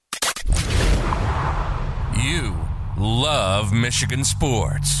You love Michigan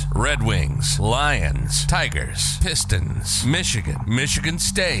sports. Red Wings, Lions, Tigers, Pistons, Michigan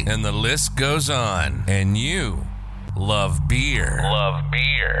State, and the list goes on. And you love beer.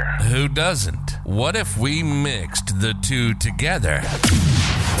 Who doesn't? What if we mixed the two together?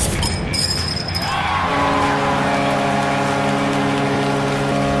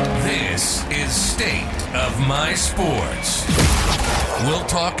 This is State of My Sports. We'll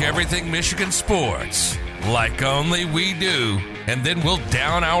talk everything Michigan sports, like only we do, and then we'll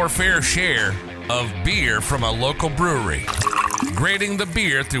down our fair share of beer from a local brewery, grading the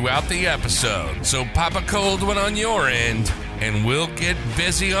beer throughout the episode. So pop a cold one on your end, and we'll get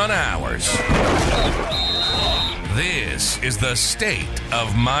busy on ours. This is the State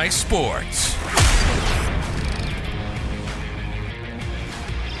of My Sports.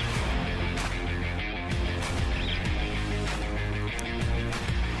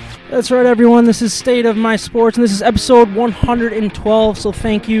 That's right, everyone. This is State of My Sports, and this is episode 112, so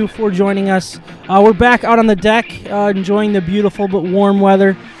thank you for joining us. We're back out on the deck, enjoying the beautiful but warm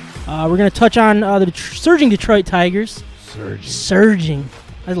weather. We're going to touch on the surging Detroit Tigers. Surging.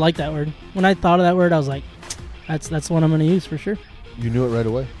 I like that word. When I thought of that word, I was like, that's one I'm going to use for sure. You knew it right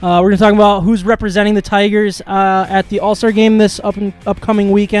away. We're going to talk about who's representing the Tigers at the All-Star game this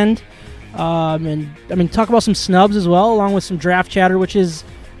upcoming weekend. And talk about some snubs as well, along with some draft chatter, which is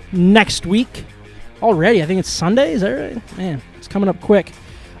next week already. I think it's Sunday. Is that right? Man, it's coming up quick.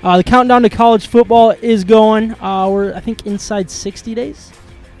 The countdown to college football is going. We're, I think, inside 60 days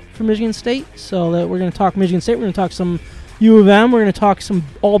for Michigan State. So that we're going to talk Michigan State. We're going to talk some U of M. We're going to talk some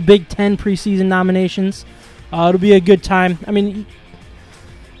all Big Ten preseason nominations. It'll be a good time. I mean,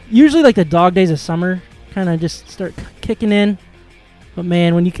 usually like the dog days of summer kind of just start kicking in. But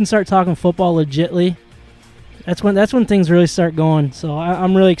man, when you can start talking football legitly, that's when things really start going. So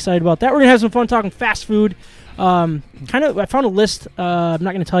I'm really excited about that. We're going to have some fun talking fast food. I found a list. I'm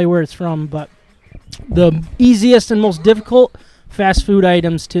not going to tell you where it's from, but the easiest and most difficult fast food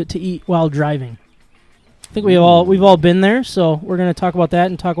items to eat while driving. I think we've all been there, so we're going to talk about that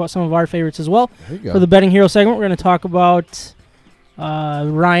and talk about some of our favorites as well. There you go. For the Betting Hero segment, we're going to talk about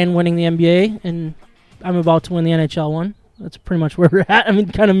Ryan winning the NBA, and I'm about to win the NHL one. That's pretty much where we're at. I mean,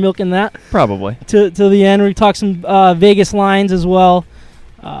 kind of milking that. Probably. To the end. We talk some Vegas lines as well.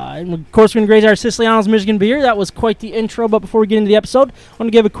 And of course, we're going to graze our Siciliano's Michigan beer. That was quite the intro. But before we get into the episode, I want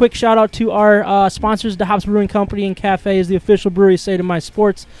to give a quick shout-out to our sponsors. The Hops Brewing Company and Cafe is the official brewery of State of My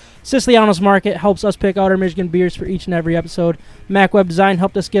Sports. Siciliano's Market helps us pick out our Michigan beers for each and every episode. Mac Web Design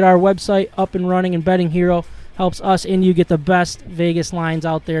helped us get our website up and running. And Betting Hero helps us and you get the best Vegas lines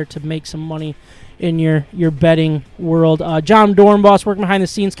out there to make some money in your betting world. John Dornboss working behind the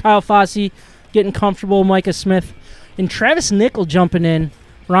scenes. Kyle Fossey getting comfortable. Micah Smith. And Travis Nickel jumping in.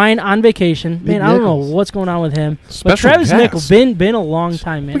 Ryan on vacation. Man, I don't know what's going on with him. But Travis Nickel, been a long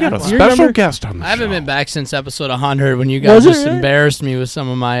time, man. We got a special guest on the show. I haven't been back since episode 100 when you guys just embarrassed me with some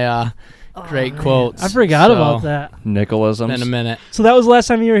of my great quotes. I forgot about that. Nicholisms. Been a minute. So that was the last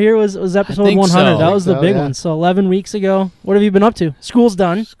time you were here was episode 100. So. That was the big one. So 11 weeks ago. What have you been up to? School's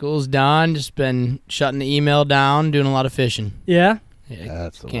done. School's done. Just been shutting the email down, doing a lot of fishing. Yeah?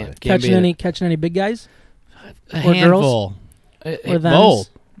 That's the way. Can't Catching any big guys? a handful. Or thems? Both.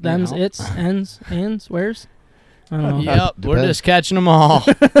 Thems, You know. its, ends, ands, where's? I don't know. Yep, we're Depends. just catching them all.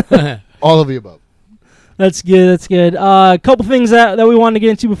 All of the above. That's good. A couple things that we wanted to get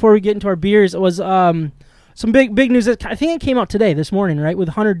into before we get into our beers was some big news. That I think it came out today, this morning, right, with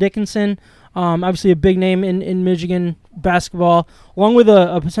Hunter Dickinson, obviously a big name in Michigan basketball, along with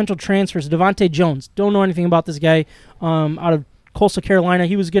a potential transfer. Devontae Jones. Don't know anything about this guy out of Coastal Carolina.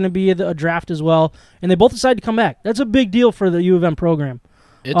 He was going to be a draft as well, and they both decided to come back. That's a big deal for the U of M program.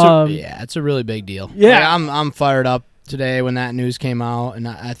 It's a really big deal. Yeah. Like, I'm fired up today when that news came out, and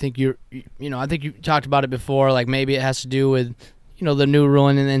I think you talked about it before. Like maybe it has to do with the new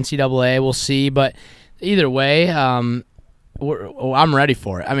ruling in the NCAA. We'll see, but either way, I'm ready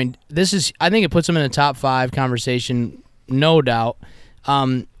for it. I mean, I think it puts them in a top 5 conversation, no doubt.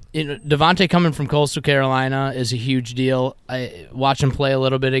 Devontae coming from Coastal Carolina is a huge deal. I watched him play a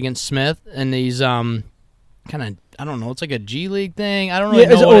little bit against Smith, and he's kind of, I don't know, it's like a G League thing. I don't really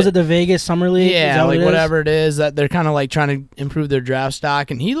know. Is it the Vegas Summer League? Yeah, like whatever it is, that they're kind of like trying to improve their draft stock,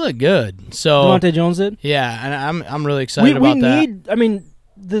 and he looked good. So Devontae Jones did? Yeah, and I'm really excited about that. I mean,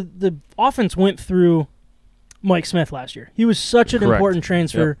 the offense went through Mike Smith last year. He was such an important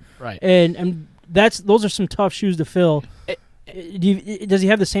transfer. Yep. Right. And those are some tough shoes to fill. Does he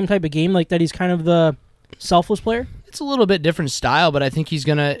have the same type of game like that? He's kind of the selfless player? It's a little bit different style, but I think he's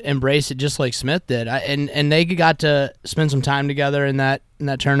going to embrace it just like Smith did. And they got to spend some time together in that in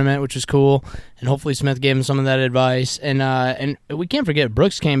that tournament, which was cool. And hopefully Smith gave him some of that advice. And we can't forget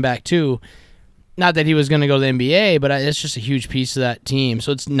Brooks came back too. Not that he was going to go to the NBA, but it's just a huge piece of that team.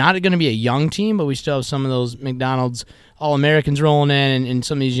 So it's not going to be a young team, but we still have some of those McDonald's All-Americans rolling in and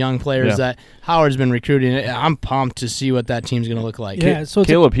some of these young players that Howard's been recruiting. I'm pumped to see what that team's going to look like. Yeah, so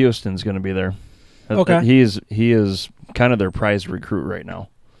Caleb Houston's going to be there. Okay. He is kind of their prized recruit right now.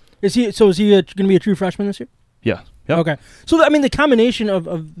 Is he going to be a true freshman this year? Yeah. Yep. Okay. So, the combination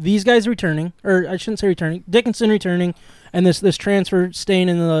of these guys returning, or I shouldn't say returning, Dickinson returning, and this transfer staying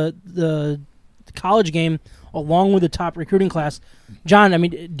in the college game along with the top recruiting class. John,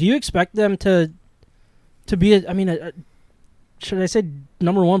 do you expect them to be should I say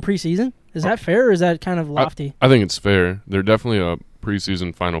number one preseason? Is that fair, or is that kind of lofty? I think it's fair. They're definitely a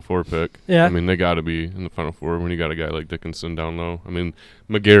preseason Final Four pick. Yeah. They got to be in the Final Four when you got a guy like Dickinson down low.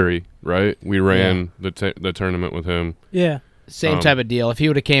 McGarry, right? We ran the tournament with him. Yeah. Same type of deal. If he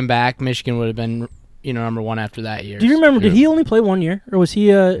would have came back, Michigan would have been number one after that year. Do you remember, did he only play 1 year, or was he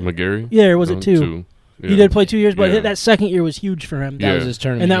McGarry? Yeah, or was it 2? 2. Yeah. He did play 2 years, but that second year was huge for him. That was his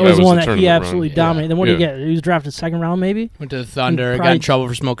tournament. And that year. was the one the that he tournament absolutely run. dominated. Then what did he get? He was drafted second round, maybe? Went to the Thunder, Probably- got in trouble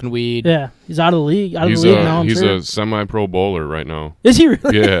for smoking weed. Yeah. He's out of the league. He's now, I'm he's sure. a semi-pro bowler right now. Is he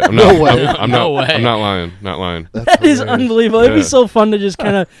really? Yeah, I'm No not. way. I'm No not. way. I'm not lying. Not lying. That is unbelievable. It'd be Yeah. so fun to just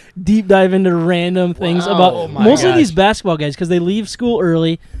kind of deep dive into random things Wow. about Oh my mostly gosh. these basketball guys, because they leave school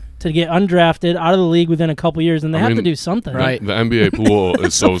early to get undrafted out of the league within a couple years, and they I have to mean, do something. Right. The NBA pool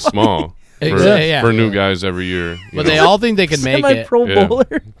is so small for new guys every year. But they all think they could make it. Semi-pro Yeah.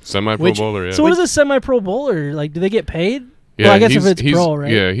 bowler. Semi-pro Which- bowler. Yeah. So what is a semi-pro bowler? Like, do they get paid? Yeah, Well, I guess if he's- it's he's- pro,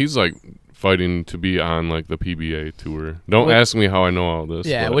 right? Yeah, he's like fighting to be on like the PBA tour. Don't Which- ask me how I know all this.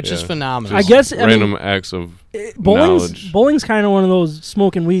 Yeah, but, which is phenomenal. I guess, I random mean, acts of Bowling's knowledge. kind of one of those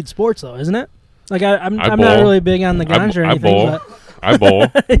smoking weed sports, though, isn't it? Like, I'm I not bowl. really big on the ganja or I anything. bowl. I bowl.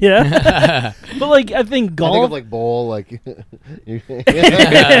 But yeah. But, like, I think I think golf. of like bowl, like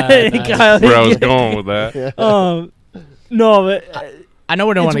Kyle, Where I was going with that. no, but I know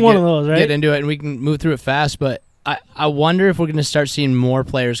we don't It's want to one of those, right? get into it, and we can move through it fast, but I wonder if we're going to start seeing more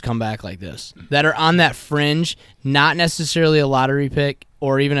players come back like this that are on that fringe, not necessarily a lottery pick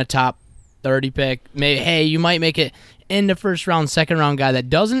or even a top 30 pick. Maybe, hey, you might make it in the first round, second round guy that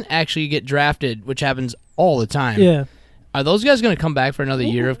doesn't actually get drafted, which happens all the time. yeah. Are those guys going to come back for another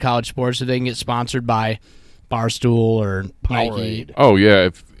year of college sports so they can get sponsored by Barstool or Nike? Powerade. Oh yeah,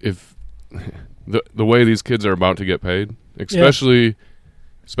 if the way these kids are about to get paid, especially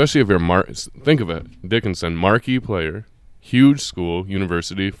if you're think of it, Dickinson, marquee player, huge school,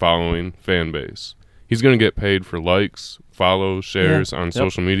 university, following, fan base. He's going to get paid for likes, follows, shares on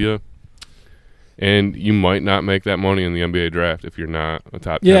social media. And you might not make that money in the NBA draft if you're not a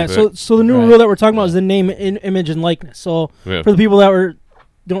top 10 Yeah, pick. so the new Right. rule that we're talking about is the name, image, and likeness. So Yeah. for the people that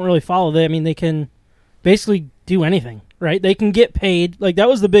don't really follow, they can basically do anything, right? They can get paid. Like, that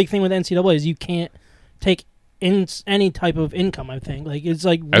was the big thing with NCAA is you can't take any type of income, I think. Like, it's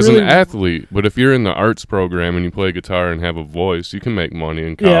like As really, an athlete, but if you're in the arts program and you play guitar and have a voice, you can make money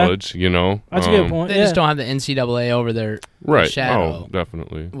in Yeah. college, you know? That's a good point. They just don't have the NCAA over their Right. shadow, Oh,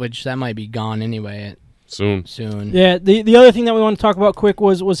 definitely. which that might be gone anyway Soon. soon. Yeah, the other thing that we want to talk about quick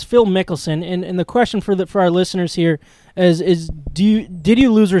was Phil Mickelson, and the question for our listeners here is did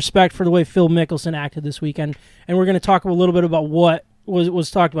you lose respect for the way Phil Mickelson acted this weekend? And we're going to talk a little bit about what was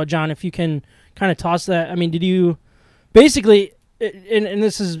talked about. John, if you can kind of toss that. I mean, did you basically? And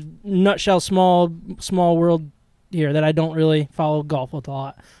this is nutshell small world here that I don't really follow golf with a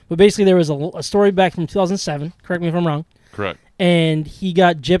lot, but basically there was a story back from 2007. Correct me if I'm wrong. Correct. And he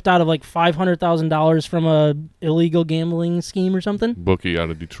got gypped out of like $500,000 from a illegal gambling scheme or something. Bookie out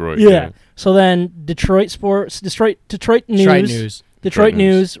of Detroit. Yeah. So then Detroit News.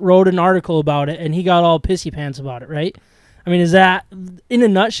 News wrote an article about it, and he got all pissy pants about it, right? I mean, is that in a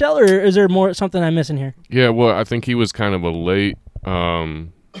nutshell, or is there more something I'm missing here? Yeah, well, I think he was kind of a late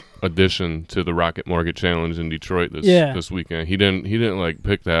addition to the Rocket Mortgage Challenge in Detroit this weekend. He didn't like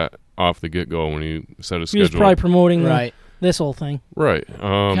pick that off the get-go when he set his He was schedule. probably promoting Right. this whole thing. Right.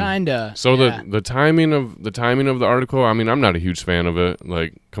 Kinda. So yeah. the timing of the article, I mean, I'm not a huge fan of it.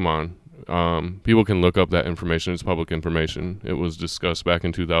 Like, come on. People can look up that information. It's public information. It was discussed back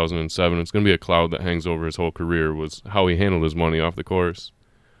in 2007. It's going to be a cloud that hangs over his whole career was how he handled his money off the course.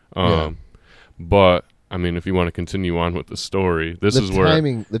 But I mean, if you want to continue on with the story,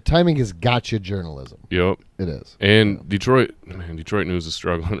 the timing is gotcha journalism. Yep. It is. And Detroit News is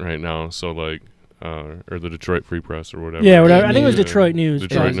struggling right now. So like, or the Detroit Free Press or whatever. Yeah, whatever. I think it was Detroit News.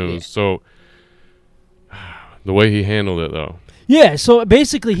 Detroit Yeah. News. So the way he handled it, though. Yeah, so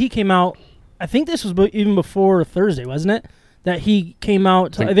basically he came out, I think this was even before Thursday, wasn't it? that he came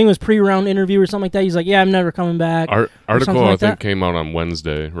out. I think it was pre-round interview or something like that. He's like, "Yeah, I'm never coming back." Article like I think that. came out on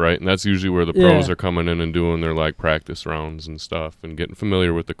Wednesday, right? And that's usually where the pros are coming in and doing their like practice rounds and stuff and getting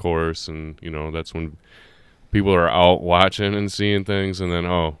familiar with the course, and that's when people are out watching and seeing things, and then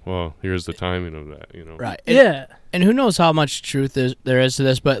here's the timing of that, Right. Yeah. And who knows how much truth there is to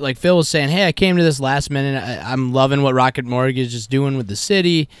this, but like Phil was saying, hey, I came to this last minute. I'm loving what Rocket Mortgage is doing with the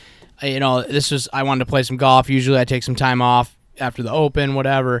city. I wanted to play some golf. Usually I take some time off after the Open,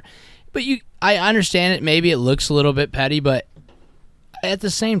 whatever. But I understand it. Maybe it looks a little bit petty, but at the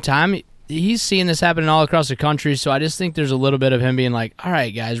same time, he's seeing this happening all across the country. So I just think there's a little bit of him being like, all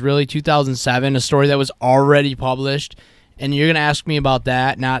right, guys, really 2007, a story that was already published, and you're going to ask me about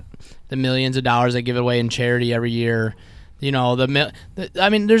that, not the millions of dollars I give away in charity every year.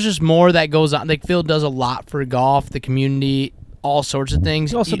 There's just more that goes on. Like Phil does a lot for golf, the community, all sorts of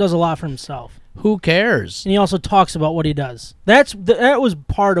things. He also does a lot for himself. Who cares? And he also talks about what he does. That was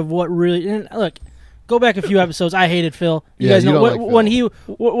part of what really. And look, go back a few episodes. I hated Phil. You guys know when he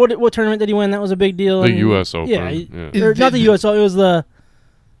what tournament did he win? That was a big deal. The U.S. Open. Yeah. Or not the U.S. Open. It was the.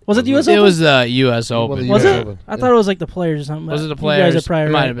 Was it the U.S. Open? It was the U.S. Open. Was it? I thought it was like the Players or something. Was it the Players? You guys are probably it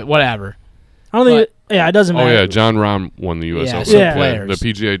might right. have been. Whatever. I don't think. It doesn't matter. Oh yeah, John Rahm won the U.S. Open. So Yeah. Players.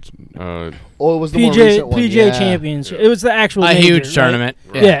 The PGA. It was the more recent one. PGA Championship. It was the actual a major, huge right? tournament.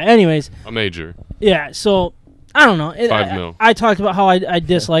 Yeah. Anyways. A major. Yeah. So I don't know. 5 mil. I talked about how I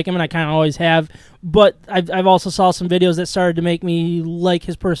dislike him, and I kind of always have. But I've also saw some videos that started to make me like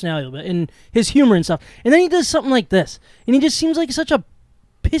his personality a little bit and his humor and stuff. And then he does something like this, and he just seems like such a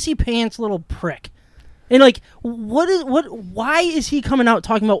pissy pants little prick. And like, why is he coming out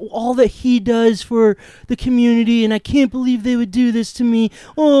talking about all that he does for the community? And I can't believe they would do this to me.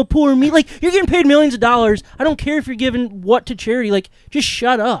 Oh, poor me! Like, you're getting paid millions of dollars. I don't care if you're giving what to charity. Like, just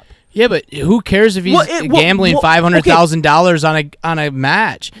shut up. Yeah, but who cares if he's gambling $500,000 on a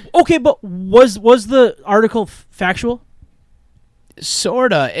match? Okay, but was the article factual?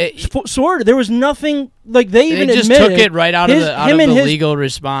 Sorta. Sorta. There was nothing like they even just admitted took it right out of the legal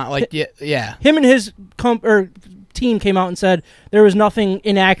response. Like, yeah. Him and his team came out and said there was nothing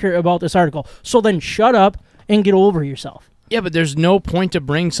inaccurate about this article. So then shut up and get over yourself. Yeah, but there's no point to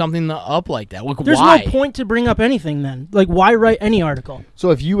bring something up like that. Like, there's why? no point to bring up anything then. Like, why write any article?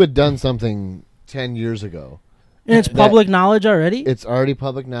 So if you had done something 10 years ago, and it's public knowledge already? It's already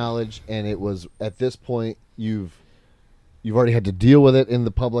public knowledge, and it was at this point you've already had to deal with it in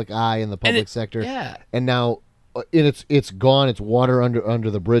the public eye, in the public sector. Yeah. And now it's gone, it's water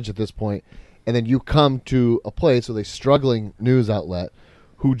under the bridge at this point. And then you come to a place with a struggling news outlet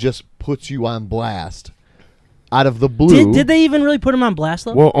who just puts you on blast out of the blue. Did they even really put him on blast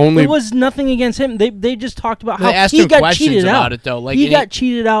though? Well, only it was nothing against him. They just talked about how asked he him got questions cheated about out. It though. Like, he got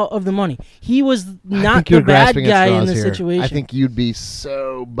cheated out of the money. He was I not think the you're bad grasping at guy in straws the here. situation. I think you'd be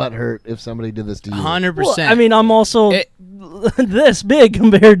so butthurt if somebody did this to you. 100%. Well, I mean, I'm also this big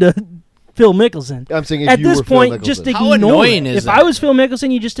compared to Phil Mickelson. I'm saying if at you this were Phil point, Mickelson. just How ignore annoying it. is If that? I was Phil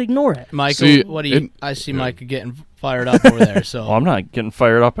Mickelson, you just ignore it. Michael, See, I see Micah getting fired up over there. So Well, I'm not getting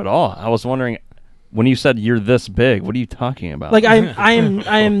fired up at all. I was wondering, when you said you're this big, what are you talking about? Like I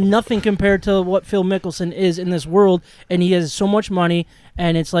am nothing compared to what Phil Mickelson is in this world, and he has so much money,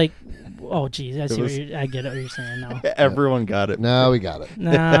 and it's like, oh geez, I get what you're saying now. Everyone got it. No, we got it.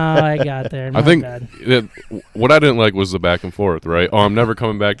 No, I got there. I think bad. that what I didn't like was the back and forth, right? Oh, I'm never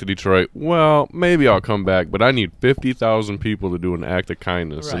coming back to Detroit. Well, maybe I'll come back, but I need 50,000 people to do an act of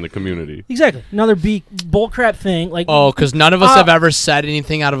kindness in the community. Exactly. Another bullcrap thing. Like, because none of us have ever said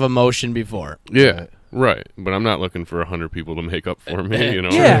anything out of emotion before. Yeah, right. But I'm not looking for 100 people to make up for me, you know?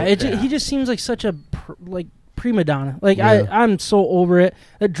 yeah, he just seems like such a prima donna. Like I'm so over it.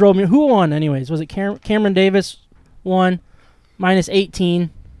 That drove me. Who won anyways? Was it Cameron Davis won minus 18?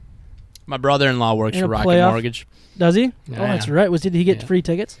 My brother-in-law works In for a Rocket playoff? Mortgage. Does he? Yeah. Oh, that's right. Did he get free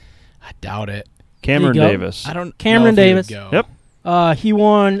tickets? I doubt it. Cameron There you go. Davis. I don't. Cameron know if he would Davis. go. Yep. He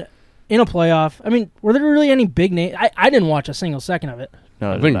won in a playoff. I mean, were there really any big names? I didn't watch a single second of it.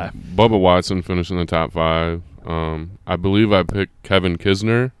 No, I think Bubba Watson finished in the top 5. I believe I picked Kevin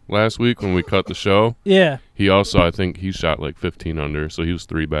Kisner last week when we cut the show. Yeah. He also, I think he shot like 15 under, so he was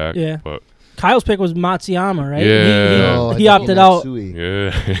 3 back. Yeah. But Kyle's pick was Matsuyama, right? Yeah. He opted out.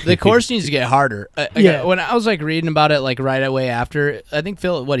 yeah. The course needs to get harder. Yeah. When I was like reading about it, like right away after, I think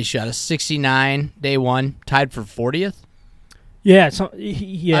Phil, he shot a 69 day one, tied for 40th. Yeah.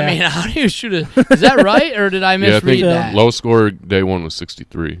 Yeah. I mean, how do you shoot a? Is that right, or did I Yeah, I misread think that? low score day 1 was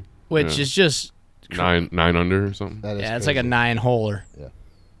 63. Which is just 9 under or something. That is it's like a crazy. 9-holer. Yeah.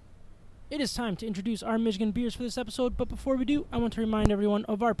 It is time to introduce our Michigan beers for this episode, but before we do, I want to remind everyone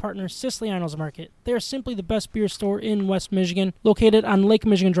of our partner, Siciliano's Market. They are simply the best beer store in West Michigan, located on Lake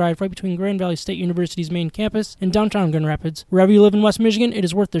Michigan Drive, right between Grand Valley State University's main campus and downtown Grand Rapids. Wherever you live in West Michigan, it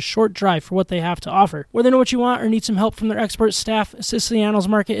is worth the short drive for what they have to offer. Whether you know what you want or need some help from their expert staff, Siciliano's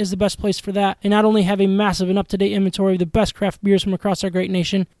Market is the best place for that. They not only have a massive and up-to-date inventory of the best craft beers from across our great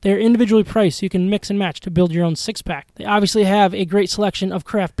nation, they are individually priced so you can mix and match to build your own six-pack. They obviously have a great selection of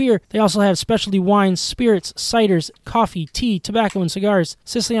craft beer. They also have specialty wines, spirits, ciders, coffee, tea, tobacco, and cigars.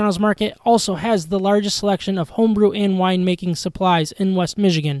 Siciliano's Market also has the largest selection of homebrew and winemaking supplies in West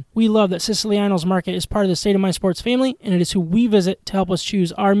Michigan. We love that Siciliano's Market is part of the State of My Sports family, and it is who we visit to help us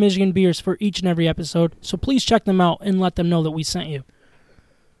choose our Michigan beers for each and every episode. So please check them out and let them know that we sent you.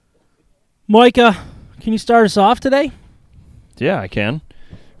 Micah, can you start us off today? Yeah, I can.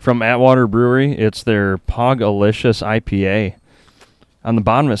 From Atwater Brewery, it's their Pog-alicious IPA. On the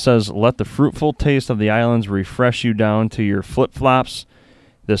bottom it says, let the fruitful taste of the islands refresh you down to your flip-flops.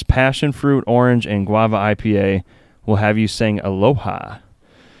 This passion fruit, orange, and guava IPA will have you sing aloha.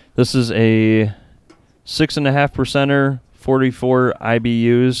 This is a 6.5%er, 44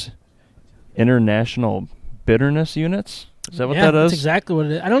 IBUs, international bitterness units. Is that what that is? That's exactly what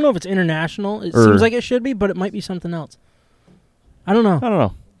it is. I don't know if it's international. It Or- seems like it should be, but it might be something else. I don't know. I don't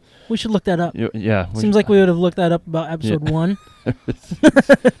know. We should look that up. Yeah. Seems like we would have looked that up about episode 1,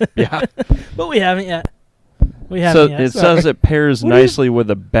 Yeah. but we haven't yet. We So haven't yet. it says it pairs What do you- nicely with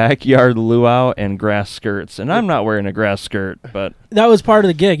a backyard luau and grass skirts. And I'm not wearing a grass skirt, but That was part of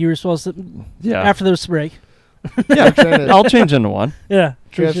the gig. You were supposed to, yeah. after the break. yeah, trying to- I'll change into one. Yeah.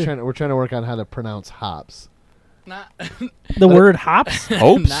 We're sure. trying to work on how to pronounce hops. Not, The word hops?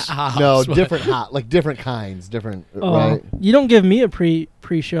 Hopes. not hops, No, but- different hop, like different kinds, different. Oh, Right? you don't give me a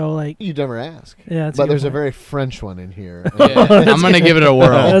pre-show. Like, You never ask. yeah, that's But good there's a point. very French one in here. Yeah, I'm gonna give it a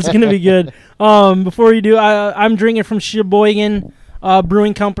whirl. That's going to be good. Before you do, I'm drinking from Sheboygan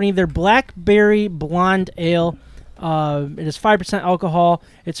Brewing Company. Their Blackberry Blonde Ale. It is 5% alcohol.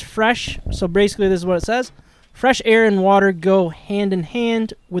 It's fresh. So basically, this is what it says. Fresh air and water go hand in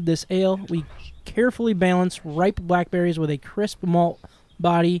hand with this ale. We carefully balance ripe blackberries with a crisp malt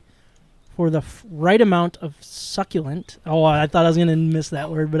body for the right amount of succulent. Oh, I thought I was going to miss that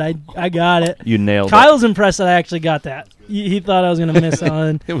word, but I got it. You nailed Kyle's impressed that I actually got that. He thought I was going to miss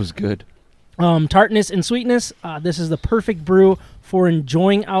on. it. It was good. Tartness and sweetness. This is the perfect brew for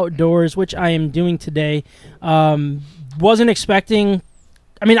enjoying outdoors, which I am doing today. Wasn't expecting.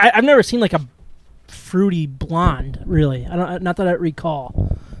 I mean, I've never seen like a fruity blonde, really. Not that I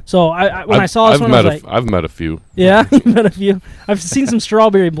recall. So when I saw this one, I was like, I've met a few. yeah, you met a few. I've seen some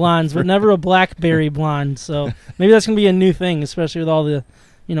strawberry blondes, but never a blackberry blonde. So maybe that's gonna be a new thing, especially with all the,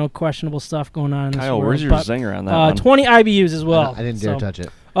 questionable stuff going on in this Kyle, world. where's your But, zinger on that one? 20 IBUs as well. I didn't dare touch it.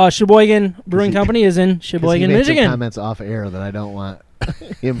 Sheboygan Brewing Company is in 'Cause Sheboygan, he made some Michigan. comments off air that I don't want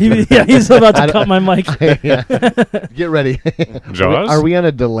him to. He's about I to don't- cut my mic. Yeah. Get ready. Jaws? Are we on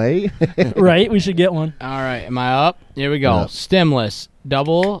a delay? Right, we should get one. All right, am I up? Here we go. Yep. Stemless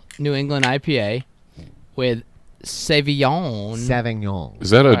double New England IPA with Sauvignon. Sauvignon. Is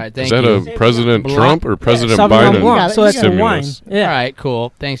that a All right, thank is that you. a President Blanc. Trump or President Sauvignon Biden? Blanc, so that's the wine. stimulus? Yeah. All right,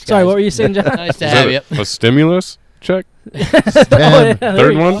 cool. Thanks, guys. Sorry, what were you saying, John? Nice to Is have you. that a stimulus check? Oh, yeah, there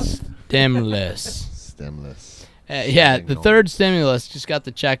Third you one? go. Stemless. Stemless. Yeah, the Sauvignon. third stimulus just got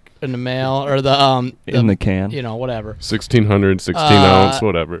the check in the mail or the in the can. whatever. 1600, 16 Uh, ounce,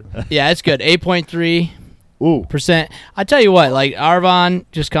 whatever. Yeah, it's good. 8.3%. Ooh. I tell you what, like Arvon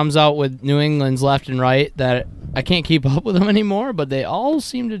just comes out with New England's left and right that I can't keep up with them anymore, but they all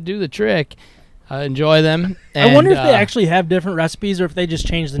seem to do the trick. I enjoy them. I wonder if they and, actually have different recipes or if they just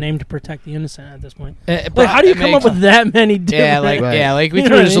changed the name to protect the innocent at this point. but Like, how do you it come up makes- with that many different? Yeah, like Right. we You know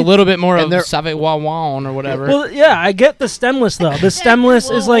threw what I just a mean? little bit more And of they're- Sauvignon or whatever. Well, yeah, I get the stemless though. The stemless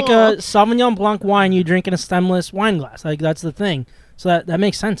is like a Sauvignon Blanc wine you drink in a stemless wine glass. Like that's the thing. So that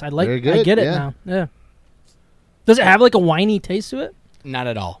makes sense. I Very I good, get it yeah. now. Yeah. Does it have like a winey taste to it? Not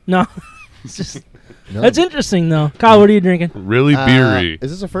at all. No. It's just No. that's interesting though. Kyle, what are you drinking? Really beery.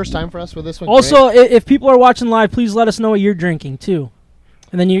 Is this the first time for us with this one? Also, if people are watching live, please let us know what you're drinking too.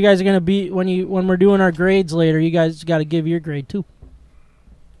 And then you guys are gonna be when we're doing our grades later. You guys got to give your grade too.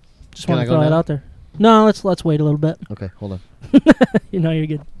 Just Can want I to go throw that now? out there. No, let's wait a little bit. Okay, hold on. You're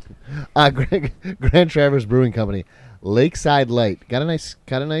good. Grand Traverse Brewing Company, Lakeside Light. Got a nice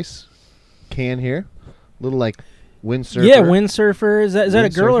can here. Little like windsurfer. Yeah, windsurfer. Is that a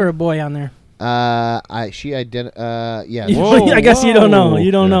girl Windsurfer? or a boy on there? Yeah. I guess you don't know.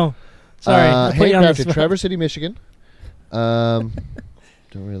 You don't Yeah. know. Sorry, I put you on the handcrafted, spot. Traverse City, Michigan. Don't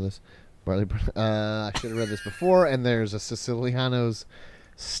read this. Barley. I should have read this before. And there's a Siciliano's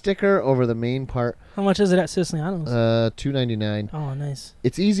sticker over the main part. How much is it at Siciliano's? $2.99. Oh, nice.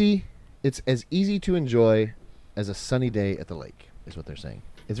 It's easy. It's as easy to enjoy as a sunny day at the lake, is what they're saying.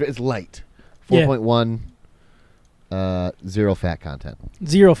 It's light. Yeah. 4.1, zero fat content.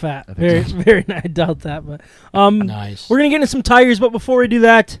 Zero fat. I Very, think so. very. I doubt that, but Nice. we're gonna get into some Tigers. But before we do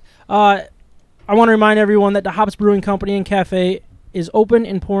that, I want to remind everyone that the Hops Brewing Company and Cafe is open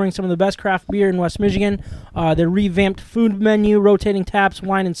and pouring some of the best craft beer in West Michigan. Their revamped food menu, rotating taps,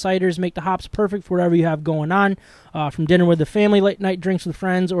 wine, and ciders make the hops perfect for whatever you have going on, from dinner with the family, late night drinks with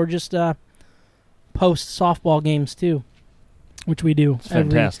friends, or just post softball games too, which we do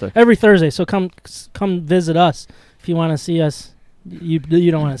fantastic. every Thursday. So come visit us if you want to see us. You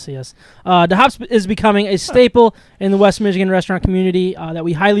don't want to see us. The Hops is becoming a staple in the West Michigan restaurant community that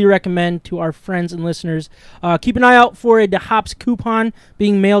we highly recommend to our friends and listeners. Keep an eye out for a The Hops coupon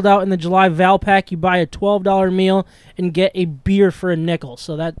being mailed out in the July Val Pack. You buy a $12 meal and get a beer for a nickel.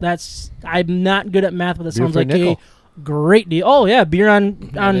 So that's I'm not good at math, but that Beer sounds for a like a nickel. great deal. Oh yeah, beer on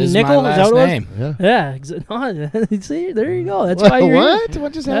is nickel. my Is that last what it was? name. Yeah. Yeah, see, there you go. That's why you're What?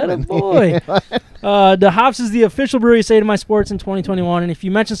 What just happened? boy. The Hops is the official brewery of State of My Sports in 2021, and if you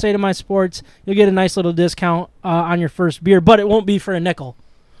mention State of My Sports, you'll get a nice little discount on your first beer, but it won't be for a nickel.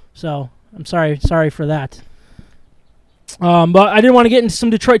 So I'm sorry for that. But I did want to get into some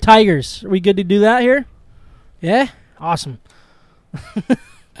Detroit Tigers. Are we good to do that here? Yeah, awesome.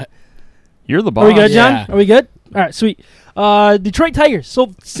 You're the boss. Are we good, John? Yeah. Are we good? All right, sweet. Detroit Tigers.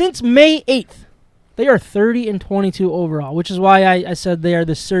 So since May 8th, they are 30-22 overall, which is why I said they are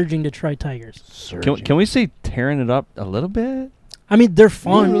the surging Detroit Tigers. Can we say tearing it up a little bit? I mean, they're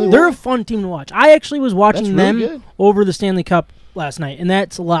fun. really They're well. a fun team to watch. I actually was watching That's really them good. over the Stanley Cup last night, and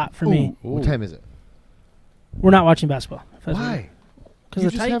that's a lot for me. What time is it? We're not watching basketball. Why? Because You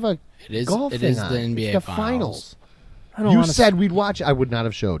the just have a It is. golf It thing is on. the NBA It's the finals. I don't You want to. said we'd watch it. I would not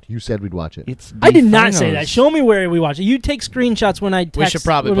have showed. You said we'd watch it. It's I the did not say that. finals. Show me where we watch it. You take screenshots when I text. We should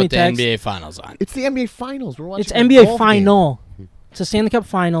probably when we put the text. NBA Finals on. It's the NBA finals. We're watching It's a NBA golf final. It's the Stanley Cup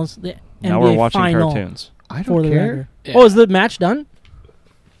Finals. The Now NBA we're watching final cartoons. Game. I for don't the care. record. Yeah. Oh, is the match done?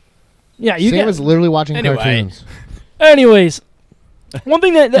 Yeah, you Sam get. is literally watching Anyway. cartoons. Anyways, one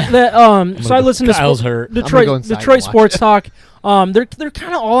thing that so I listened to Kyle's hurt. Detroit go inside Detroit and watch Sports Talk. They're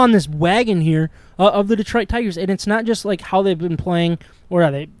kind of all on this wagon here of the Detroit Tigers, and it's not just like how they've been playing. Where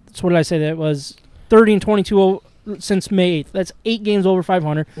are they? So what did I say? That was 30-22 since May 8th. That's 8 games over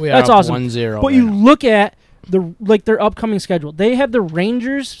 500. We are That's up awesome. 1-0 But right you now. look at their upcoming schedule. They have the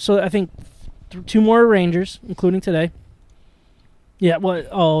Rangers. So I think 2 more Rangers, including today. Yeah. What?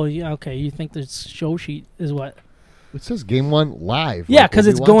 Oh, yeah. Okay. You think the show sheet is what? It says game 1 live. Yeah, like because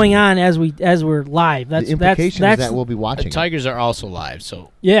we'll it's be going watching. on as we're live. That's The implication that's is that we'll be The watching. it. Tigers are also live,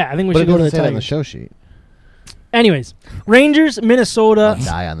 so yeah. I think we But it should go to doesn't the say that on the Tigers. show sheet. Anyways, Rangers, Minnesota I'll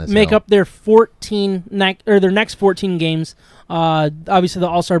die on this make hill. up their their next 14 games. Obviously, the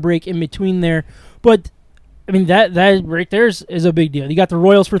All-Star break in between there, but I mean that right there is a big deal. You got the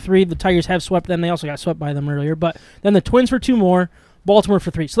Royals for 3. The Tigers have swept them. They also got swept by them earlier, but then the Twins for 2 more. Baltimore for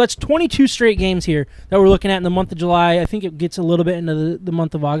 3. So that's 22 straight games here that we're looking at in the month of July. I think it gets a little bit into the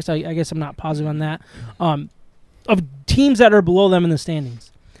month of August. I guess I'm not positive on that. Of teams that are below them in the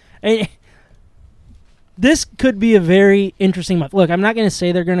standings. And this could be a very interesting month. Look, I'm not going to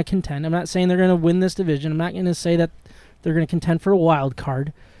say they're going to contend. I'm not saying they're going to win this division. I'm not going to say that they're going to contend for a wild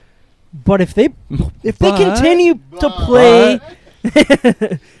card. But if they continue to play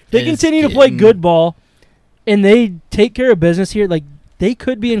they continue to play good ball and they take care of business here, like they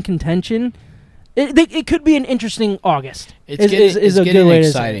could be in contention. It could be an interesting August. It's is a getting good way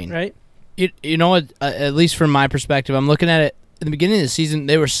exciting. to say it, right? You know what? At least from my perspective, I'm looking at it. In the beginning of the season,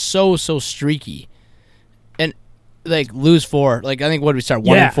 they were so streaky, and like lose 4. Like I think what did we start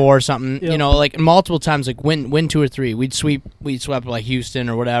 1-4 or something. Yep. You know, like multiple times, like win 2 or 3. We swept like Houston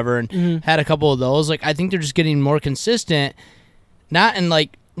or whatever, and had a couple of those. Like I think they're just getting more consistent. Not in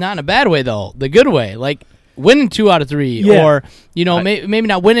a bad way though, the good way. Like winning 2 out of 3, Yeah. or maybe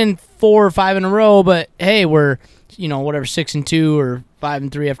not winning 4 or 5 in a row, but hey, we're 6-2 or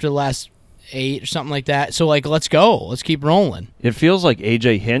 5-3 after the last 8 or something like that. So like, let's go, let's keep rolling. It feels like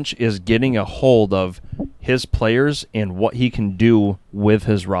AJ Hinch is getting a hold of his players and what he can do with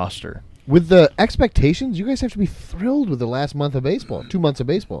his roster. With the expectations, you guys have to be thrilled with the last month of baseball. 2 months of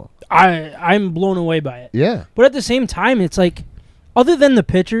baseball. I'm blown away by it. Yeah. But at the same time, it's like, other than the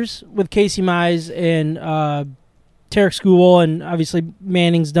pitchers with Casey Mize and Tarek Skubal, and obviously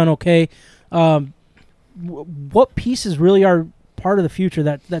Manning's done okay, what pieces really are part of the future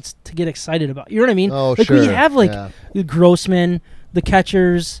that's to get excited about? You know what I mean? Oh, like sure. we have Yeah. Grossman, the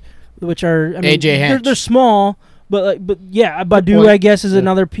catchers, which are AJ Hinch. they're small, But yeah, Badu point. I guess is Yeah.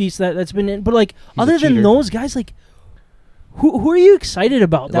 another piece that's been in. But like He's other a than cheater. those guys, like who are you excited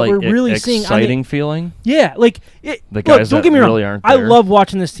about that like we're really seeing? exciting feeling. Yeah, like The look, guys don't that get me wrong. really aren't I there. love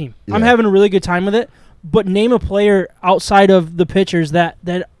watching this team. I'm Yeah. having a really good time with it. But name a player outside of the pitchers that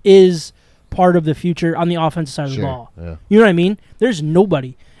is part of the future on the offensive side of the Sure. ball. Yeah. You know what I mean? There's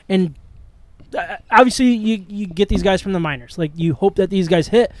nobody. And obviously you get these guys from the minors. Like you hope that these guys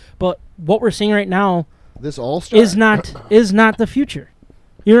hit, but what we're seeing right now This all-star is not the future.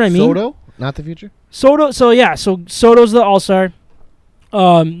 You know what I mean? Soto, not the future. So Soto's the all-star.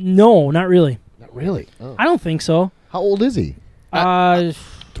 No, not really. Not really. Oh. I don't think so. How old is he?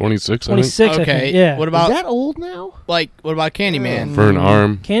 26, I think. 26, I Okay. think. Yeah. What Is about that old now? what about Candyman? For an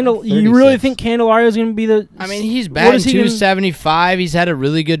arm. You really 36. think Candelario is going to be the? I mean, he's what batting is he gonna- 275. He's had a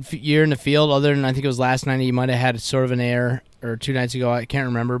really good year in the field. Other than I think it was last night, he might have had sort of an error, or 2 nights ago. I can't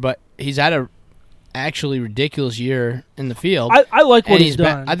remember, but he's had a actually ridiculous year in the field. I like what And he's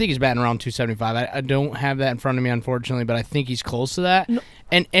done. I think he's batting around 275. I don't have that in front of me, unfortunately, but I think he's close to that. No.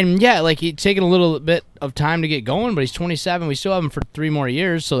 And yeah, like he's taken a little bit of time to get going, but he's 27. We still have him for 3 more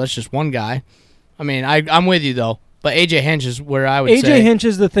years, so that's just one guy. I mean, I'm with you though, but AJ Hinch is where I would say. AJ Hinch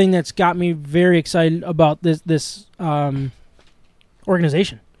is the thing that's got me very excited about this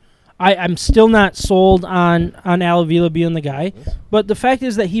organization. I'm still not sold on Al Avila being the guy, but the fact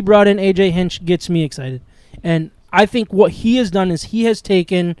is that he brought in AJ Hinch gets me excited, and I think what he has done is he has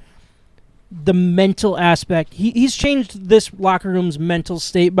taken the mental aspect. He's changed this locker room's mental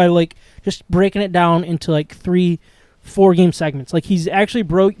state by like just breaking it down into like 3-4 game segments. Like he's actually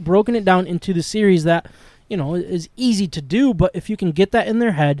broken it down into the series that is easy to do, but if you can get that in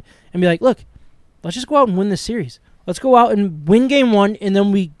their head and be like, look, let's just go out and win this series. Let's go out and win game 1, and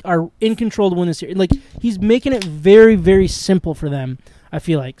then we are in control to win this series. Like he's making it very, very simple for them. I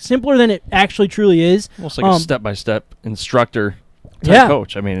feel like simpler than it actually truly is. Almost like a step-by-step instructor type Yeah.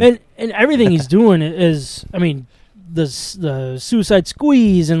 coach. I mean, And everything he's doing is, I mean, the suicide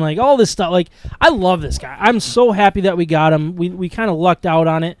squeeze and like all this stuff. Like I love this guy. I'm so happy that we got him. We kind of lucked out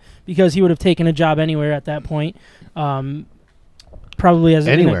on it because he would have taken a job anywhere at that point. Probably as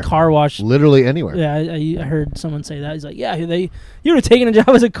in Anywhere. a car wash. Literally anywhere. Yeah, I heard someone say that. He's like, yeah, you would have taken a job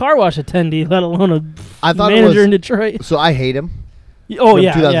as a car wash attendee, let alone a I thought it manager was- in Detroit. So I hate him. Oh From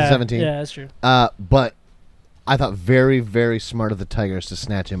yeah, 2017. Yeah, that's true. But I thought very, very smart of the Tigers to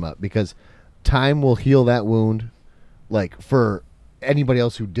snatch him up because time will heal that wound. Like for anybody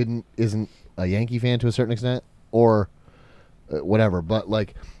else who isn't a Yankee fan to a certain extent or whatever, but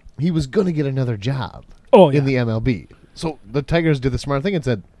like he was gonna get another job in the MLB. So the Tigers did the smart thing and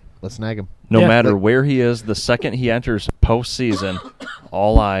said, "Let's snag him." no Yeah. matter Like- where he is, the second he enters postseason,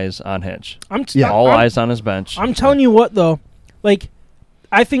 all eyes on Hinch. All I'm- eyes on his bench. I'm telling you what, though, like,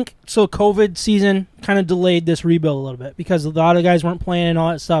 I think so. COVID season kind of delayed this rebuild a little bit because a lot of guys weren't playing and all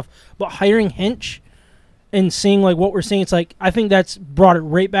that stuff. But hiring Hinch and seeing like what we're seeing, it's like I think that's brought it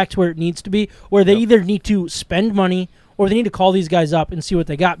right back to where it needs to be, where they either need to spend money or they need to call these guys up and see what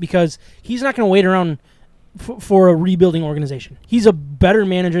they got because he's not going to wait around for a rebuilding organization. He's a better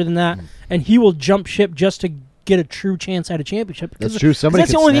manager than that, and he will jump ship just to get a true chance at a championship. That's true. Somebody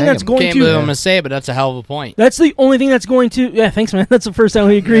That's the could only thing snag that's him. going Can't to. believe I'm gonna say it, but that's a hell of a point. That's the only thing that's going to. Yeah, thanks, man. That's the first time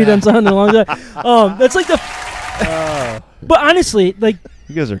we agreed on something in a long time. That's like the. But honestly, like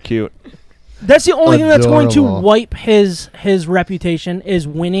you guys are cute. that's the only thing that's going to Adorable. wipe his reputation is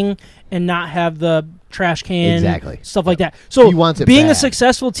winning and not have the trash can Exactly. stuff like that. So He wants it being a bad.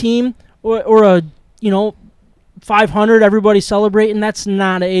 successful team or a 500 everybody celebrating, that's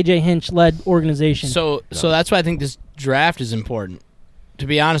not a AJ Hinch led organization. So that's why I think this draft is important. To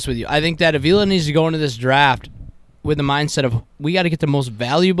be honest with you, I think that Avila needs to go into this draft with the mindset of we got to get the most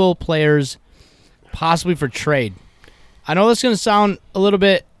valuable players possibly for trade. I know that's going to sound a little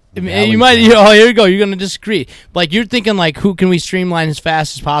bit. You might. Oh, here you go. You're going to disagree. Like you're thinking, like who can we streamline as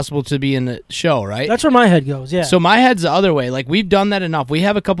fast as possible to be in the show, right? that's where my head goes. Yeah. So my head's the other way. Like we've done that enough. We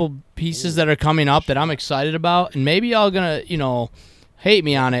have a couple pieces that are coming up that I'm excited about, and maybe y'all gonna hate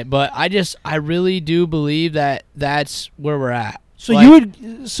me on it, but I really do believe that that's where we're at. So Like,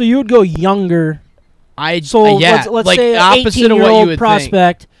 you would go younger. So let's like say an opposite of what you 18-year-old would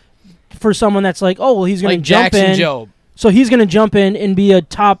prospect for someone that's like, oh well, he's think. going Like to jump Jackson in. Jobe. So he's going to jump in and be a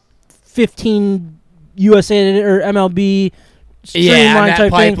top 15 USA or MLB streamline that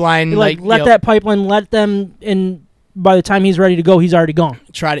type pipeline, thing. Like like, let that pipeline, let them, and by the time he's ready to go, he's already gone.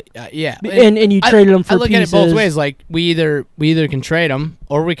 Try to And you traded him for I look pieces. at it both ways. Like we either can trade him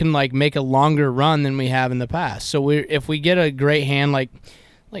or we can like make a longer run than we have in the past. So if we get a great hand, like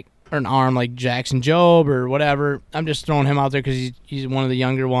an arm like Jackson Jobe or whatever. I'm just throwing him out there because he's one of the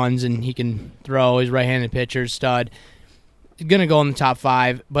younger ones and he can throw. He's right-handed pitcher, stud. He's going to go in the top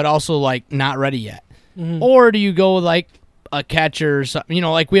 5, but also, like, not ready yet. Mhm. Or do you go with, like, a catcher or something? You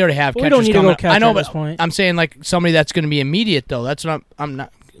know, like we already have Well, we catchers don't need to coming go up. catcher I know, at but this point. I'm saying, like, somebody that's going to be immediate, though. That's what I'm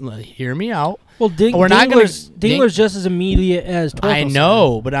not. Hear me out. Well, We're not gonna- Dingler's just as immediate as Torkelson. I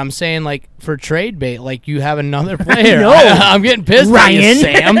know, but I'm saying, like, for trade bait, like, you have another player. know. I'm getting pissed at you, Ryan.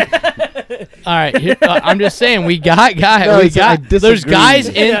 Sam. All right, here, I'm just saying we got guys. No, we it's- I got there's disagree. guys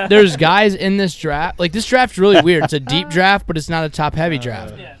in there's guys in this draft. Like, this draft's really weird. It's a deep draft, but it's not a top heavy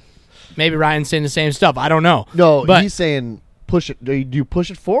draft. Maybe Ryan's saying the same stuff. I don't know. No, but he's saying push it. Do you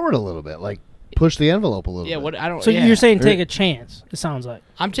push it forward a little bit? Like push the envelope a little yeah, bit. what I don't. So yeah. you're saying take a chance? It sounds like.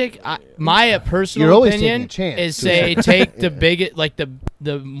 I'm taking my You're personal always opinion taking a chance, is to say a take the biggest, like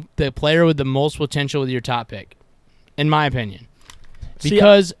the player with the most potential with your top pick, in my opinion, See,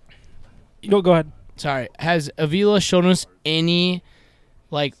 because Go ahead. sorry, has Avila shown us any,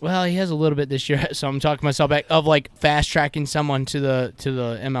 like, well, he has a little bit this year, so I'm talking myself back of like fast tracking someone to the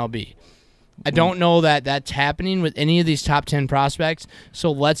MLB. I don't know that that's happening with any of these top 10 prospects.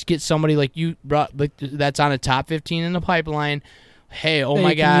 So let's get somebody like you brought, like, that's on a top 15 in the pipeline. Hey, oh That my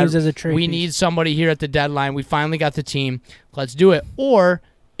you can God, use as a trade we piece. need somebody here at the deadline. We finally got the team. Let's do it. Or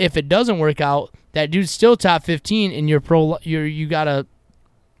if it doesn't work out, that dude's still top 15, and you got a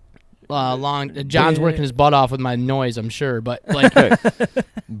long. John's Yeah. working his butt off with my noise, I'm sure, but like,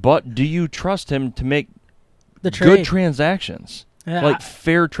 But do you trust him to make The good trade. transactions? Yeah, Like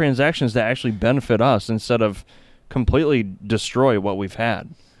fair transactions that actually benefit us instead of completely destroy what we've had.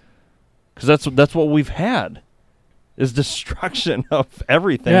 Because that's what we've had, is destruction of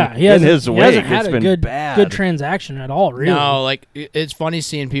everything he in hasn't, his he wake. hasn't had It's a been good bad. transaction at all. Really. no, like it's funny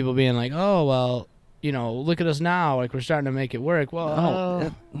seeing people being like, oh well, you know, look at us now, like we're starting to make it work.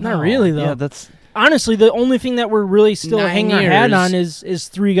 Well, Not really, though. Yeah, that's Honestly, the only thing that we're really still 9 hanging our hat years. on is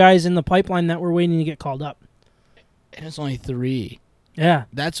 3 guys in the pipeline that we're waiting to get called up. and it's only 3. Yeah.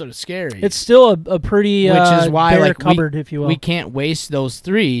 That's what's scary. It's still a pretty Which is why, bare like, cupboard, if you will, we can't waste those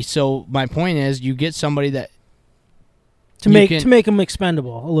 3. So my point is, you get somebody that to you make can- to make them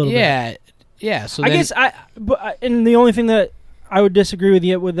expendable a little bit. yeah. So I then, guess and the only thing that I would disagree with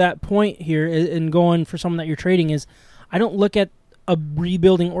you with that point here in going for someone that you're trading is I don't look at a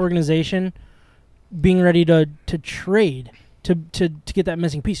rebuilding organization being ready to trade to get that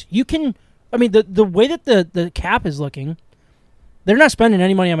missing piece. You can, I mean, the way that the cap is looking, they're not spending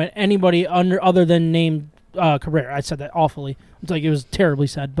any money on anybody other than named Cabrera. I said that awfully. It's like it was terribly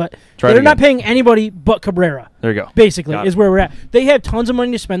said, but Try it they're not again. paying anybody but Cabrera. there you go. Basically, Got is it. where we're at. They have tons of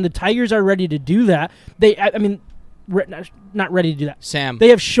money to spend. The Tigers are ready to do that. I mean, not ready to do that. Sam, They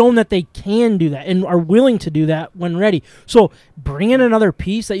have shown that they can do that and are willing to do that when ready. So bring in another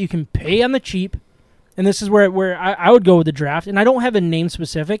piece that you can pay on the cheap. And this is where I would go with the draft. And I don't have a name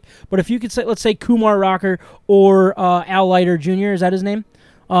specific, but if you could say, let's say Kumar Rocker or Al Leiter Jr., is that his name?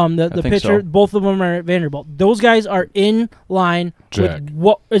 The think pitcher, so. both of them are at Vanderbilt. Those guys are in line Jack. with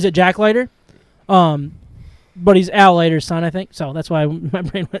what is it, Jack Leiter? But he's Al Leiter's son, I think. So that's why my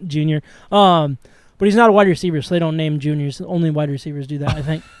brain went junior. But he's not a wide receiver, so they don't name juniors. Only wide receivers do that, I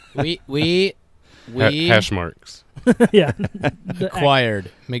think. we Hash marks. Yeah.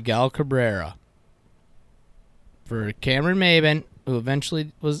 acquired Miguel Cabrera for Cameron Maben, who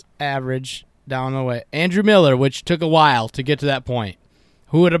eventually was average down the way. Andrew Miller, which took a while to get to that point,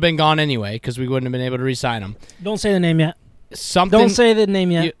 who would have been gone anyway because we wouldn't have been able to re-sign him. Don't say the name yet. Something. Don't say the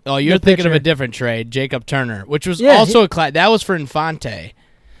name yet. You're The thinking of a pitcher. different trade, Jacob Turner, which was Yeah, also a class. That was for Infante.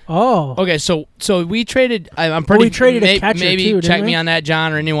 Oh. Okay, so we traded. I'm pretty. we traded a catcher maybe too, didn't check we? me on that,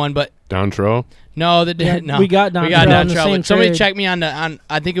 John, or anyone, but Downtrow. no, that Yeah, no. we got Dontrell in the Dontrell, same but somebody trade. check me on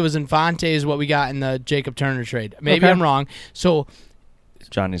I think it was Infante is what we got in the Jacob Turner trade. Maybe Okay. I'm wrong. So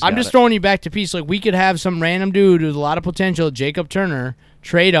Johnny's I'm got just it. throwing you back to piece. Like, we could have some random dude with a lot of potential, Jacob Turner,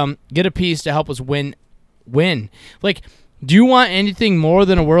 trade him, get a piece to help us win. Like, do you want anything more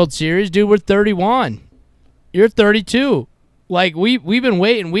than a World Series, dude? We're 31. You're 32. Like, we've been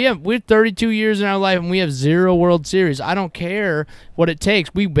waiting. We're 32 years in our life and we have 0 World Series. I don't care what it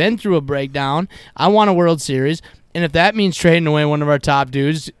takes. We've been through a breakdown. I want a World Series. And if that means trading away one of our top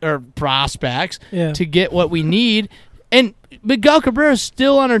dudes or prospects Yeah. to get what we need, and Miguel Cabrera is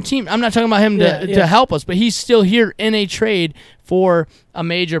still on our team. I'm not talking about him to help us, but he's still here in a trade for a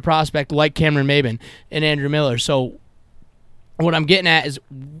major prospect like Cameron Maben and Andrew Miller. So what I'm getting at is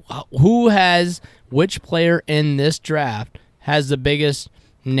which player in this draft has the biggest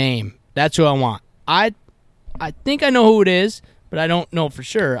name. That's who I want. I think I know who it is, but I don't know for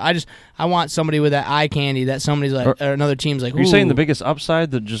sure. I want somebody with that eye candy that somebody's like, or another team's like. Are you saying the "Ooh." biggest upside,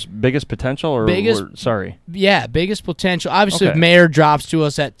 the just biggest potential, or sorry? Yeah, biggest potential. Obviously, Okay. if Mayer drops to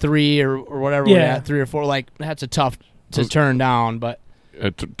us at 3 or whatever, we're Yeah. at 3 or 4, like that's a tough to turn down. But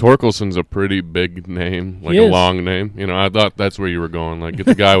Torkelson's a pretty big name, like He a is. long name. You know, I thought that's where you were going. Like, get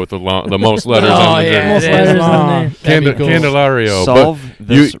the guy with the most letters Oh, on the yeah, jersey. Most it letters is on the long. name. That'd be cool. Candelario. Solve but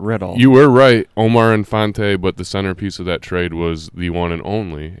this riddle. You were right, Omar Infante, but the centerpiece of that trade was the one and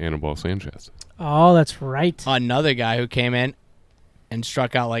only Anibal Sanchez. Oh, that's right. Another guy who came in and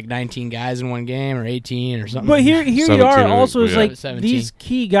struck out like 19 guys in one game or 18 or something. But here you 17, are. Also, is yeah. like 17. these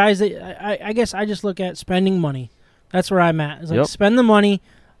key guys that I guess I just look at spending money. That's where I'm at. It's like Yep. spend the money.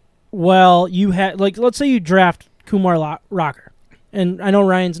 Well, you had like let's say you draft Kumar Rocker, and I know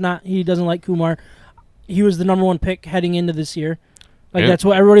Ryan's not. He doesn't like Kumar. He was the number 1 pick heading into this year. Like And that's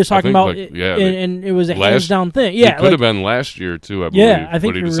what everybody was I talking think, about, like, yeah, and it was a last- hands down thing. It Yeah, could like, have been last year too, I believe. yeah, I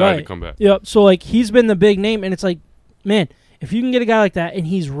think but he you're decided right. to come back. Yep. So like he's been the big name, and it's like, man, if you can get a guy like that, and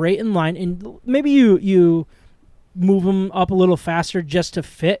he's right in line, and maybe you move him up a little faster just to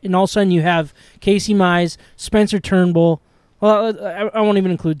fit, and all of a sudden you have Casey Mize, Spencer Turnbull. Well, I won't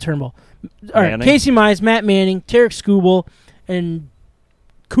even include Turnbull. All right, Manning. Casey Mize, Matt Manning, Tarek Skubal, and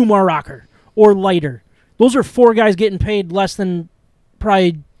Kumar Rocker or lighter. Those are 4 guys getting paid less than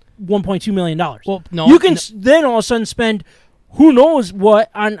probably $1.2 million. well, no, You can then all of a sudden spend who knows what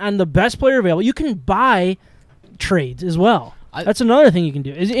on the best player available. You can buy trades as well. That's another thing you can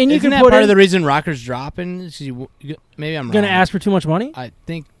do. And you Isn't can that put part in, of the reason Rocker's dropping? Is maybe I'm going to wrong. ask for too much money? I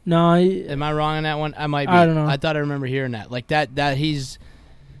think. No. Am I wrong on that one? I might be. I don't know. I thought I remember hearing that. Like that he's.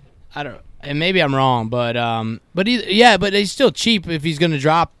 I don't. And maybe I'm wrong, but but he's still cheap if he's going to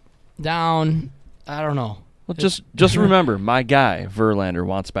drop down. I don't know. Well, just remember, my guy Verlander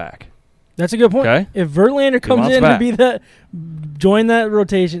wants back. That's a good point. Okay. If Verlander comes wants in back. to be join that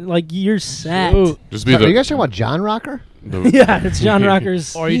rotation, like you're set. Shoot. Just be Are you the, guys talking about John Rocker? the Yeah, it's John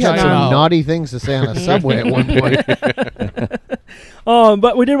Rocker's. Or He you had talking some about naughty things to say on a subway at one point.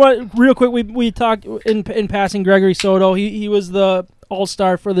 But we did want real quick. We talked in passing. Gregory Soto. He was the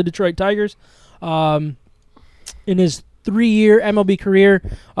All-Star for the Detroit Tigers. In his 3-year MLB career,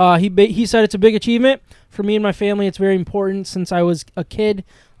 he said it's a big achievement for me and my family. It's very important since I was a kid.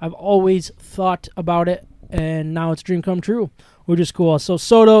 I've always thought about it, and now it's a dream come true, which is cool. So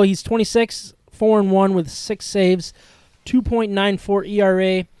Soto, he's 26, 4-1 with 6 saves, 2.94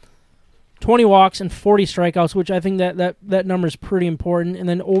 ERA. 20 walks and 40 strikeouts, which I think that number is pretty important. And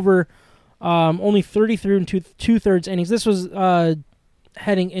then over only 33 and 2/3 innings. This was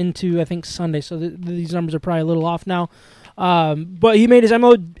heading into, I think, Sunday, so these numbers are probably a little off now. But he made his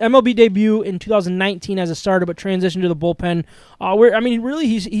MLB debut in 2019 as a starter, but transitioned to the bullpen. Really,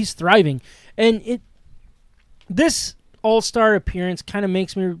 he's thriving. And this All-Star appearance kind of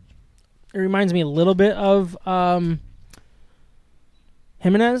it reminds me a little bit of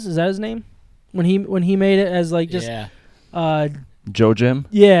Jimenez. Is that his name? When he made it as like just Joe Jim.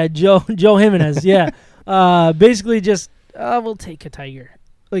 yeah, Joe Jimenez, yeah. Basically just we'll take a Tiger,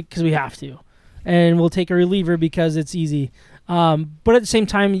 like, because we have to, and we'll take a reliever because it's easy. But at the same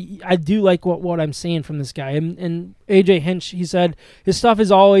time, I do like what I'm seeing from this guy. And AJ Hinch, he said his stuff has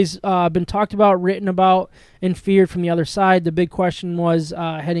always been talked about, written about, and feared from the other side. The big question was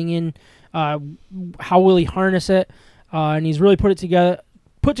heading in, how will he harness it? And he's really put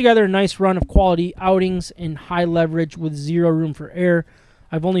together a nice run of quality outings in high leverage with zero room for error.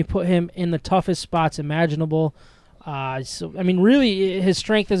 I've only put him in the toughest spots imaginable. Really, his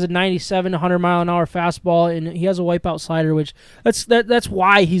strength is a 97 to 100-mile-an-hour fastball, and he has a wipeout slider, which that's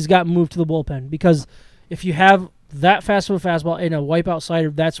why he's got moved to the bullpen. Because if you have that fast of a fastball and a wipeout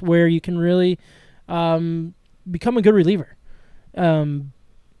slider, that's where you can really become a good reliever.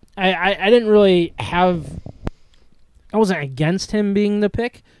 I didn't really have. I wasn't against him being the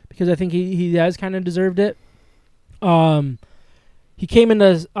pick because I think he has kind of deserved it. He came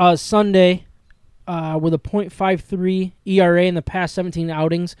into Sunday with a .53 ERA in the past 17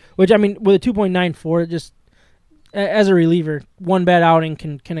 outings, which, with a 2.94, just as a reliever, one bad outing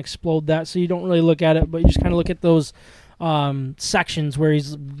can explode that. So you don't really look at it, but you just kind of look at those sections where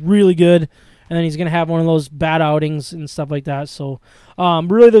he's really good, and then he's going to have one of those bad outings and stuff like that. So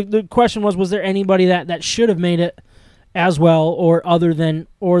really the question was there anybody that should have made it as well or other than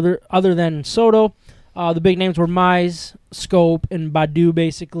Soto? The big names were Mize, Scope, and Badu,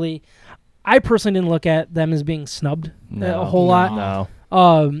 basically. I personally didn't look at them as being snubbed a whole lot.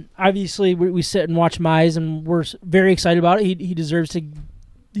 No. Obviously, we sit and watch Mize, and we're very excited about it. He deserves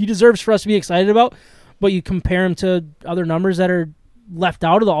for us to be excited about. But you compare him to other numbers that are left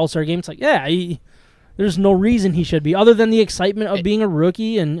out of the All-Star game, it's like, yeah, there's no reason he should be, other than the excitement of being a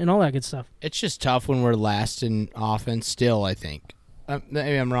rookie and all that good stuff. It's just tough when we're last in offense still, I think.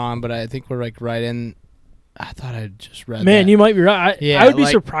 Maybe I'm wrong, but I think we're like right in. I thought I just read Man, that. you might be right. Yeah, I would be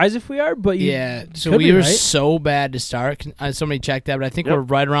like- surprised if we are, but Yeah, so could we be were right. so bad to start. Somebody checked that, but I think Yep. we're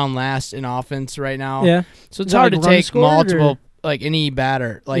right around last in offense right now. Yeah. So it's Is that hard like to run take scored, multiple, or- like any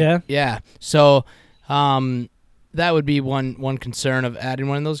batter. Like, Yeah. yeah. So that would be one concern of adding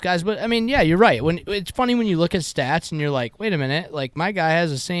one of those guys. But I mean, yeah, you're right. When it's funny when you look at stats and you're like, wait a minute, like my guy has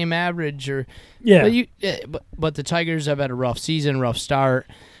the same average, or Yeah. but the Tigers have had a rough season, rough start.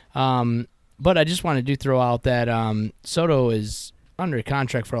 But I just wanted to throw out that Soto is under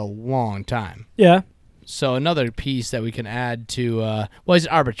contract for a long time. Yeah. So another piece that we can add to he's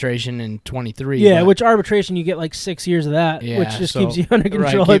arbitration in 23. Yeah, but- which arbitration you get like 6 years of that, Yeah, which just so- keeps you under right,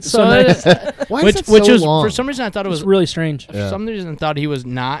 control. keep- It's so nice. Why which is it which so was long? for some reason I thought it It's was really strange. Yeah. for some reason I thought he was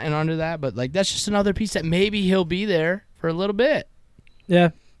not and under that, but like that's just another piece that maybe he'll be there for a little bit. Yeah.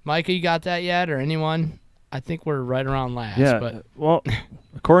 Micah, you got that yet, or anyone? I think we're right around last. Yeah. but Well,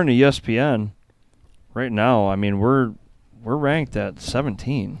 according to ESPN, right now, I mean we're ranked at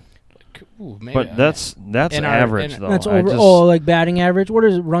 17. ooh, maybe But that's In our- average in- though. That's I over. just- Like batting average. What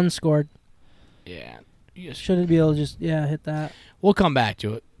is it? Runs scored. yeah. You just- Should it be able to just hit that? We'll come back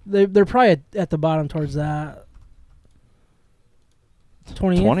to it. They're probably at the bottom towards that.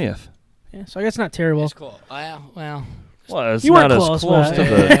 20th. Yeah, so I guess not terrible. It's cool. Well, Well, it's You weren't not as close, close but- to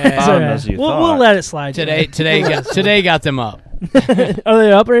the It's bottom alright. as you we'll thought. let it slide. today got them up Are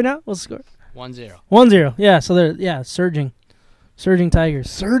they up right now? What's the score? 1-0. 1-0. Yeah, so they're surging Tigers.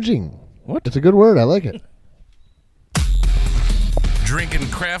 Surging. What? It's a good word. I like it. Drinking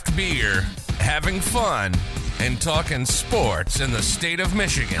craft beer, having fun, and talking sports in the state of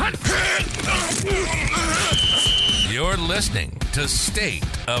Michigan. You're listening to State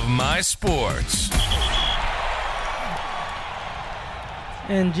of My Sports.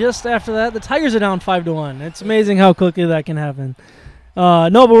 And just after that, the Tigers are down 5-1. It's amazing how quickly that can happen. No,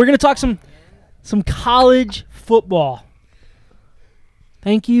 but we're gonna talk some college football.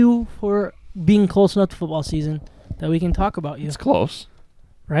 Thank you for being close enough to football season that we can talk about you. It's close.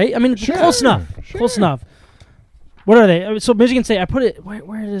 Right? I mean, Sure, close enough. sure. Close enough. What are they? So Michigan State. I put it.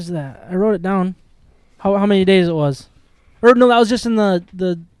 Where is that? I wrote it down. How many days it was? Or no, that was just in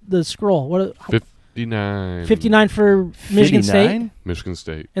the scroll. What? 59. 59 for Michigan State, 59? Michigan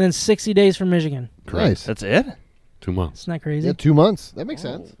State. and then 60 days for Michigan. Nice. That's it? 2 months. Isn't that crazy? Yeah, 2 months. That makes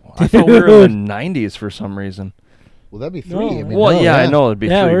sense. I thought we were in the 90s for some reason. Well, that'd be 3. No. I mean, Well, no, yeah, I know it'd be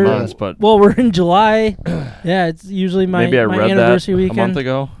Yeah, 3 we're- months, but Well, we're in July. Yeah, it's usually my maybe I my read anniversary that weekend. a month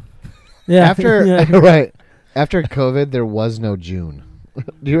ago. Yeah. After yeah. right after COVID, there was no June.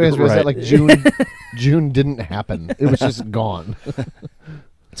 Do you guys realize that? Right. Like June didn't happen. It was just gone.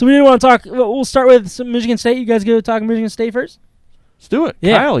 So we didn't want to talk. We'll start with some Michigan State. You guys go talk Michigan State first. Let's do it.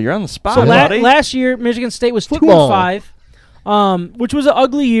 Yeah. Kyle, you're on the spot, So buddy. last year, Michigan State was Football. 2-5, which was an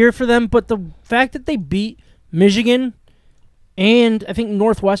ugly year for them. But the fact that they beat Michigan and I think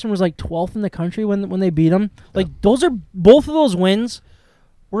Northwestern was like 12th in the country when they beat them. Like those are both of those wins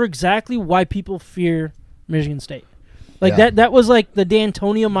were exactly why people fear Michigan State. Like Yeah. that was like the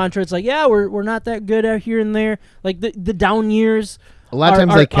D'Antonio mantra. It's like, yeah, we're not that good out here and there. Like the down years. A lot of Are-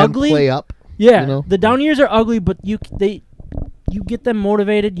 times are they can ugly. play up. Yeah, You know? the down years are ugly, but you get them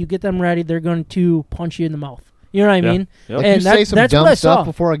motivated, you get them ready. They're going to punch you in the mouth. You know what I Yeah. mean? Yep. Like And you say some that's dumb what I stuff saw.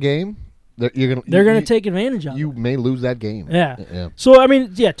 before a game, they're They're going to take advantage of it. You may lose that game. Yeah. Yeah. So I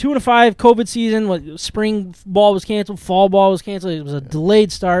mean, yeah, 2-5 COVID season. Like spring ball was canceled, fall ball was canceled. It was a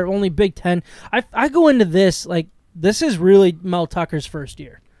delayed start. Only Big Ten. I go into this like this is really Mel Tucker's first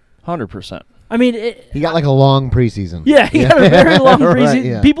year. 100%. I mean, He got like a long preseason. yeah, he got a very long Right, preseason.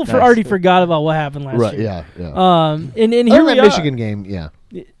 yeah. People Nice. already forgot about what happened last Right. year. Yeah. And Other here we than are. Michigan game, yeah.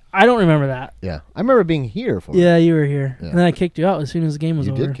 I don't remember that. Yeah. I remember being here for it. Yeah, you were here, Yeah. and then I kicked you out as soon as the game was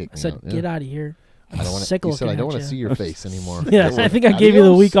You over. did kick I me said, out, yeah. "Get out of here." I don't want Sick to. You said I looking don't at want ya. to see your face anymore. Yeah, I think I gave you the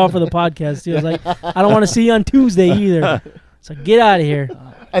Adios. week off of the podcast too. I was like, I don't want to see you on Tuesday either. So get out of here.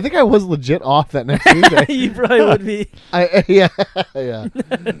 I think I was legit off that next Tuesday. You probably would be. Yeah. Yeah.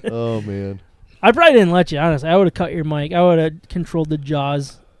 Oh man. I probably didn't let you. Honestly, I would have cut your mic. I would have controlled the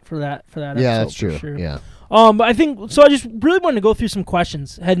jaws for that. Yeah, episode, that's for true. sure. Yeah. But I think so. I just really wanted to go through some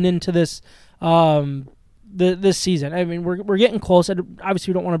questions heading into this, this season. I mean, we're getting close.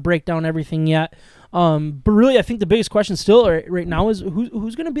 Obviously, we don't want to break down everything yet. But really, I think the biggest question still right now is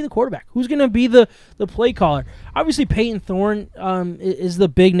who's going to be the quarterback? Who's going to be the play caller? Obviously, Peyton Thorne is the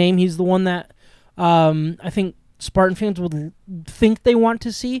big name. He's the one that I think Spartan fans would think they want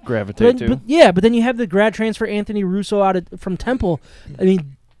to see. Gravitate to. But then you have the grad transfer Anthony Russo from Temple. I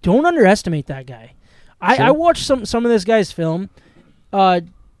mean, don't underestimate that guy. I watched some of this guy's film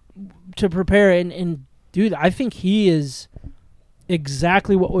to prepare, and dude, I think he is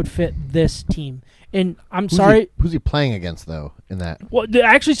exactly what would fit this team. And I'm sorry. Who's he playing against though? In that, Well,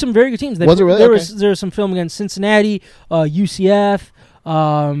 actually, some very good teams. Was it really? There Okay. was some film against Cincinnati, UCF,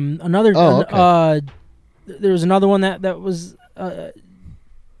 another. Oh, There was another one that was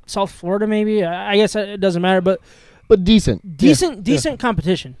South Florida, maybe. I guess it doesn't matter, but decent, decent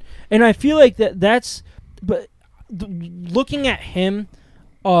competition. And I feel like that's. But looking at him,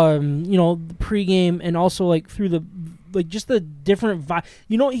 the pregame and also like through the. Like just the different vibe.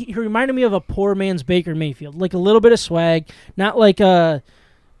 He reminded me of a poor man's Baker Mayfield. Like a little bit of swag, not like I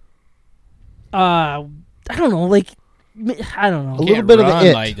don't know. Like I don't know. A little bit of the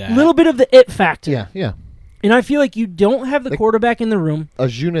it. like that. A little bit of the it factor. Yeah. And I feel like you don't have the Like- quarterback in the room. A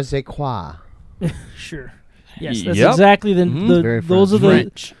je ne sais quoi. Sure. Yes, that's Yep. exactly the Very those are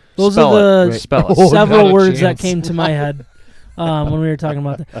French. the those Spell are it. the Spell it. Oh, several not a words that chance. came to my head when we were talking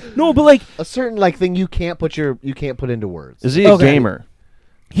about that. No, but like A certain thing you can't put into words. Is he a Okay. gamer?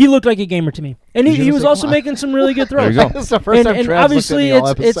 he looked like a gamer to me, and Je he ne was sais also quoi. making some really good There throws. you go. This is the first time and Trav obviously looked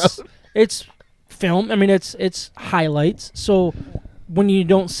at the all episode. it's film. I mean, it's highlights. So when you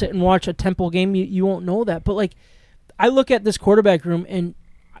don't sit and watch a Temple game, you won't know that. But like, I look at this quarterback room, and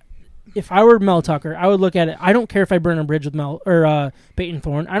if I were Mel Tucker, I would look at it. I don't care if I burn a bridge with Peyton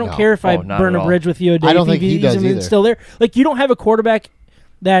Thorne. I don't No. care if I not burn at a all. bridge with Theo I don't think he does either. still there. Like, you don't have a quarterback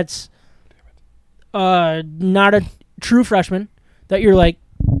that's not a true freshman that you're like,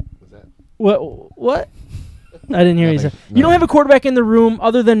 what? I didn't hear you say. Nothing. You don't have a quarterback in the room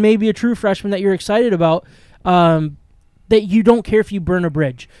other than maybe a true freshman that you're excited about. That you don't care if you burn a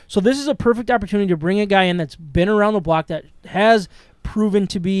bridge. So this is a perfect opportunity to bring a guy in that's been around the block, that has proven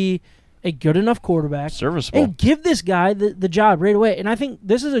to be a good enough quarterback, Serviceable. and give this guy the job right away. And I think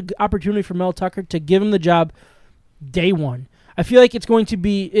this is an opportunity for Mel Tucker to give him the job day one. I feel like it's going to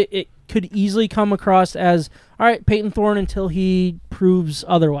be, it could easily come across as, all right, Peyton Thorne until he proves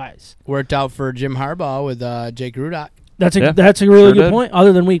otherwise. Worked out for Jim Harbaugh with Jake Rudock. That's a Yeah, that's a really sure good did. point,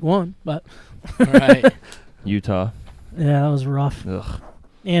 other than week one. But All right. Utah. yeah, that was rough. Ugh.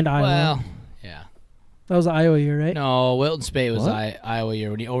 And Iowa. Well, yeah. That was the Iowa year, right? No, Wilton Spate was What? Iowa year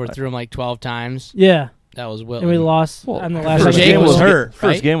when he overthrew him like 12 times. Yeah. That was And Wilton. we lost Well, on the last first second. game was hurt, First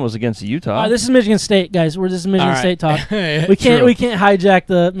right? game was against Utah. This is Michigan State, guys. This is Michigan All right. State talk. we We can't hijack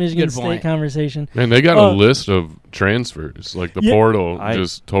the Michigan Good State point. conversation. Man, they got Uh, a list of transfers. Like the Yeah. portal I-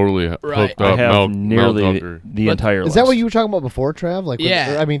 just totally Right. hooked I up. have Mel nearly Tucker. the But- entire Is list. that what you were talking about before, Trav? Like,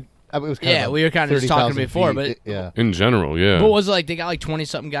 Yeah. I mean, it was kind Yeah, of we were kinda just talking 30,000 before, feet. but- Yeah. In general, yeah. But was it like they got like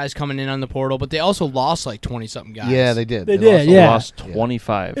 20-something guys coming in on the portal, but they also lost like 20-something guys. Yeah, they did. They lost did, a yeah. lot. Lost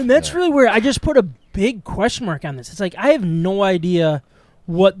 25. And that's really where I just put a big question mark on this. It's like I have no idea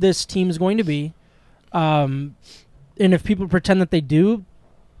what this team is going to be. And if people pretend that they do,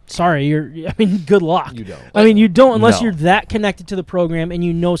 sorry, good luck. You don't. I mean, you don't unless No. you're that connected to the program and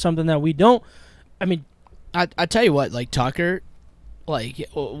you know something that we don't. I mean, I tell you what, like Tucker, like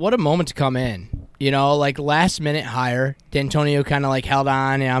what a moment to come in. Like last minute hire. D'Antonio kind of like held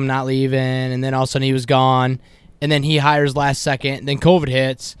on, I'm not leaving, and then all of a sudden he was gone, and then he hires last second. Then COVID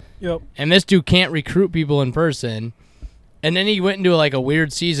hits, and this dude can't recruit people in person, and then he went into like a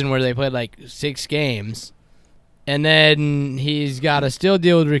weird season where they played like 6 games, and then he's got to still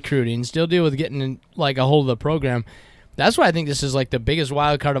deal with recruiting, still deal with getting like a hold of the program. That's why I think this is like the biggest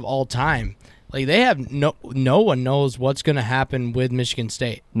wild card of all time. Like they have no one knows what's going to happen with Michigan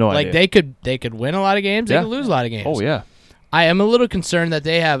State. No like idea. they could win a lot of games, they Yeah. could lose a lot of games. Oh, yeah. I am a little concerned that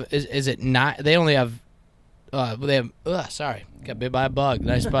they have is it not they only have sorry, got bit by a bug.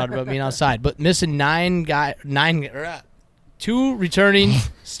 Nice spot about being outside, but missing 2 returning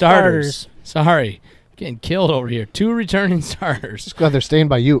starters. Sorry, getting killed over here. 2 returning starters. Just glad they're staying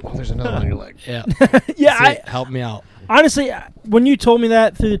by you. Oh, there's another one on your leg. Yeah, yeah. That's it. Help me out. Honestly, when you told me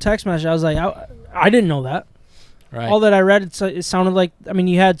that through the text message, I was like, I didn't know that. Right. All that I read, it sounded like, I mean,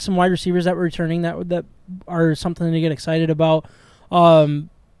 you had some wide receivers that were returning that are something to get excited about. And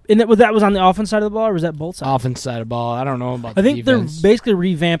that was on the offense side of the ball, or was that both sides? Offense side of the ball. I don't know about. I think the defense. they're basically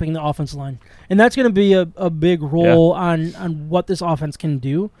revamping the offense line, and that's going to be a big role on what this offense can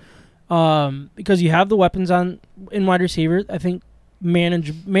do, because you have the weapons in wide receiver. I think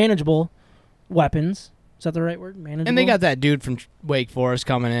manageable weapons. Is that the right word? Manageable. And they got that dude from Wake Forest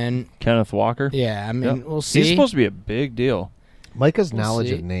coming in. Kenneth Walker. Yeah, I mean, Yep. we'll see. He's supposed to be a big deal. Micah's We'll knowledge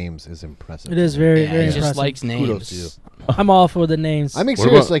see. of names is impressive. It is very Yeah, very he just impressive. likes Kudos names. to you. I'm all for the names. I mean, What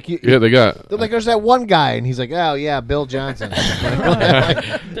serious. about- Like, yeah, they got. they're like, there's that one guy, and he's like, oh yeah, Bill Johnson.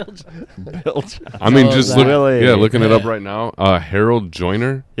 I mean, Oh, just really? looking it up right now. Harold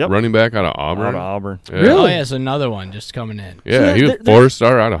Joyner, Yep. running back out of Auburn. Out of Auburn. Yeah. Really? Oh, yeah, so another one just coming in. Yeah, So he was there- there's-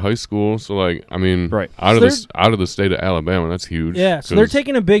 4-star out of high school. So like, I mean, Right. out So of out of the state of Alabama, that's huge. yeah, so they're 'cause-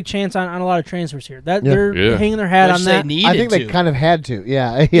 taking a big chance on a lot of transfers here. That Yeah. they're Yeah. hanging their hat Which on they that. needed I think they to. kind of had to.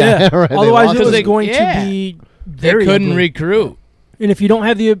 Yeah, yeah. Right. They Otherwise, lost it was they- going yeah. to be They very couldn't ugly. recruit. And if you don't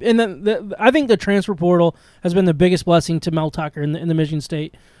have I think the transfer portal has been the biggest blessing to Mel Tucker in the Michigan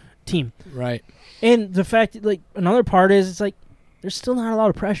State team. Right. And the fact, that, like, another part is, it's like, there's still not a lot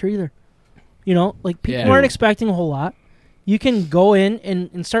of pressure either. You know, like, people Yeah. aren't expecting a whole lot. You can go in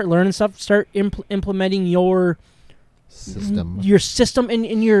and start learning stuff, start implementing your system system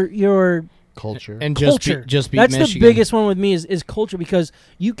and your culture. And culture. just beat That's Michigan. the biggest one with me is culture, because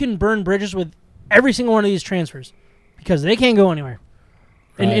you can burn bridges with every single one of these transfers because they can't go anywhere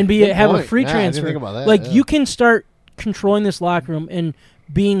Right. and Good have a point. free Yeah, I didn't transfer. think about that, Like, yeah. you can start controlling this locker room and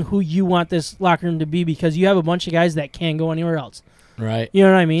being who you want this locker room to be, because you have a bunch of guys that can't go anywhere else. Right. You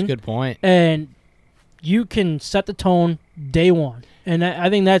know what I mean? Good point. And you can set the tone day one. And I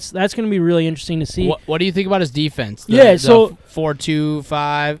think that's going to be really interesting to see. What do you think about his defense? Yeah, so-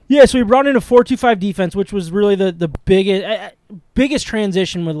 4-2-5. Yeah, so we brought in a 4-2-5 defense, which was really the biggest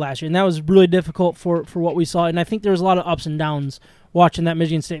transition with last year, and that was really difficult for what we saw. And I think there was a lot of ups and downs watching that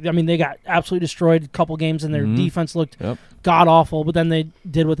Michigan State. I mean, they got absolutely destroyed a couple games, and their Mhm. defense looked Yep. god awful. But then they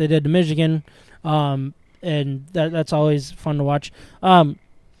did what they did to Michigan, and that's always fun to watch. I mean,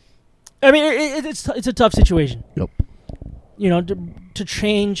 it's a tough situation. Yep. You know, to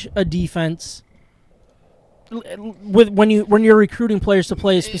change a defense with when you're recruiting players to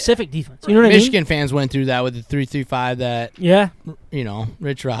play a specific defense. You know what Michigan fans went through that with the 3-3-5 that, I mean? Yeah.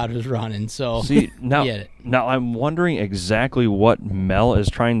 Rich Rod was running. So See, now, get it. now I'm wondering exactly what Mel is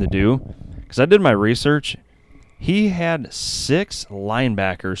trying to do, because I did my research. He had 6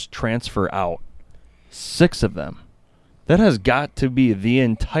 linebackers transfer out. 6 of them. That has got to be the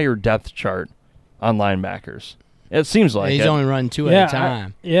entire depth chart on linebackers. It seems like he's it, only running 2 Yeah, at a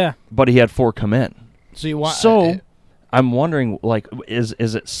time. Yeah. but he had 4 come in. So you want So I'm wondering, like, is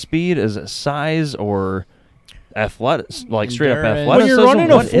it speed? Is it size or athletic? Like straight up Endurance. When athleticism? you're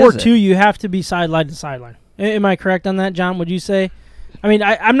running a What is 4-2, it? you have to be sideline to sideline. Am I correct on that, John? Would you say? I mean,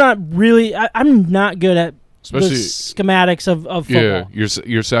 I'm not really. I'm not good at Especially- the schematics of Yeah, football.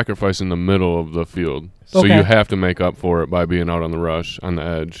 you're sacrificing the middle of the field, so Okay. you have to make up for it by being out on the rush on the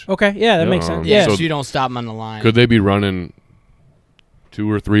edge. Okay, yeah, that Yeah, makes sense. Yeah, Yeah, so, so- you don't stop him on the line. Could they be running 2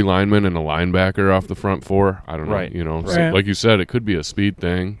 or 3 linemen and a linebacker off the front 4? I don't know. Right. You know, Right. So, like you said, it could be a speed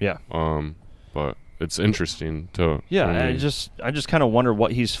thing. Yeah. But it's interesting to. Yeah, I I mean, just kind of wonder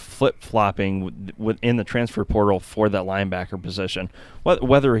what he's flip flopping within the transfer portal for that linebacker position.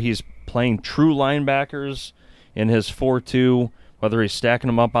 Whether he's playing true linebackers in his 4-2, whether he's stacking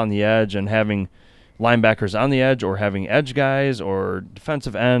them up on the edge and having linebackers on the edge, or having edge guys or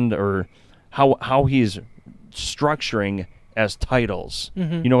defensive end, or how he's structuring as titles.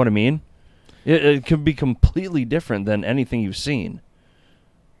 Mhm. You know what I mean? It could be completely different than anything you've seen.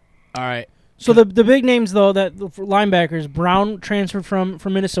 All right. So the big names though that for linebackers, Brown transferred from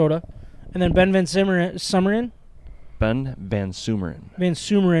Minnesota, and then Ben Van Sumeren Ben Van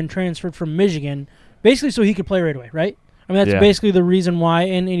Sumeren. transferred from Michigan, basically so he could play right away, right? I mean, that's Yeah. basically the reason why,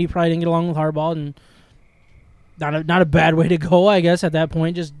 and he probably didn't get along with Harbaugh, and not a bad way to go, I guess, at that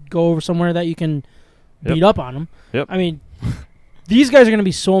point. Just go over somewhere that you can Yep. beat up on them. Yep. I mean, these guys are going to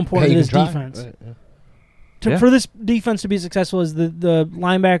be so important Hey, to you this can try. defense. Right, yeah. Yeah. For this defense to be successful, is the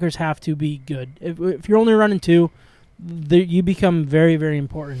linebackers have to be good. If you're only running 2, you become very, very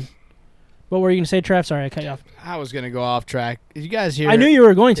important. What were you going to say, Trav? Sorry, I cut you off. I was going to go off track. Did you guys hear? I knew you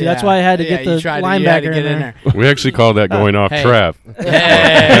were going to. That's Yeah. why I had to Yeah, get you the tried to- linebacker you had to get in there. we actually call that going off Hey. trap.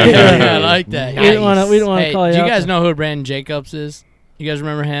 Hey, I like that. We didn't wanna Hey, call you do you out guys there. know who Brandon Jacobs is? You guys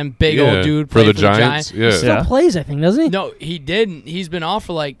remember him? Big Yeah, old dude. for played the Giants. Yeah. Still Yeah. plays, I think, doesn't he? No, he didn't. He's been off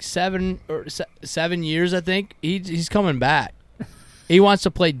for like 7 years, I think. He's coming back. He wants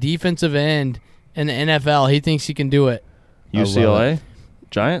to play defensive end in the NFL. He thinks he can do it. UCLA,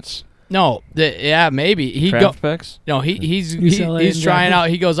 Giants, No, maybe he go. draft picks. No, he's UCLA he's and trying draft out.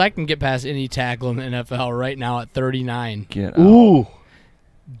 He goes, I can get past any tackle in the NFL right now at 39. Get out. Ooh,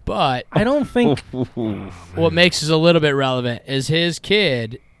 But I don't think. what makes this a little bit relevant is his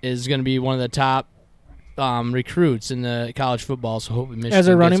kid is going to be one of the top recruits in the college football. So hopefully Michigan As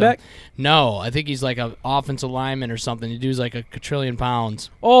a running gets him. back? No, I think he's like an offensive lineman or something. The dude's like a quadrillion pounds.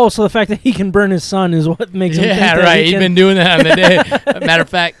 Oh, so the fact that he can burn his son is what makes him think Yeah, that right. he He's can. been doing that on the day. Matter of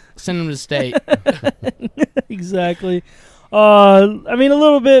fact, Send them to state. Exactly. I mean, a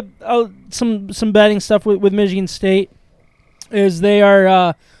little bit some betting stuff with Michigan State is they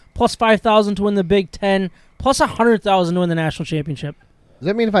are plus 5,000 to win the Big Ten, plus 100,000 to win the national championship. Does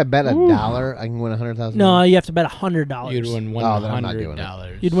that mean if I bet $1, I can win 100,000? No, you have to bet $100. You'd win Oh, then I'm not doing it.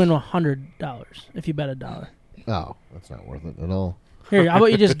 $100. You'd win $100 if you bet $1. Oh, that's not worth it at all. Here, how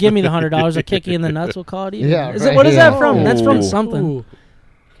about you just give me the $100? I'll kick you in the nuts. We'll call it even. Yeah, Is right, it, what is yeah. that from? That's from Ooh. something. Ooh.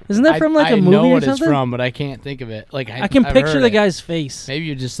 Isn't that from like a I movie know or what something? it's from, but I can't think of it. Like I can I've picture heard the it. guy's face. Maybe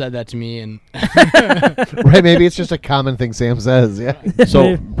you just said that to me, and Right? Maybe it's just a common thing Sam says. Yeah.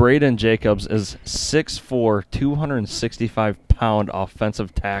 So Braden Jacobs is 6'4", 265-pound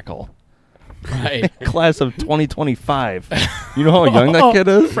offensive tackle. right, Class of 2025. You know how young that kid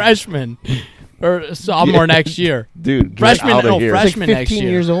is? freshman or sophomore next year. Dude, get Freshman, out of no, here. freshman Like next 15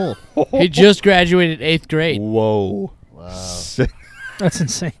 year. years old. He just graduated 8th grade. Whoa. Wow. That's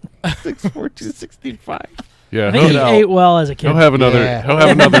insane. 6'4", 265. Yeah, I think he Get out. ate well as a kid. he'll have another. Yeah. He'll have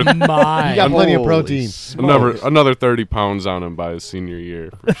another. My, You got plenty of Holy protein. smokes. another 30 pounds on him by his senior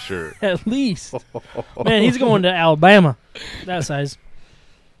year for sure. At least. Man, he's going to Alabama. That size.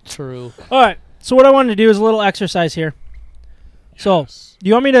 true. All right. So what I wanted to do is a little exercise here. So, do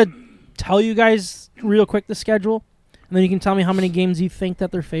you want me to tell you guys real quick the schedule? And then you can tell me how many games you think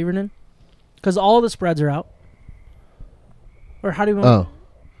that they're favored in? Because all the spreads are out. Or how do you want Oh.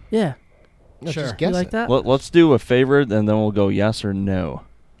 Yeah. No, Sure. just You guess like it. that? Let's do a favorite, and then we'll go yes or no.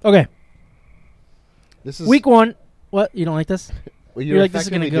 Okay. This is Week 1. What? You don't like this? Well, you're you're like, this is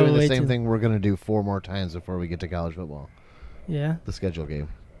effectively gonna go doing way the same too- thing we're going to do 4 more times before we get to college football. Yeah. The schedule game.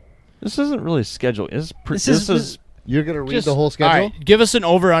 This isn't really scheduled. This is- You're going to read Just- the whole All schedule? right, give us an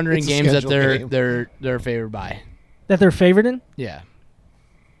over/under in It's a games that schedule they're favored by. That they're favored in? Yeah,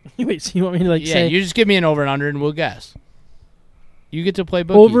 Wait, so you want me to like yeah. say You just give me an over and under, and we'll guess. You get to play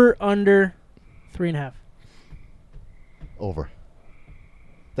bookie. over, under 3.5? Over.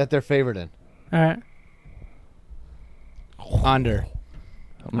 That they're favored in. All right. under.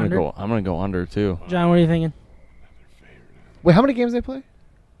 I'm gonna go under too. John, what are you thinking? Wait, how many games they play?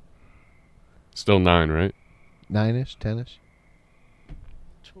 Still 9, right? 9-ish, 10-ish?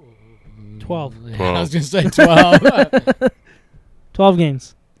 12. I was gonna say 12. 12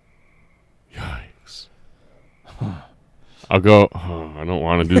 games. Yikes. I'll go. Oh, I don't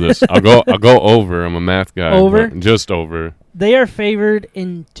want to do this. I'll go over. I'm a math guy. Over? but Just over. They are favored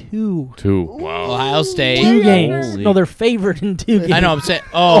in 2. 2. Wow. Ohio State. 2 games. Holy- No, they're favored in 2 games. I know. I'm saying.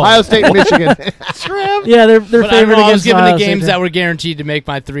 Oh, Ohio State, Michigan. Yeah, they're But I, favored know, I against was giving Ohio the games State. that were guaranteed to make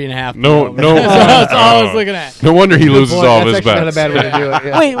my 3.5. No. That's all I was looking at. No wonder he Good loses point. all of That's his actually bets. not a bad way to do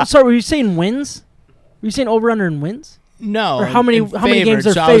it. Yeah. Wait, sorry, were you saying wins? Were you saying over under in wins? No. Or how many- in how many games favored,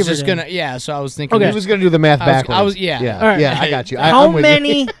 they're so I was favored just in? gonna. Yeah. So I was thinking. Okay. He was going to do the math I was- backwards. I was- yeah. Yeah, All right. yeah, I got you. How I'm with you.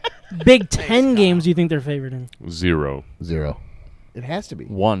 many Big Ten games do you think they're favored in? 0. 0. It has to be.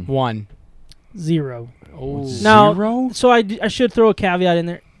 1. 1. 0. Oh. Now, Zero? so I should throw a caveat in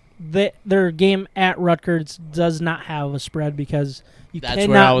there. Their game at Rutgers does not have a spread because you That's where I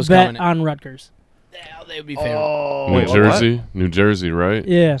cannot was bet coming at. on Rutgers. Yeah, they would be favored. Oh, Wait, what? New Jersey, right?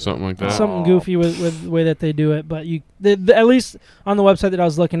 Yeah. Something like that. Something goofy with the way that they do it, but at least on the website that I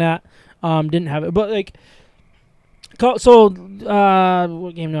was looking at, didn't have it. But like, so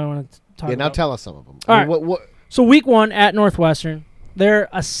what game do I want to talk Yeah, about? now tell us some of them. All I mean, right. what, So week 1 at Northwestern, they're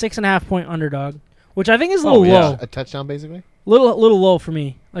a 6.5 point underdog, which I think is a little yeah, low, a touchdown, basically? little low for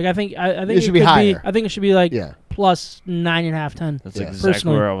me. Like I think it should be could higher. I think it should be like Yeah. plus 9.5, 10. That's Yeah. exactly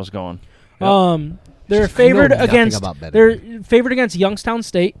Personally. where I was going. They're Just- I know favored nothing against about betting. they're favored against Youngstown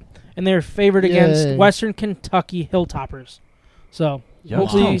State, and they're favored against Yay. Western Kentucky Hilltoppers. So Youngstown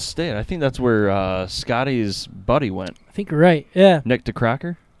hopefully, State. I think that's where Scotty's buddy went. I think you're right. Yeah, Nick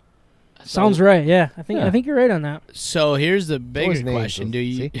DeCracker. sounds right. Yeah, I Yeah. think you're right on that. So here's the always bigger names, question: so- Do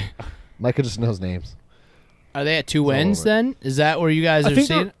you see? Micah just knows names. are they at 2 all wins? over. Then is that where you guys I are think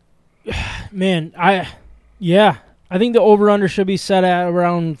seeing? Man, I think the over under should be set at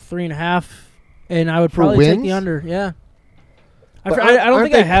around 3.5, and I would For probably take the wins? under. Yeah, But I don't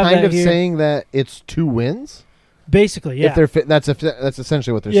aren't think I they have kind that of here. saying that it's 2 wins? Basically, yeah. If they're that's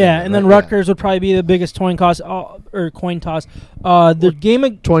essentially what they're saying. Yeah, and then right? Rutgers would probably be the biggest coin toss. The game Yeah.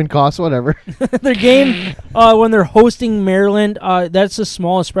 Coin costs, whatever. their game when they're hosting Maryland, that's the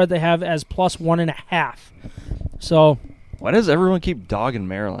smallest spread they have as plus 1.5. So Why does everyone keep dogging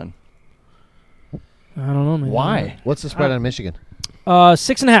Maryland? I don't know, man. Why? What's the spread on Michigan?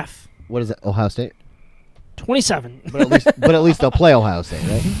 6.5, What is it? Ohio State. 27, But at least they'll play Ohio State,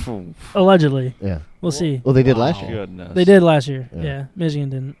 right? allegedly. Yeah. We'll see. Well, they did last Wow. year. Goodness. They did last year. Yeah. Yeah, Michigan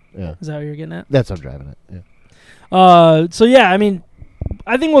didn't. Yeah. Is that what you're getting at? That's what I'm driving at. Yeah. So yeah, I mean,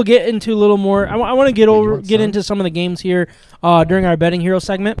 I think we'll get into a little more. I want to want get some? into some of the games here during our betting hero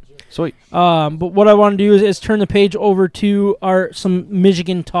segment. Sweet. But what I want to do is turn the page over to some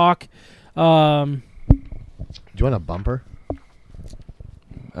Michigan talk. Do you want a bumper?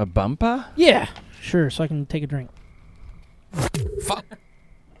 A bumper? Yeah, sure. So I can take a drink. Fo-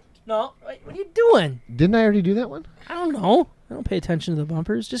 No, wait, what are you doing? Didn't I already do that one? I don't know. I don't pay attention to the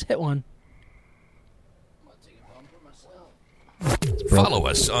bumpers. Just hit one. Follow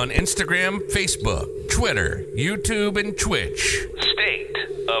us on Instagram, Facebook, Twitter, YouTube, and Twitch. State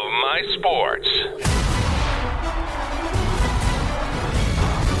of My Sports.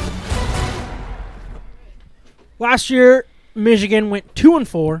 Last year, Michigan went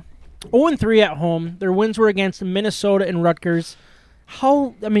 2-4, 0-3 at home. Their wins were against Minnesota and Rutgers.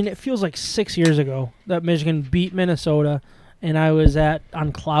 It feels like 6 years ago that Michigan beat Minnesota, and I was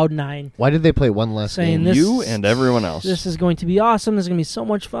on cloud 9. Why did they play one less Saying game? this- You and everyone else. This is going to be awesome. This is going to be so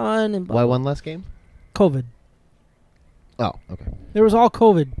much fun. And Why one less game? COVID. Oh, okay. There was all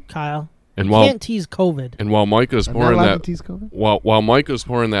COVID, Kyle. And You while can't tease COVID. and while Micah's I'm not pouring allowed that to tease COVID? while Micah's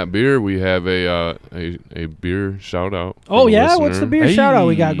pouring that beer, we have a beer shout out. Oh, from a yeah? listener. What's the beer shout-out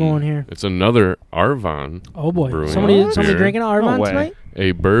we got Hey. going here? It's another Arvon, Oh, boy. Brewing Somebody beer. drinking Arvon No way. tonight?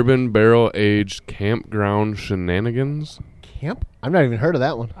 a bourbon barrel aged campground shenanigans. Camp? I've not even heard of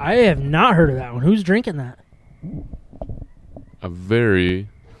that one. I have not heard of that one. Who's drinking that? A very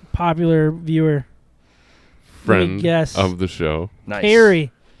Popular viewer. Let me friend guess. of the show. Nice.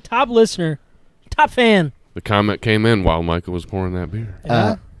 Harry. Top listener. Top fan. The comment came in while Micah was pouring that beer.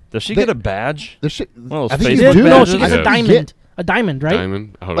 Yeah. Does she They- get a badge? There should, One of I those think She you Facebook did? do. No, badges? she gets Yeah. a diamond. A diamond, right?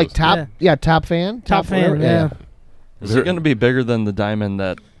 Diamond. Oh, Like that's- top fan? Top fan, whatever? yeah. Is it going to be bigger than the diamond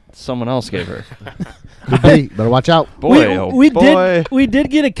that someone else gave her? Could be. Better watch out. Boy, we boy. did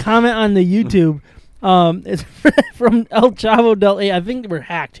get a comment on the YouTube. It's from El Chavo Del 8. I think we're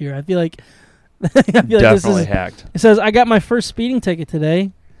hacked here. I feel like this Definitely is. hacked. It says, I got my first speeding ticket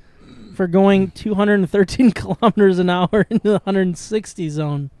today for going 213 kilometers an hour into the 160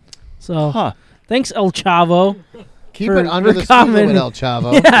 zone. So Huh. thanks, El Chavo. Keep For- it under for the speed limit, commenting. El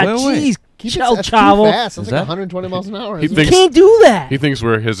Chavo. Yeah, wait, wait. jeez, Keep it, El that's too Chavo. fast. That's Is like that- 120 miles an hour. He isn't You it? thinks- can't do that. He thinks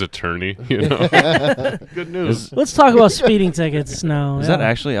we're his attorney. You know. Good news. Let's talk about speeding tickets now. Is yeah. that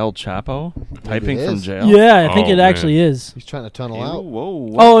actually El Chapo typing it from is. jail? Yeah, I think Oh, it actually is. He's trying to tunnel Ew, out.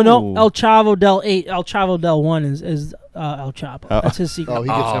 whoa, Oh no, whoa. El Chavo Del 8, El Chavo Del 1 is El Chapo. Oh. That's his secret. Oh, he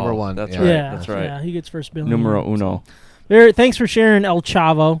gets Oh, number one. that's yeah. right. Yeah, that's right. Yeah, he gets first billing. Numero uno. Thanks for sharing El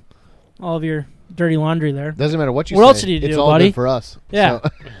Chavo, all of your dirty laundry there. Doesn't matter what you What say. else did you It's do, all buddy? good for us. Yeah. So-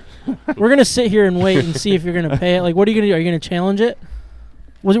 We're gonna sit here and wait and see if you're gonna pay it. Like, what are you gonna do? Are you gonna challenge it?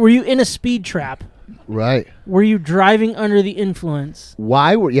 Were you in a speed trap? right. Were you driving under the influence?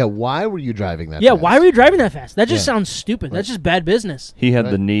 Why were you driving that Yeah, fast? why were you driving that fast? That just Yeah. sounds stupid. Right. That's just bad business. He had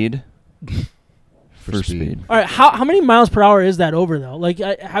Right. the need for speed. speed. All right, how many miles per hour is that over though? Like,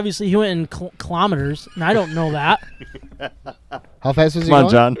 obviously he went in kilometers, and I don't know that. How fast was he Come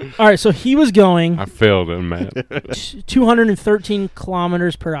on, going? John. All right, so he was going I failed him, man. 213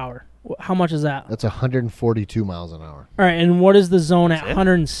 kilometers per hour. How much is that? That's 142 miles an hour. All right, and what is the zone at That's it?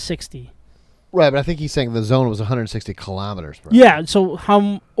 160? Right, but I think he's saying the zone was 160 kilometers per hour. Yeah, so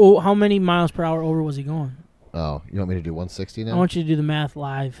how many miles per hour over was he going? Oh, you want me to do 160 I now? want you to do the math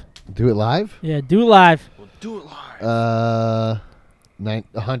live. Do it live? Yeah, do it live.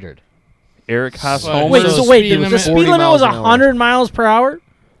 100. Eric Haas Wait, Homer. Wait, So so the wait, speed the limit- speed 40 limit was miles an hour. 100 miles per hour?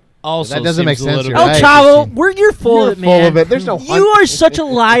 Also, That doesn't make seems a sense. little You're El right. Chavo, you're full You're of it, full man. of it. There's no You are such a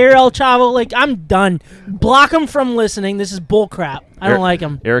liar, El Chavo. Like, I'm done. Block him from listening. This is bull crap. I don't like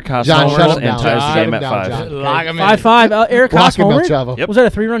him. Eric Haas John, Homers shut him and down. ties Shut the game him at down, 5. John. Lock him in. 5-5. Eric Block Haas him, El homer? Chavo. Yep. Was that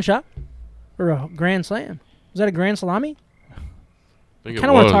a 3-run shot? Or a grand slam? Was that a grand salami? I think it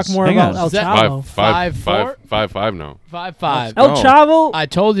Kind of want to was. talk more Hang about on. El Is that Chavo. 5-5 now. 5-5. El Oh. Chavo. I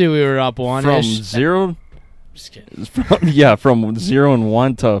told you we were up one. From 0 Just kidding. from 0 and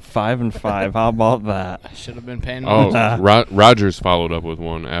 1 to 5 and 5. How about that? I should have been paying. Oh, more. Rogers followed up with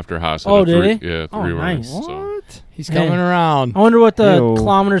one after Haas. had Oh, a did three, he? Yeah, Oh, 3 runs. nice. So. He's Hey. coming around. I wonder what the Ew.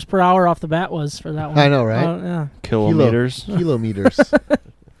 kilometers per hour off the bat was for that one. I know, right? Yeah. Kilometers. Kilometers.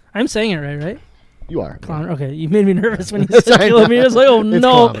 I'm saying it right? You are. Kilometer. Okay, you made me nervous when you Yes, said I know. kilometers. Like, oh It's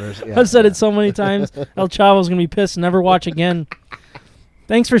no. kilometers, yeah. I've said it so many times. El Chavo's going to be pissed and never watch again.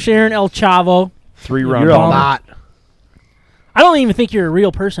 Thanks for sharing, El Chavo. 3-run You're a homer. bot. I don't even think you're a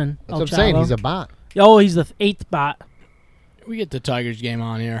real person, That's El what I'm saying. Chavo. He's a bot. Oh, he's the 8th bot. We get the Tigers game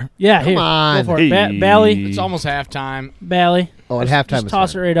on here. Yeah, Come here. on. Go for it. Hey. Bally. It's almost halftime. Bally. Oh, at Just halftime.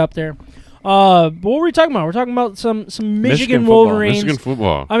 toss it right up there. But what were we talking about? We're talking about some Michigan football. Wolverines. Michigan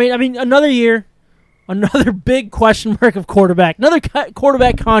football. I mean, another year, another big question mark of quarterback. Another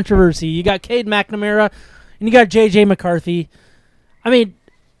quarterback controversy. You got Cade McNamara and you got J.J. McCarthy. I mean,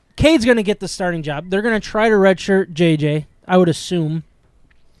 Cade's going to get the starting job. They're going to try to redshirt J.J., I would assume.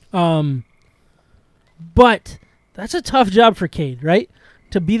 But that's a tough job for Cade, right?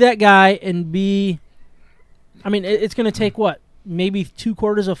 To be that guy and be... I mean, it's going to take what? Maybe 2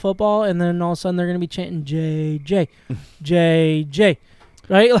 quarters of football, and then all of a sudden they're going to be chanting J.J., J.J.,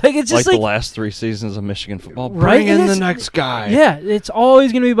 right? Like it's just like the last 3 seasons of Michigan football. Right? Bring in the next guy. Yeah, it's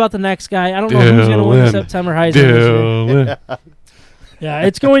always going to be about the next guy. I don't know who's going to win the September Heisman this year. Yeah,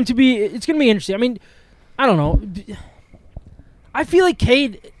 it's going to be interesting. I mean, I don't know. I feel like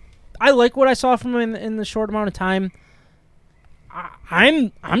Cade. I like what I saw from him in the short amount of time.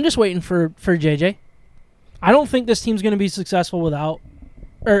 I'm just waiting for JJ. I don't think this team's going to be successful without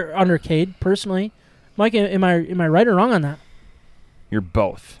or under Cade personally. Mike, am I right or wrong on that? You're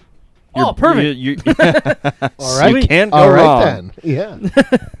both. Oh, perfect. All right. You can't go All right wrong. then. Yeah.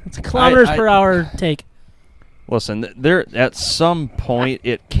 It's a kilometers per hour take. Listen, there at some point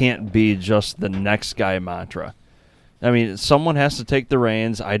it can't be just the next guy mantra. I mean, someone has to take the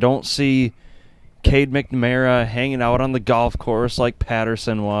reins. I don't see Cade McNamara hanging out on the golf course like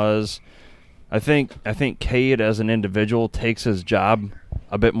Patterson was. I think Cade as an individual takes his job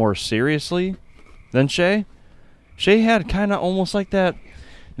a bit more seriously than Shea. Shea had kind of almost like that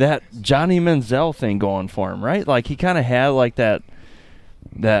Johnny Manziel thing going for him, right? Like he kind of had like that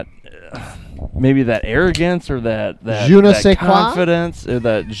maybe that arrogance or that Je ne sais quoi? confidence or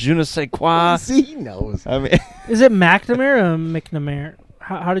that je ne sais quoi. See, he knows. I mean, Is it McNamara or McNamara?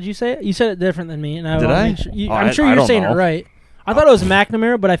 How did you say it? You said it different than me. And Did I? I'm sure I you're don't saying know. it right. I thought it was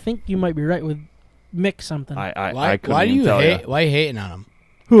McNamara, but I think you might be right with Mick something. I couldn't Why do even you tell hate? ya. Why are you hating on him?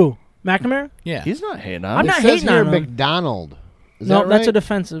 Who? McNamara? Yeah, He's not hating on I'm him. not It says hating here on him. McDonald. Is No, that that's a right?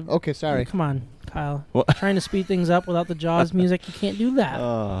 defensive. Okay, sorry. Come on, Kyle. What? Trying to speed things up without the Jaws music, you can't do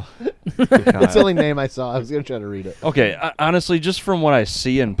that. That's the only name I saw. I was going to try to read it. Okay, honestly, just from what I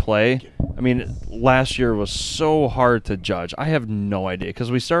see in play, I mean, last year was so hard to judge. I have no idea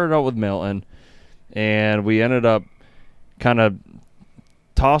because we started out with Milton, and we ended up kind of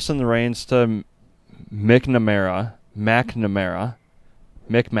tossing the reins to McNamara,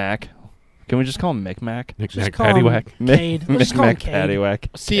 Mick-Mac. Can we just call him Mick-Mac? Just call him Cade. Let's just call him Cade.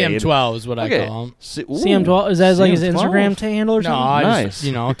 Paddywhack. CM12 is what Okay. I call him. CM12 is that like his CM12. Instagram handle or No, something? I Nice.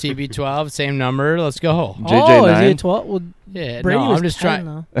 just TB12, same number. Let's go. JJ9. Oh, is he a 12? Well, Yeah, Brady no, was I'm just 10 trying.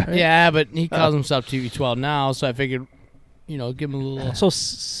 though, right? Yeah, but he calls himself TB12 now, so I figured, give him a little. So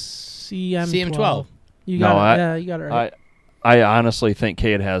CM12. CM12. You No, got it. Yeah, you got it right. I honestly think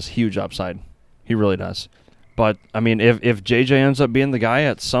Cade has huge upside. He really does. But, I mean, if JJ ends up being the guy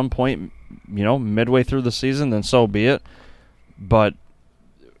at some point, midway through the season, then so be it. But,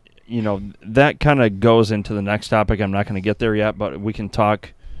 that kind of goes into the next topic. I'm not going to get there yet, but we can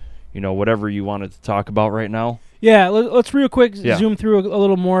talk, whatever you wanted to talk about right now. Yeah, let's real quick Yeah. zoom through a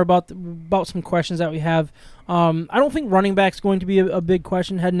little more about some questions that we have. I don't think running back's going to be a big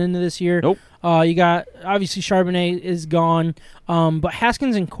question heading into this year. Nope. You got, obviously, Charbonnet is gone, but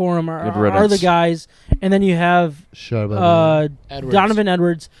Haskins and Corum Good are riddance. the guys. And then you have Edwards. Donovan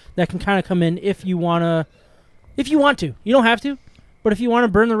Edwards that can kind of come in if you want to. You don't have to, but if you want to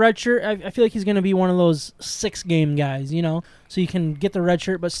burn the red shirt, I feel like he's going to be one of those 6-game guys, so you can get the red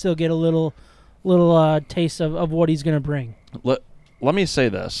shirt but still get a little taste of what he's going to bring. Let me say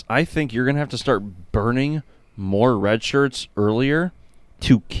this. I think you're going to have to start burning more red shirts earlier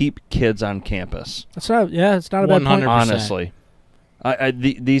to keep kids on campus. It's not a bad point. 100%. Honestly.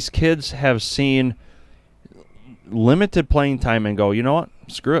 These kids have seen limited playing time and go, you know what?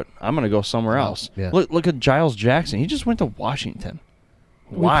 Screw it. I'm going to go somewhere else. Yeah. Look at Giles Jackson. He just went to Washington.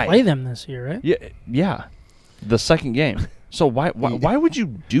 We Why? play them this year, right? Yeah. The second game. So why would you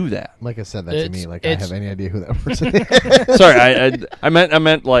do that? Micah said that to me. Like, I it's- have any idea who that person is. Sorry, I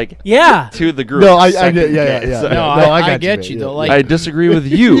meant like Yeah. to the group. No, I second did. Yeah. game. Yeah. So- No, No, I I got get you, you man, though. yeah. Like, I disagree with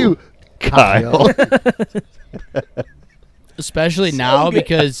you, Kyle. especially now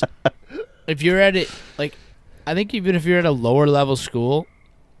because if you're at it, like, I think even if you're at a lower level school,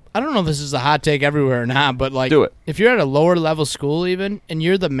 I don't know if this is a hot take everywhere or not, but like, Do it. if you're at a lower level school even and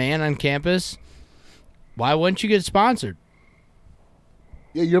you're the man on campus, why wouldn't you get sponsored?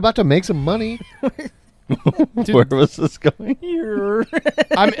 Yeah, you're about to make some money. Where was this going?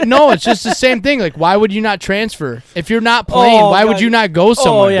 No, it's just the same thing. Like, why would you not transfer if you're not playing? Why would God. you not go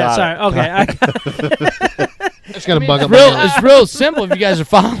somewhere? Oh yeah, Got sorry. Okay. Just gonna bug up. It's real simple if you guys are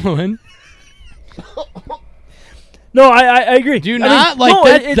following. No, I agree. Do you I not mean, no,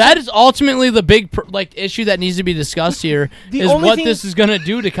 that? it's- That is ultimately the big issue that needs to be discussed here. The Is only what thing- this is going to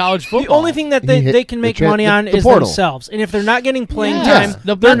do to college football. The only thing that they can make money on the is portal. themselves. And if they're not getting playing Yes. time,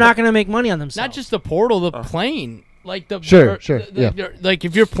 The- they're not not going to make money on themselves. not just the portal, the playing. Like the Sure, sure, yeah. Like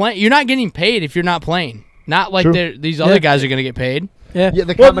if you're playing, you're not getting paid if you're not playing. Not like True. these other guys are going to get paid. Yeah, Yeah,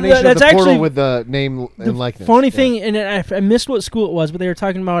 the Well, combination of that's the portal actually with the name the and likeness. funny Yeah. thing, and I missed what school it was, but they were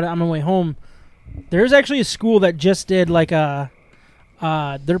talking about it on my way home. There's actually a school that just did like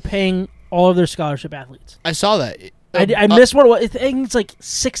they're paying all of their scholarship athletes. I saw that. I missed what it was. I think it's like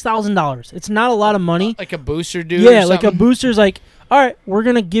 $6,000. It's not a lot of money. Like a booster dude. Yeah, or like a something? booster's like, all right, we're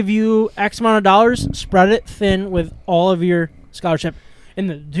gonna give you X amount of dollars, spread it thin with all of your scholarship.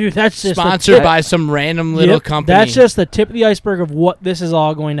 And dude, that's just the sponsored tip. by some random little Yep, company. That's just the tip of the iceberg of what this is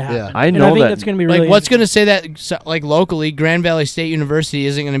all going to happen. Yeah. I And know I think that- that's going to be like really what's going to say that like locally Grand Valley State University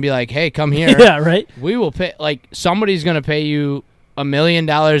isn't going to be like, hey, come here. Yeah, right. We will pay. Like somebody's going to pay you $1 million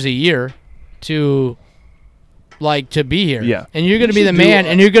a year to be here. Yeah. and you're going to be should the do man,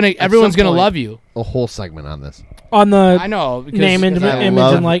 and you're going to at everyone's some going to point- love you. A whole segment on this. On the I know because name and I image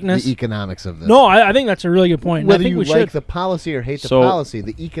love and likeness. the economics of this. No, I think that's a really good point. and I Whether think you we like should. the policy or hate the So- policy,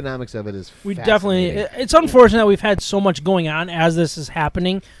 the economics of it is We definitely. fascinating. It's unfortunate that we've had so much going on as this is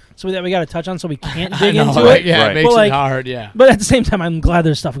happening, so that we got to touch on, so we can't dig I know, into right? it. Yeah, Right. it makes But, like, it hard. Yeah. But at the same time, I'm glad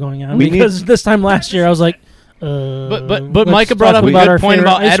there's stuff going on We need- because this time last year I was like, But let's Micah brought talk up a about our good point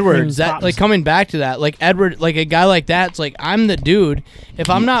favorite about ice cream Edwards. That pops. like coming back to that, like Edward, like a guy like that. It's like I'm the dude. If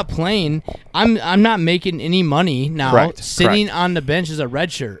I'm not playing, I'm not making any money now. Correct, Sitting correct. on the bench as a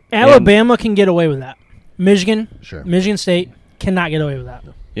red shirt. Alabama can get away with that. Michigan, Sure. Michigan State cannot get away with that.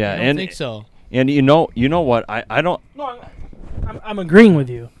 Yeah, I don't and think so. and you know what? I don't. No, I'm agreeing with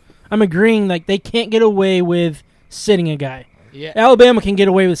you. I'm agreeing like they can't get away with sitting a guy. Yeah. Alabama can get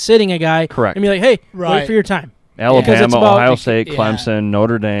away with sitting a guy. Correct. And be like, hey, wait Right. for your time. Alabama, it's about- Ohio State, yeah. Clemson,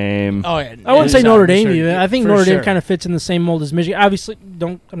 Notre Dame. Oh yeah. I wouldn't say Yeah, Notre for Dame sure. either. I think For Notre Dame sure. kind of fits in the same mold as Michigan. Obviously,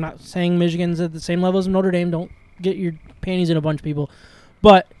 I'm not saying Michigan's at the same level as Notre Dame. Don't get your panties in a bunch of people.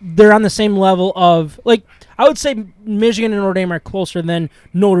 But they're on the same level of, like, I would say Michigan and Notre Dame are closer than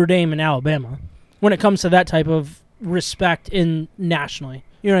Notre Dame and Alabama when it comes to that type of respect in nationally.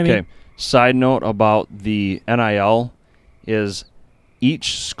 You know what I mean? Okay. Side note about the NIL is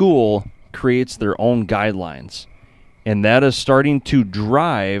each school creates their own guidelines, and that is starting to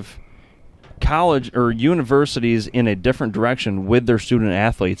drive college or universities in a different direction with their student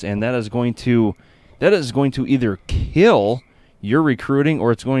athletes, and that is going to either kill your recruiting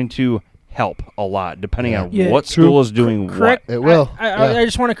or it's going to help a lot depending on Yeah, what true. school is doing Correct. It will. I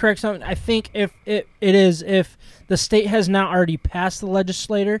just want to correct something. I think if if the state has not already passed the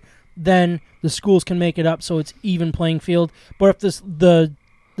legislator, then the schools can make it up so it's even playing field. But if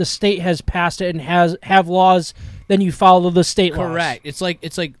the state has passed it and have laws, then you follow the state laws. Correct. It's like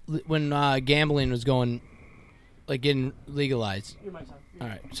when gambling was getting legalized. All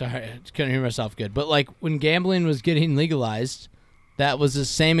right, sorry, I couldn't hear myself good. But like when gambling was getting legalized, that was the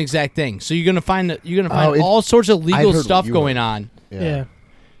same exact thing. So you're gonna find all sorts of legal heard what stuff you going heard. on. Yeah.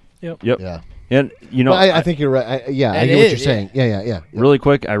 Yep. Yeah. And you know, But I think you're right. I It get what is, you're saying. Yeah. really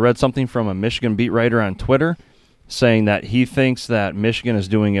quick, I read something from a Michigan beat writer on Twitter saying that he thinks that Michigan is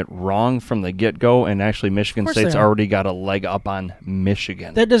doing it wrong from the get-go, and actually Michigan course State's they are. already got a leg up on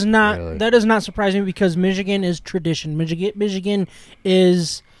Michigan. That does not Really? that does not surprise me because Michigan is tradition. Michigan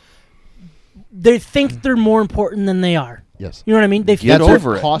is they think they're more important than they are. Yes. You know what I mean? They Get think their-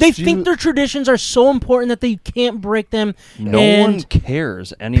 over it. Cost They you- think their traditions are so important that they can't break them. No and one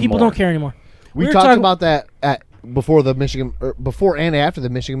cares anymore. people don't care anymore. We were talked talking- about that before the before and after the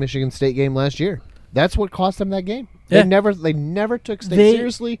Michigan State game last year. That's what cost them that game. Yeah. They never took State They-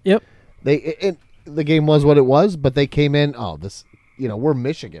 seriously. Yep. The game was what it was, but they came in. Oh, we're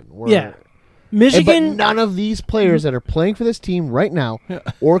Michigan. Yeah. But Michigan. none of these players that are playing for this team right now,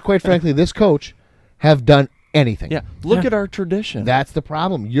 or quite frankly, this coach, have done anything. Yeah, look Yeah. at our tradition. That's the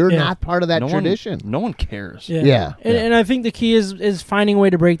problem. You're Yeah. not part of that no tradition. no one cares. Yeah. And I think the key is finding a way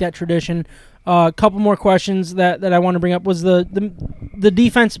to break that tradition. A couple more questions that I want to bring up was the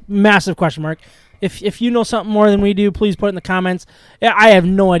defense, massive question mark. If you know something more than we do, please put it in the comments. I have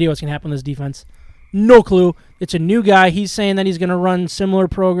no idea what's going to happen with this defense. No clue. It's a new guy. He's saying that he's going to run similar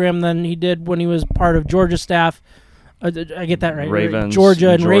program than he did when he was part of Georgia's staff. I get that right. Ravens,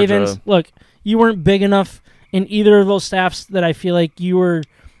 Georgia and Georgia. Ravens. Look, you weren't big enough in either of those staffs that I feel like you were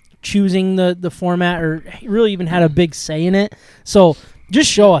choosing the format or really even had a big say in it. So just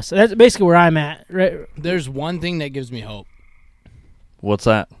show us. That's basically where I'm at. Right? There's one thing that gives me hope. What's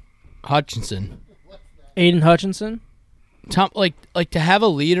that? Hutchinson. Aiden Hutchinson. like to have a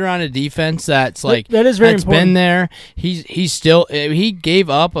leader on a defense that's like that is very that's important. been there. He's still he gave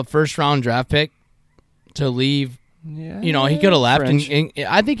up a first-round draft pick to leave. Yeah, You know, he could have left, French. and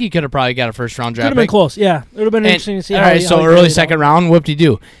I think he could have probably got a first-round Could draft have been pick. close. Yeah, it would have been And- interesting to see. all how right, he- so how he early played it second out. round,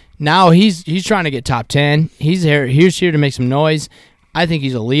 whoop-de-doo. Now he's trying to get top 10. He's here to make some noise. I think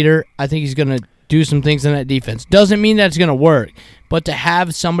he's a leader. I think he's going to do some things in that defense. Doesn't mean that it's going to work, but to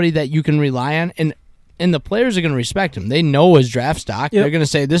have somebody that you can rely on, and the players are going to respect him. They know his draft stock. Yep. They're going to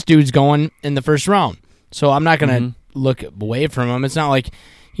say, this dude's going in the first round. So I'm not going to look away from him. It's not like,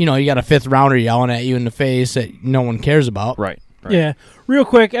 you got a fifth rounder yelling at you in the face that no one cares about. Right. Yeah, real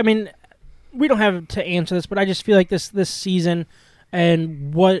quick. I mean, we don't have to answer this, but I just feel like this season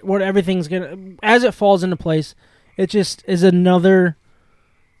and what everything's gonna as it falls into place, it just is another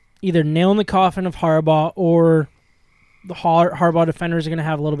either nail in the coffin of Harbaugh or the Harbaugh defenders are gonna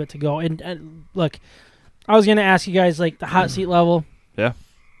have a little bit to go. And look, I was gonna ask you guys like the hot seat level. Yeah.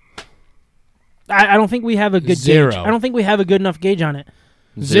 I don't think we have a good Zero. gauge. I don't think we have a good enough gauge on it.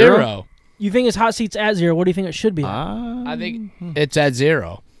 Zero. You think his hot seat's at 0? What do you think it should be? I think it's at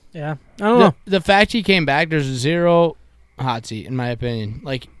 0. Yeah, I don't know. The fact he came back, there's 0 hot seat, in my opinion.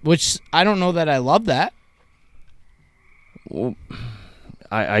 Which I don't know that I love that. Well,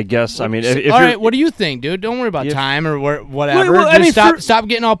 I guess. I mean, if All you're, right, what do you think, dude? Don't worry about If- time or whatever. Well, I Just mean, stop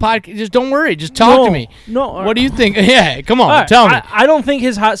getting all podcast. Just don't worry. Just talk to me. No. What do you think? Yeah, come on, All right, tell me. I don't think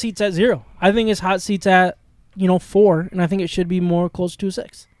his hot seat's at 0. I think his hot seat's at 4, and I think it should be more close to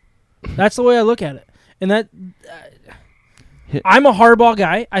 6. That's the way I look at it. And that I'm a Harbaugh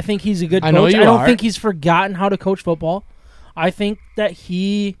guy. I think he's a good coach. I know you I don't are. think he's forgotten how to coach football. I think that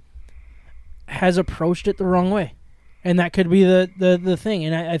he has approached it the wrong way, and that could be the thing.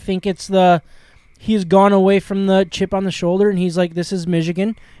 And I think it's he's gone away from the chip on the shoulder, and he's like, this is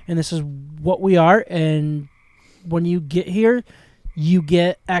Michigan, and this is what we are, and when you get here, you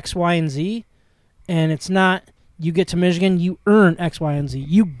get X, Y, and Z, and it's not you get to Michigan, you earn X, Y, and Z.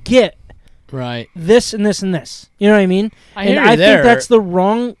 You get Right. this and this and this. You know what I mean? I hear and you I there. think that's the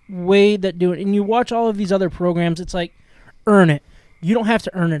wrong way that do it. And you watch all of these other programs, it's like, earn it. You don't have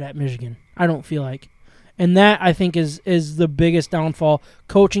to earn it at Michigan, I don't feel like. And that, I think, is the biggest downfall.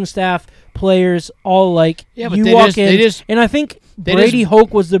 Coaching staff, players, all like, Yeah, but you they walk just- in. they just- and I think they Brady just-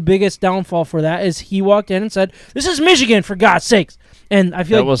 Hoke was the biggest downfall for that, is he walked in and said, this is Michigan, for God's sakes. And I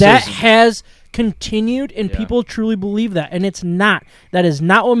feel That like was that his- has continued, and Yeah. people truly believe that. And it's not. That is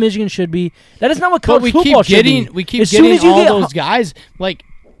not what Michigan should be. That is not what But college we football keep should be. getting As soon as getting you all get those guys. Like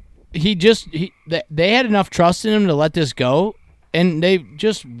they had enough trust in him to let this go, and they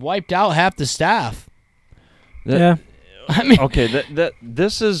just wiped out half the staff. Yeah. I mean, okay,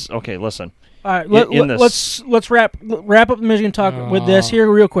 this is okay. Listen, All right, in this- let's wrap up the Michigan talk with this here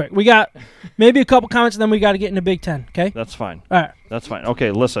real quick. We got maybe a couple comments, and then we got to get into Big Ten. Okay. that's fine. All right. That's fine.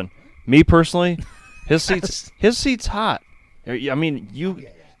 Okay, listen. Me personally, his seat's hot. I mean,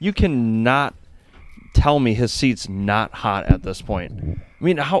 you cannot tell me his seat's not hot at this point. I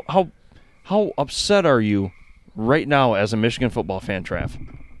mean, how upset are you right now as a Michigan football fan, Trav?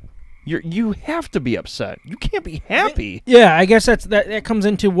 You have to be upset. You can't be happy. Yeah, I guess that comes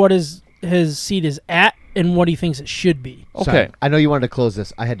into what his seat is at and what he thinks it should be. Okay. Sorry, I know you wanted to close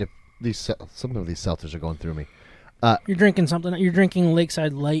this. I had to. Some of these seltzers are going through me. You're drinking something. You're drinking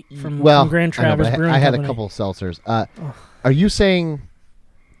Lakeside Light from Well, Grand I know, Traverse but Brewing I had a Company. couple of seltzers. Are you saying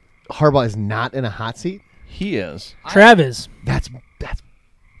Harbaugh is not in a hot seat? He is. Travis. That's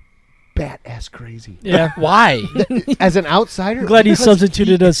badass crazy. Yeah. why? As an outsider, I'm glad he because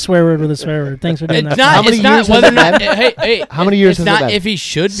substituted a swear word with a swear word. Thanks for doing It's that. not. How many It's not years has whether or it not. been? Hey, How many years It's has it not been? if he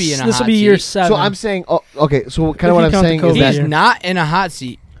should be in a This hot will be seat. year 7. So I'm saying, okay. So kind If of what you I'm count the saying is COVID that. He's year. not in a hot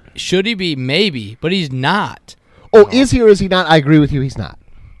seat. Should he be? Maybe, but he's not. Oh, is he or is he not? I agree with you. He's not.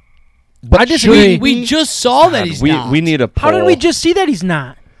 But I disagree. should We just saw that he's we not. we need a poll. How did we just see that he's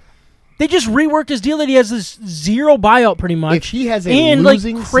not? They just reworked his deal that he has this 0 buyout pretty much. If he has a and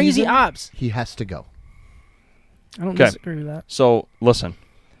losing like crazy season, ops. he has to go. I don't Okay. disagree with that. So listen,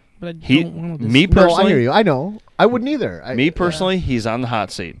 But I he don't want to me No, I personally. hear you. I know. I wouldn't either. Me personally, he's on the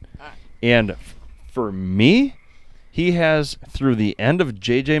hot seat. And for me, he has through the end of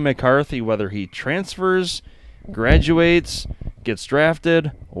J.J. McCarthy, whether he transfers, graduates, gets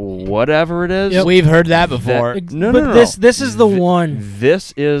drafted, whatever it is. We've heard that before. No, but no. this is the one.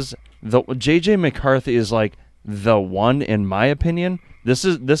 This is the J.J. McCarthy is like the one in my opinion. This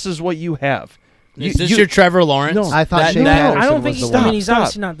is what you have. Is this your Trevor Lawrence? No, I thought That- Shane that- I don't Patterson think was he's. the I one. mean, he's Stop.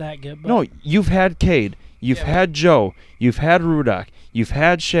 obviously not that good. But No, you've had Cade, you've had Joe, you've had Rudock, you've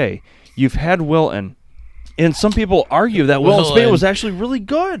had Shea, you've had Wilton, and some people argue that Wilton Speight Wilton. was actually really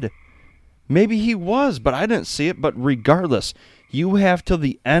good. Maybe he was, but I didn't see it. But regardless, you have till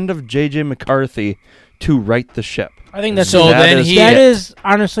the end of J.J. McCarthy to right the ship. I think that's So That then is he that is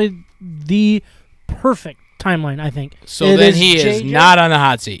honestly the perfect timeline. I think. So It then he is JJ. not on the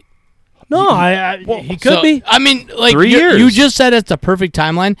hot seat. No, he could So, be. I mean, like 3 years. you just said, it's the perfect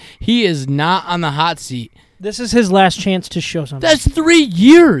timeline. He is not on the hot seat. This is his last chance to show something. That's 3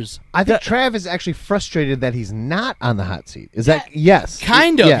 years. I think Trav is actually frustrated that he's not on the hot seat. Is that yes?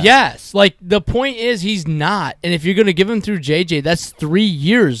 Kind of, Yeah. yes. Like the point is, he's not. And if you're going to give him through JJ, that's 3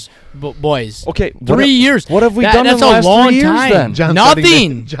 years, boys. Okay, 3 years. What have we That- done in That's the last a long 3 years time. then? John's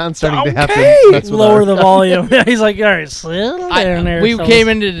Nothing. John's starting to have Okay. to mess with Lower our- the volume. He's like, all right, settle down there. We fellas." came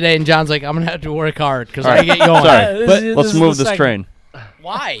into today, and John's like, I'm going to have to work hard because All I right. get going. Sorry, This is- let's this is move the this segment. train.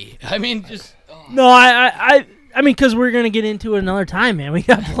 Why? I mean, just. No, I mean, because we're gonna get into it another time, man. We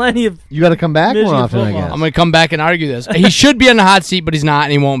got plenty of. You got to come back Michigan more often, I football. guess. I'm going to come back and argue this. He should be on the hot seat, but he's not,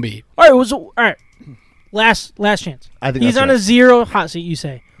 and he won't be. All right, all right. Last chance. I think he's that's on right. a 0 hot seat. You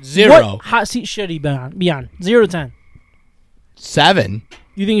say 0. What hot seat should he be on? 0 to 10. 7.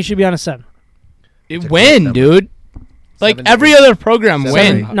 You think he should be on a 7? Win, dude. Like 7 every other program,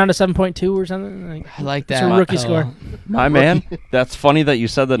 Seven. win. Not a 7.2 or something. Like, I like it's that. a rookie score. My man, that's funny that you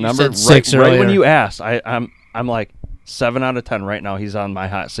said the number. said 6 right when earlier. you asked, I'm like 7 out of 10 right now. He's on my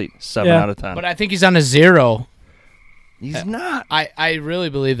hot seat. 7 Yeah. out of 10. But I think he's on a 0. He's not. I really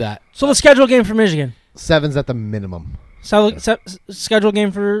believe that. So the schedule game for Michigan. 7's at the minimum. Schedule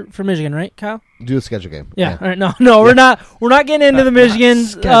game for Michigan, right, Kyle? Do a schedule game. Yeah. All right. No, we're not getting into the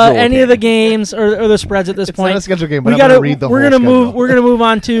Michigan's schedule any game. of the games or the spreads at this It's point. not a schedule game, we but I'm gotta going to read the we're whole gonna move. schedule. We're gonna move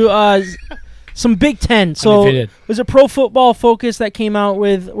on to some Big Ten. So Undefeated. was it Pro Football Focus that came out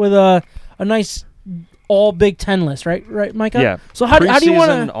with a nice all Big Ten list, right, Micah? Yeah. So how do you Preseason,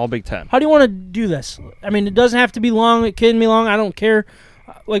 want to all Big Ten. how do you want to do this? I mean, it doesn't have to be long. It can be long. I don't care.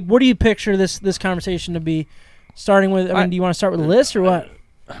 Like, what do you picture this conversation to be? Starting with, do you want to start with a list or what?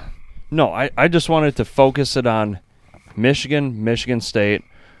 No, I just wanted to focus it on Michigan State,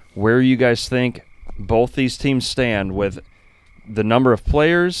 where you guys think both these teams stand with the number of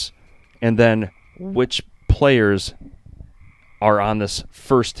players, and then which players are on this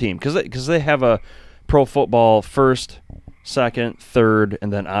first team. Because they have a Pro Football first, second, third,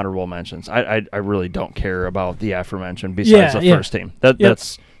 and then honorable mentions. I really don't care about the aforementioned besides the first team.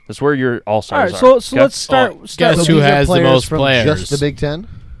 That's where your all-stars All right, are. so let's start. guess So who these are has the players most from players? Just the Big Ten?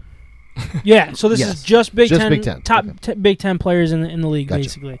 Yeah, so this Yes. is just Big Just Ten, Big Ten. top Okay. Big Ten players in the league, Gotcha.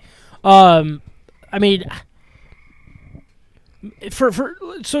 basically. I mean,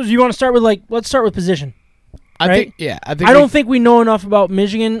 so you want to start with let's start with position. I Right? think. Yeah, I think. I don't think we know enough about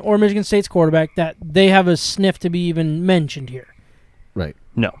Michigan or Michigan State's quarterback that they have a sniff to be even mentioned here. Right.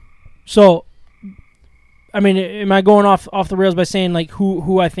 No. So, I mean, am I going off the rails by saying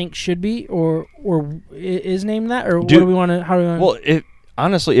who I think should be or is named that, or what do we want to? How do we want? Well,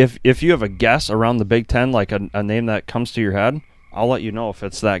 honestly, if you have a guess around the Big Ten, like a name that comes to your head, I'll let you know if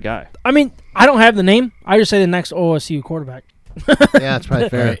it's that guy. I mean, I don't have the name. I just say the next OSU quarterback. Yeah, that's probably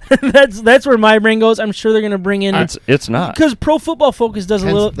fair. that's where my brain goes. I'm sure they're going to bring in It's not. because Pro Football Focus does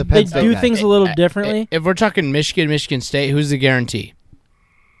Penn- a little. the They Penn State do guy. things a little differently. If we're talking Michigan State, who's the guarantee?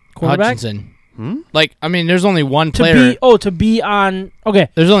 Quarterback Hutchinson. Like, I mean, there's only one to player. be on. Okay,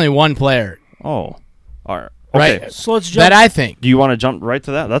 There's only one player, Oh, all right. right? Okay. so let's jump. That I think. Do you want to jump right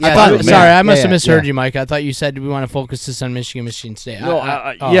to that? That's Yeah, I fine thought, with me. sorry, I Yeah, must have yeah, misheard yeah. you, Mike. I thought you said we want to focus this on Michigan State. No,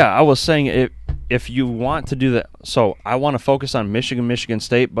 Oh. yeah, I was saying if you want to do that, so I want to focus on Michigan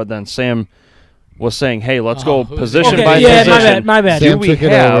State, but then Sam was saying, hey, let's go who's- position okay, by yeah, position. my bad. Do Sam we took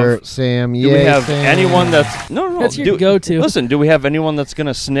it have- over. Sam, Do we have anyone that's no? That's your go-to. Listen, do we have anyone that's going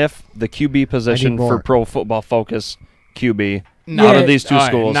to sniff the QB position for more. Pro Football Focus QB No. out of these two All right,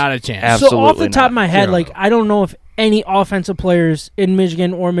 schools? not a chance. Absolutely So off the top not. of my head, Zero. I don't know if any offensive players in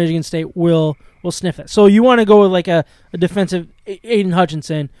Michigan or Michigan State will sniff it. So you want to go with a defensive Aiden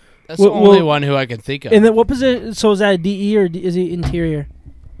Hutchinson. That's Well- the only well- one who I can think of. And then what position? So is that a DE or is he interior?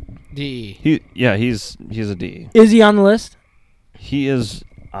 DE. He's a D. Is he on the list? He is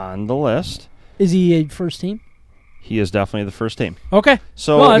on the list. Is he a first team? He is definitely the first team. Okay.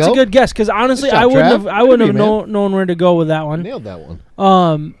 So Well, that's a Nope. good guess because honestly, Good job, I wouldn't Trav. have. I Good wouldn't for have you, known where to go with that one. Nailed that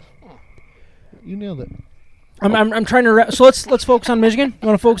one. You nailed it. I'm trying to. So let's focus on Michigan. You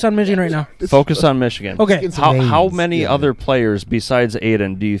want to focus on Michigan right now? focus on Michigan. Okay. Get some How names. many Yeah. other players besides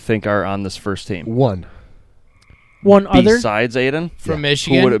Aiden do you think are on this first team? One. One other. Besides Aiden? From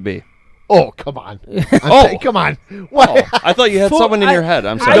Michigan. Who would it be? Oh, come on. Oh. Come on. What? Oh, I thought you had Full- someone in I- your head.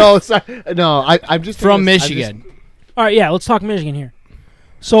 I'm sorry. No, sorry. No, I'm just From thinking- I'm just- Michigan. All right, yeah. Let's talk Michigan here.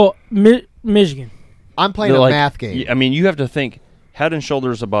 So Michigan. I'm playing They're a like- math game. I mean, you have to think head and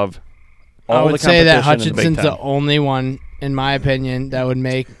shoulders above I would the say that competition in the Big Hutchinson's Ten. the only one, in my opinion, that would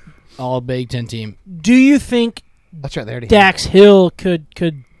make all Big Ten team. Do you think That's right. They already Dax Hill could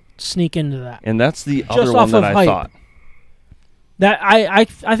sneak into that? And that's the Just other off one that of I hype. thought. That I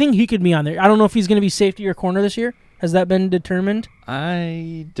think he could be on there. I don't know if he's going to be safety or corner this year. Has that been determined?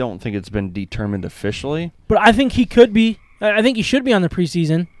 I don't think it's been determined officially. But I think he could be. I think he should be on the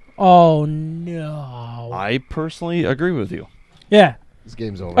preseason. Oh no! I personally agree with you. Yeah. This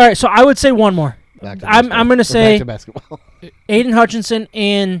game's over. All right. So I would say one more. Back to I'm baseball. going to Or say back to basketball. Aiden Hutchinson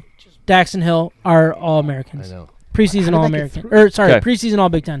and Daxton Hill are All I Americans. know. Preseason How All did that get American. through? Or sorry, Okay. preseason All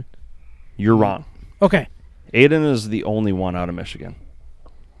Big Ten. You're wrong. Okay. Aiden is the only one out of Michigan.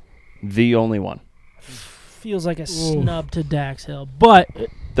 The only one. Feels like a snub to Dax Hill, but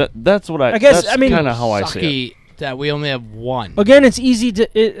That's what I guess, That's I mean, kind of how I see it. Sucky that we only have one. again, it's easy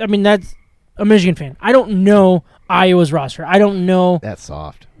to. I mean, that's a Michigan fan. I don't know Iowa's roster. I don't know. That's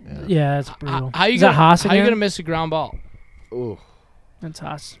soft. Yeah. Yeah, that's brutal. How you Is gonna that Haas how you again? gonna miss a ground ball? Ooh. That's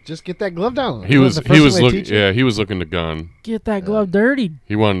Haas. Just get that glove down. He was the first thing they looking. teach you. Yeah, he was looking to gun. Get that glove dirty.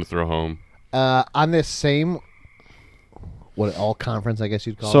 He wanted to throw home. On this same, what all conference I guess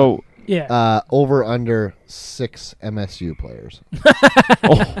you'd call it. So, Yeah. Over under 6 MSU players.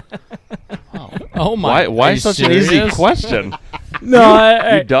 Oh my! why are you such an easy serious? question?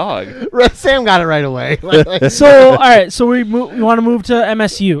 no. You dog. Sam got it right away. So all right. So we want to move to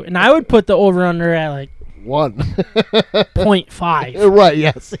MSU, and I would put the over under at like 1. 0.5. Right.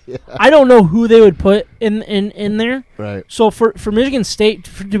 Yes. Yeah. I don't know who they would put in there. Right. So for Michigan State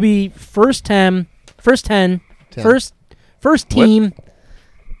to be first 10, first team,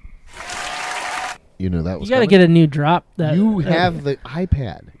 You knew that you was. got to coming? get a new drop. That You have the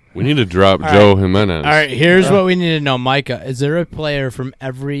iPad. We need to drop Joe Jimenez. All right, here's what we need to know, Micah. Is there a player from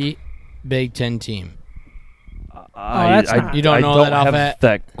every Big Ten team? that's not- You don't know that off have at-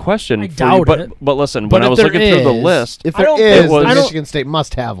 that question I for you, doubt but it. but listen, But when I if was there looking through the is- list, If I don't there is, think- I then don't- Michigan State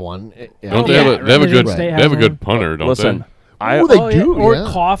must have one. Yeah. Don't they yeah, have a, they have a Michigan good State they has have a one. good punter, don't listen, I Ooh, they yeah. do, Or yeah.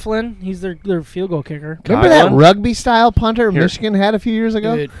 Coughlin. He's their field goal kicker. Remember that Kylan? rugby style punter Here. Michigan had a few years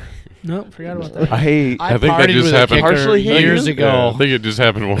ago? Dude, No, forgot about that. I I think that partied just with a happened kicker partially years here. ago. Yeah, I think it just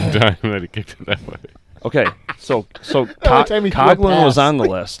happened one time that he kicked it that way. okay. So time he threw a Coughlin was pass. on the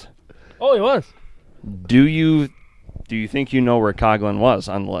list. Oh, he was. Do you think you know where Coughlin was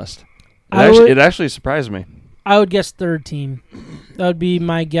on the list? I would- It actually surprised me. I would guess third team. That would be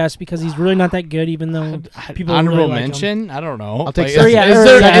my guess because he's really not that good, even though people honorable really like him. mention? I don't know. I'll take Like, second. is, Yeah, is or-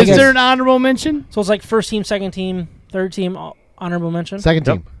 there, yeah, I is guess- there an honorable mention? So it's like first team, second team, third team, honorable mention. Second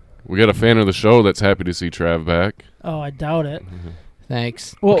Yep. team. We got a fan of the show that's happy to see Trav back. Oh, I doubt it.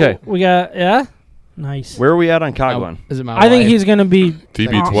 Thanks. Well, Okay. we got nice. Where are we at on Coughlin? Is it my I think wife? he's gonna be.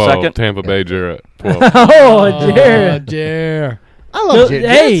 TB12, Second. Tampa Bay Jarrett 12. Oh, dear. dear. I love Jared.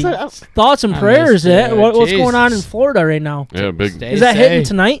 Hey, Jared's- thoughts and I prayers. missed it. What's going on in Jesus. Florida right now? Yeah, big Stay Is that hitting safe.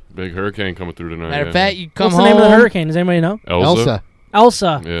 tonight? big hurricane coming through tonight. Matter yeah. of fact, you come What's home. the name of the hurricane? Does anybody know? Elsa.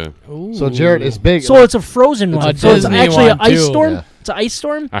 Elsa. Yeah. Ooh. So Jared is big. So it's a frozen It's one. a So it's Disney actually an one, ice too. storm. Yeah. It's an ice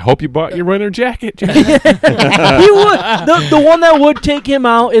storm. I hope you bought your winter jacket. Jack. He would. The one that would take him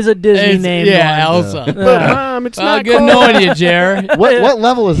out is a Disney It's- name. yeah, one. Elsa. Yeah. Mom, it's Well, not good cold. knowing you, Jared. what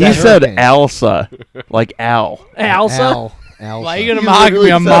level is He that? said hurricane? Elsa, like Al. Elsa. Elsa. Why are you gonna He mock literally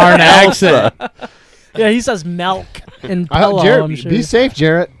me on said Martin Elsa. accent? Yeah, he says milk and I pillow. hope Jared, I'm sure. be safe,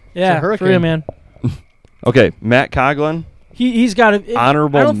 Jarrett. Yeah, a for real, hurricane. man. Okay, Matt Coughlin, He's got a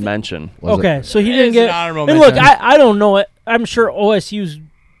honorable mention. Was it? Okay, so he It didn't is get. an honorable And look, mention. I don't know it. I'm sure OSU's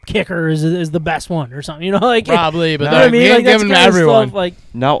kicker is the best one or something. You know, like Probably, but You know what I mean? we Like ain't that's giving kind of everyone. stuff. Like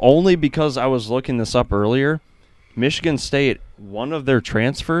Now, only because I was looking this up earlier, Michigan State, one of their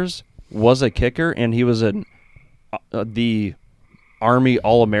transfers was a kicker, and he was in the Army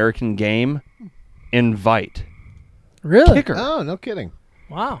All-American game invite really, kicker, Oh, no kidding.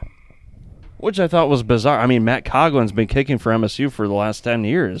 wow. which I thought was bizarre. I mean, Matt Coughlin's been kicking for MSU for the last 10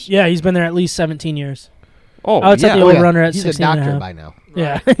 years. Yeah, he's been there at least 17 years. Oh, I would set yeah. the Oh, yeah. over-under at He's 16 a and a doctor half. by now.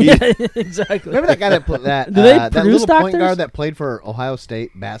 Yeah, yeah, exactly. Remember that guy that put that? Do they that produce little point doctors? guard that played for Ohio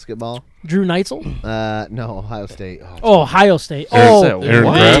State basketball? Drew Neitzel? No, Ohio State. Oh, Ohio State. Aaron- Oh, Aaron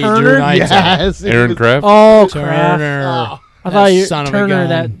what? Kraft? Turner? yes. Aaron Kraft. Oh, crap. Turner. I That thought you son of a Turner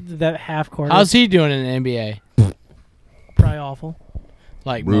gun. that half court. How's he doing in the NBA? probably awful.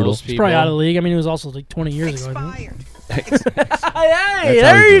 Like Brutal. most He's people. probably out of the league. I mean, it was also like 20 years ago. I think. Hey, That's how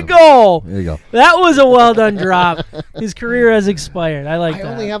there he's you doing. go. There you go. That was a well done drop. His career has expired. I like I that.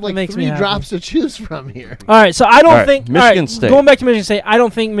 only have That like makes me 3 happy. drops to choose from here. All right, so I don't All right, think Michigan all right, State. Going back to Michigan State, I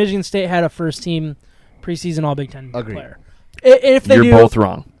don't think Michigan State had a first team preseason All Big Ten Agreed. player. If they You're do, both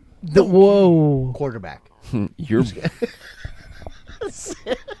wrong. whoa. Quarterback. You're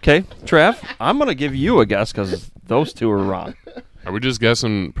Okay, Trev, I'm going to give you a guess because those two are wrong. Are we just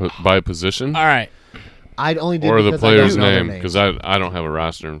guessing by position All right. I only did or the because I player's don't know their name? names. Because I don't have a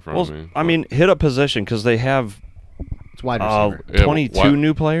roster in front of Well, me. I mean, hit a position because they have It's wide receiver. Yeah, 22 wide-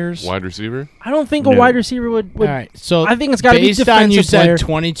 new players. Wide receiver? I don't think a No. wide receiver would. All right. So I think it's got to be based on you defensive player. said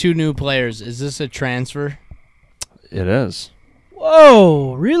 22 new players. Is this a transfer? It is.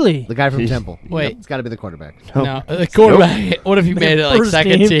 Whoa, really? The guy from Temple. Wait. It's got to be the quarterback. No, the quarterback. What if you made it like First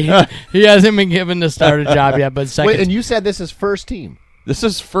second team. team? He hasn't been given the starter job yet, but second. Wait, and you said this is first team. This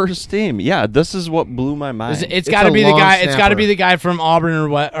is first team. Yeah, this is what blew my mind. it's got to a be the long guy. It's got to snapper. be the guy from Auburn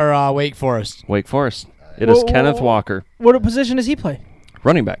or Wake Forest. Wake Forest. It is Whoa, whoa, Kenneth whoa. Walker, What position does he play?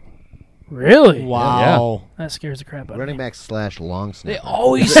 running back. Really? Wow. That scares the crap out of Running me. back / long They snapper.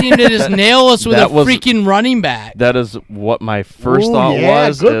 always seem to just nail us with That a was- freaking running back. That is what my first Ooh, thought yeah,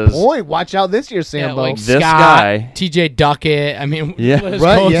 was. good is point. Watch out this year, Yeah, Sambo. like This Scott, guy- T.J. Duckett. I mean, Yeah. list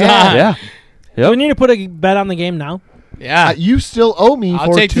Right, goes yeah. on. Yeah. Do we need to put a bet on the game now? Yeah. You still owe me I'll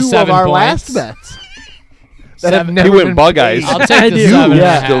for take the 2 of 7 our points. last bets. That have Seven- never He went been bug paid. eyes. I'll I take the do. 7 and a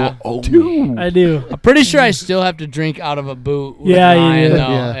Yeah. half. I do. I'm pretty sure I still have to drink out of a boot. With Yeah, you mine, do. though.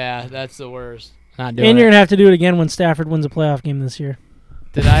 Yeah. Yeah, that's the worst. Not doing And you're it. gonna have to do it again when Stafford wins a playoff game this year.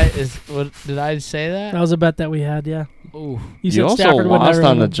 Did I say that? That was a bet that we had. Yeah. Ooh, You said You also Stafford would lost never on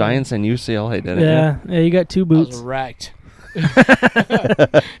win the a- Giants and UCLA, didn't you? Yeah. Yeah. You got 2 I was boots. wrecked.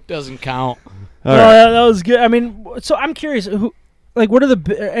 Doesn't count. All Oh, right. that was good. I mean, so I'm curious. Like, what are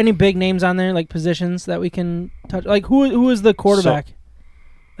any big names on there? Like positions that we can touch. Like, who is the quarterback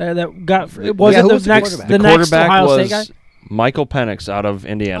that got? Was Yeah, it who the was the next quarterback? the The next quarterback Ohio was State guy? Michael Penix out of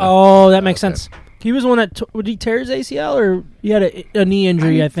Indiana. Oh, that makes Okay. sense. He was the one that would he tear his ACL or he had a knee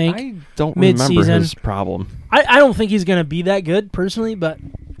injury? I think. I don't remember mid-season. his problem. I don't think he's gonna be that good personally, but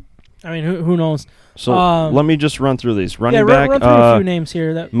I mean, who knows? So Um, let me just run through these. Yeah, Running back, run through a few names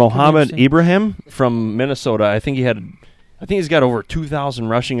here. That could be Mohammed interesting. Ibrahim from Minnesota. I think he's got over 2,000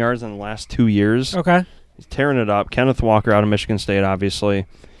 rushing yards in the last 2 years. Okay. He's tearing it up. Kenneth Walker out of Michigan State, obviously.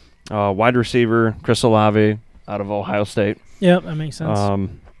 Wide receiver, Chris Olave out of Ohio State. Yep, that makes sense.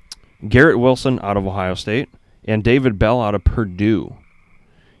 Garrett Wilson out of Ohio State. And David Bell out of Purdue.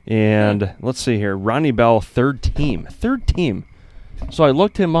 And let's see here. Ronnie Bell, third team. So I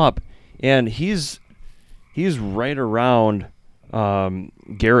looked him up, and he's right around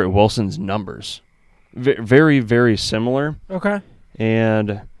Garrett Wilson's numbers. Very, very similar. Okay.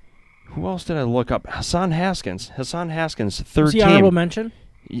 And who else did I look up? Hassan Haskins, third Was he team. honorable mention?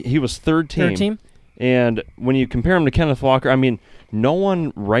 He was third team. Third team. And when you compare him to Kenneth Walker, I mean, no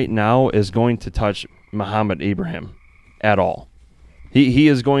one right now is going to touch Mohammed Ibrahim at all. He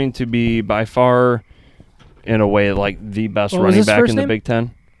is going to be by far, in a way, like the best What was running his back first in the name? Big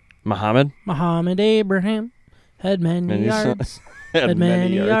Ten. Muhammad. Muhammad Abraham had many Many yards. Had Had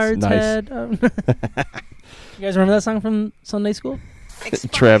many yards. Nice. Had, you guys remember that song from Sunday school?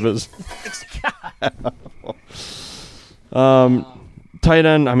 Travis. Tight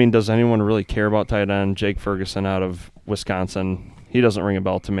end. I mean, does anyone really care about tight end? Jake Ferguson out of Wisconsin. He doesn't ring a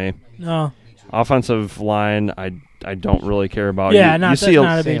bell to me. No. Offensive line, I don't really care about. Yeah, you not see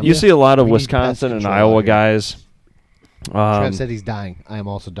not a big Sam. you deal. see a lot of We need Wisconsin pest and control Iowa out here. guys. Trev said he's dying. I am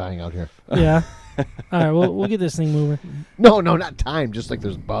also dying out here. Yeah. All right, we'll get this thing moving. No, not time. Just like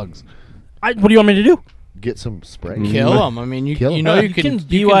there's bugs. What do you want me to do? Get some spray. Kill him. I mean, you Kill him. know you You can can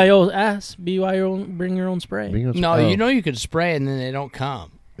BYOS, bring your own spray. Bring us- No, oh, you know you could spray and then they don't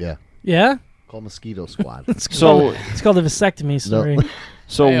come. Yeah. Yeah? Call Mosquito Squad. So It's called a vasectomy story.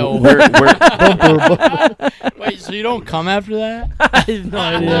 so Hey-o. where Wait, so you don't come after that? I have no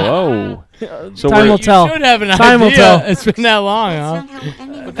idea. whoa. So Time we're- will tell. You should have an Time will idea. tell. It's been that long,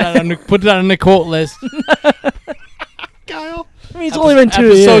 huh? Put that on the quote list. Kyle. I mean, it's only been 2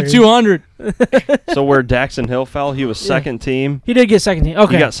 Episode years. 200. so where Daxon Hill fell, he was second team. He did get second team.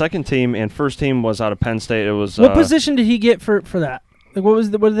 Okay. He got second team, and first team was out of Penn State. It was What position did he get for that? Like, what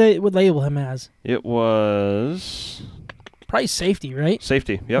did they would label him as? It was Probably safety, right?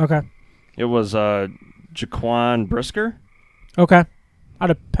 safety. Yep. Okay. It was Jaquan Brisker Okay.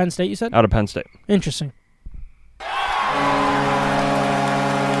 Out of Penn State, you said? out of Penn State. Interesting.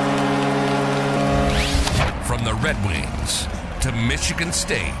 From the Red Wings to Michigan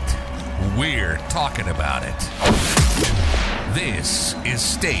State, we're talking about it. This is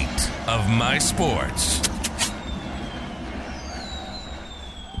State of My Sports.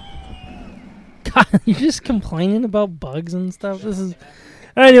 God, you're just complaining about bugs and stuff. This is.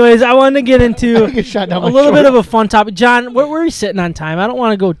 Anyways, I wanted to get into Get shot down a my little bit shoulder. of a fun topic. John, where are we sitting on time? I don't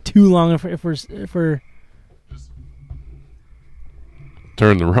want to go too long if we're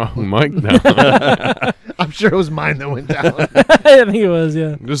turned the wrong mic down. I'm sure it was mine that went down. I think it was,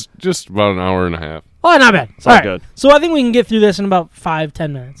 yeah. just about an hour and a half. Oh, not bad. It's all right. good. So I think we can get through this in about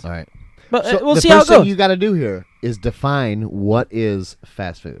 5-10 minutes. All right. But So we'll the see how it first thing goes. you got to do here is define what is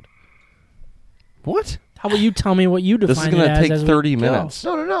fast food. What? How about you tell me what you define This is going it to as take as we 30 go. minutes.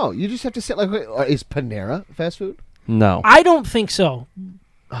 No. You just have to sit like, wait, is Panera fast food? No. I don't think so.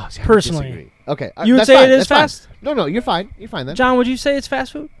 Oh, see, I Personally. disagree. Okay. You would that's say fine, it is that's fast? fine. No, you're fine. You're fine then. John, would you say it's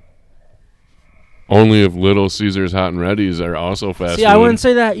fast food? Only if Little Caesars Hot and Ready's are also fast See, food. I wouldn't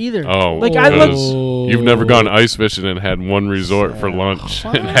say that either. Oh, Like, I because look. you've never gone ice fishing and had one resort for lunch.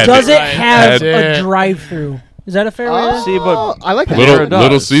 And had Does it Right. have That's a it. drive-through? Is that a fair way? to See, but I like that. Little Panera does.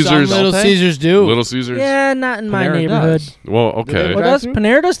 Little Some Caesars? Little they? Caesars do. Little Caesars? Yeah, not in my Panera neighborhood. does. Well, they okay. What drive does through?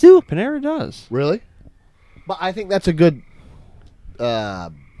 Panera does too? Panera does. Really? But I think that's a good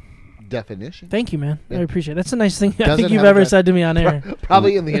definition. Thank you, man. I Yeah. appreciate it. That's a nice thing I Doesn't think you've have a ever drive- said to me on air.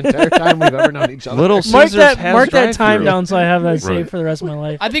 Probably in the entire time we've ever known each other. Little Mark Caesars that has mark that time drive-thru. down so I have that saved Right. for the rest of my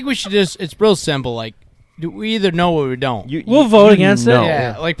life. I think we should it's real simple. Like, we either know or we don't. We'll vote against it. know.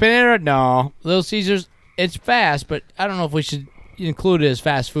 Yeah, like Panera, no. Little Caesars, it's fast, but I don't know if we should include it as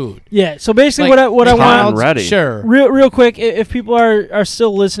fast food. Yeah. So basically, Like, what I Hot want and ready. Sure. real quick, if people are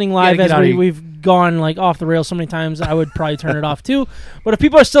still listening live get as out of here. we've gone like off the rails so many times, I would probably turn it off too. But if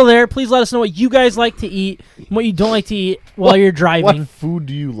people are still there, please let us know what you guys like to eat, and what you don't like to eat while you're driving. What food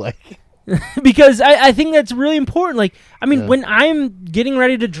do you like? Because I think that's really important. Like, I mean, Yeah. when I'm getting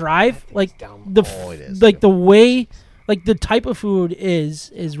ready to drive, like the Oh, it is. like the way, like the type of food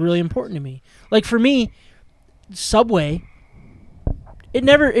is really important to me. Like for me, Subway,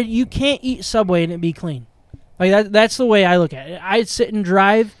 you can't eat Subway and it be clean. Like that's the way I look at it. I sit and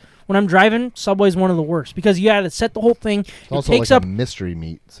drive. When I'm driving, Subway's one of the worst because you got to set the whole thing. It's It also takes like up. a mystery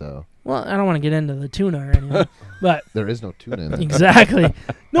meat, so Well, I don't want to get into the tuna or anything, but there is no tuna in it. exactly.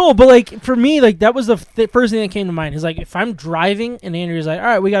 No, but like for me, like that was the first thing that came to mind. Is like if I'm driving and Andrew's like, "All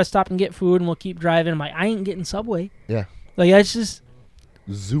right, we got to stop and get food, and we'll keep driving." I'm like, I ain't getting Subway. Yeah. Like that's just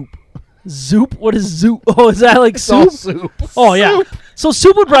Zoop. Zoop. What is Zoop? Oh, is that like It's all soup? soup. Oh yeah. So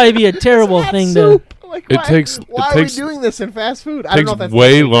soup would probably be a terrible Not thing soup. Like, It why, takes- Why it are takes- we doing this in fast food? I It don't know takes if that's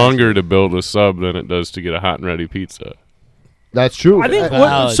way fast food. longer to build a sub than it does to get a hot and ready pizza. That's true. I think.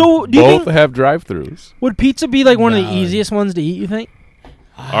 Valid. So do you Both think have drive-throughs. would pizza be like one of the Valid. easiest ones to eat? You think?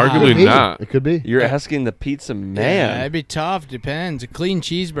 Arguably Could be. not. It could be. You're asking the pizza Yeah, man. it'd be tough. Depends. A clean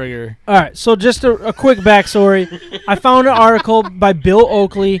cheeseburger. All right, so just a quick backstory. I found an article by Bill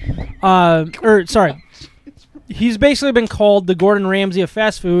Oakley, he's basically been called the Gordon Ramsay of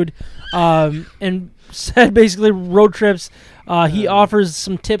fast food, and said basically road trips. He offers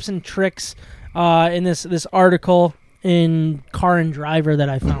some tips and tricks in this article in Car and Driver that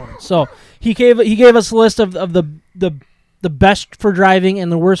I found. So he gave us a list of the best for driving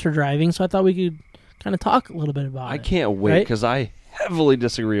and the worst for driving. So I thought we could kind of talk a little bit about I it. can't wait Right? because I heavily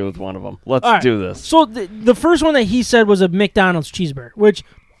disagree with one of them. Let's All right. do this. So the first one that he said was a McDonald's cheeseburger, which,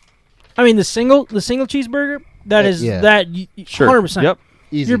 I mean, the single cheeseburger that is yeah. that Sure. 100%. Yep.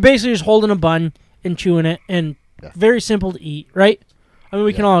 Easy. You're basically just holding a bun and chewing it, and Yeah. very simple to eat, right? I mean,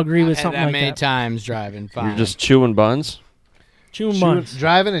 we can all agree with I've had something that like many that. times driving. Fine. You're just chewing buns. Chewing Chewing- buns,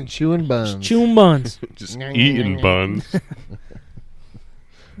 driving and chewing buns. chewing buns. Just eating buns.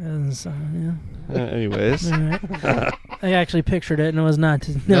 Yeah. Anyways. All right. I actually pictured it, and it was not.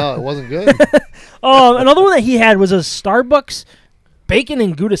 No, it wasn't good. Another one that he had was a Starbucks bacon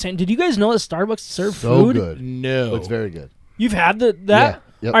and Gouda sandwich. Did you guys know that Starbucks serve so food? good. no. It's very good. You've had that? Yeah.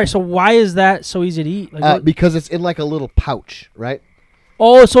 Yep. All right. So why is that so easy to eat? Like, what- Because it's in like a little pouch, right?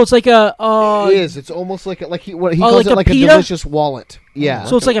 oh, so it's like a. it is. It's almost like he calls like it a like a pita? delicious wallet. Yeah.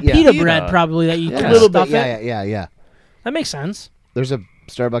 So it's like a yeah. pita Pita. bread, probably that you Yeah. can A little stuff bit. it. Yeah. That makes sense. There's a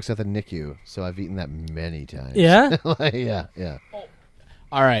Starbucks at the NICU, so I've eaten that many times. Yeah. yeah.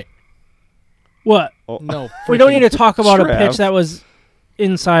 All right. What? No. We don't need to talk about a Trav. pitch that was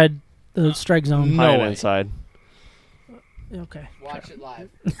inside the strike zone. No Hide way. inside. Okay. Watch it live.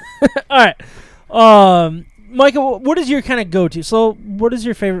 All right. Michael, what is your kind of go-to? So, what is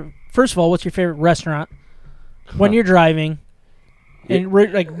your favorite? First of all, what's your favorite restaurant when you're driving and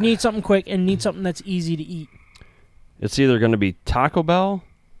like need something quick and need something that's easy to eat? It's either going to be Taco Bell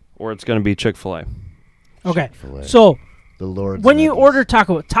or it's going to be Chick-fil-A. Okay. Chick-fil-A. So, The Lord's when you Nuggies. order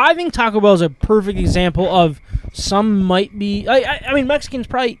Taco Bell, I think Taco Bell is a perfect example of some might be. I mean, Mexicans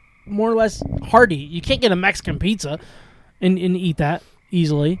probably more or less hard to eat. You can't get a Mexican pizza and eat that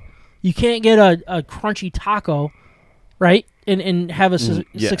easily. You can't get a crunchy taco, right? And have a Yeah,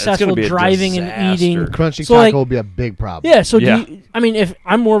 it's successful gonna be a driving and eating. disaster. Crunchy So, taco like- will be a big problem. Yeah. So Yeah. I mean, if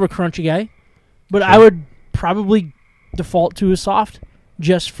I'm more of a crunchy guy, but I would probably default to a soft.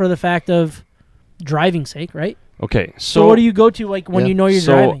 just for the fact of driving sake, right? Okay, So what do you go to like when Yeah. you know you're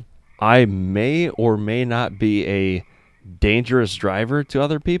so driving? I may or may not be a dangerous driver to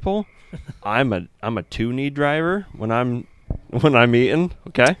other people. I'm a two-knee driver when I'm eating.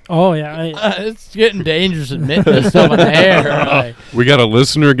 Okay. Oh yeah, It's getting dangerous admitting this stuff on the air. Like, We got a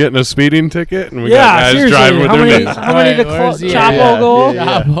listener getting a speeding ticket, and we yeah. got guys Seriously, driving with how their many knees. how many did Right, where's he Chapo at? go?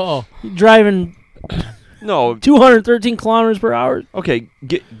 Yeah. Chapo. Driving No. 213 kilometers per hour. Okay.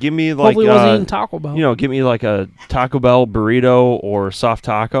 Give me like Hopefully, wasn't eating Taco Bell. give me like a Taco Bell burrito or soft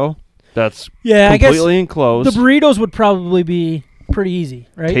taco. That's yeah, I guess completely enclosed. the burritos would probably be pretty easy,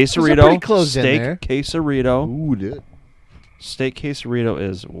 right? Quesarito, pretty close in steak there. quesarito. Ooh, dude. Steak quesarito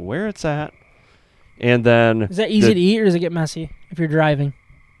is where it's at. And then Is that easy to eat or does it get messy if you're driving?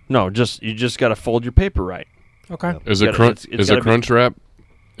 No, you just got to fold your paper right. Okay. Is Gotta- a crunch? it's Is a gotta be- crunch wrap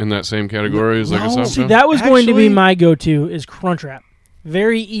in that same category as like a soft See, shell? that was going to be Actually- my go-to is Crunchwrap.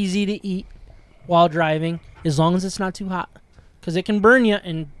 Very easy to eat while driving, as long as it's not too hot, because it can burn you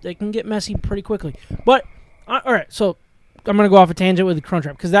and it can get messy pretty quickly. But all right, so I'm gonna go off a tangent with the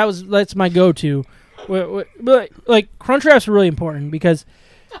Crunchwrap because that's my go-to. But like Crunchwraps are really important because,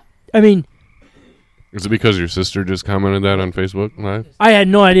 I mean, Is it because your sister just commented that on Facebook Live? I had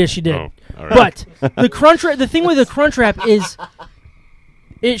no idea she did. Oh, all right. But the Crunchwrap, the thing with the Crunchwrap is,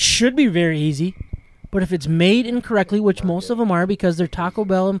 it should be very easy, but if it's made incorrectly, which most of them are because they're Taco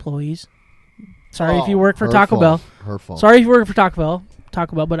Bell employees. Sorry if you work for Her Taco fault. Bell. Her fault. Sorry if you work for Taco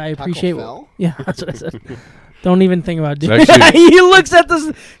Bell, but I appreciate. Bell? Yeah, that's what I said. Don't even think about doing. It's actually- He looks at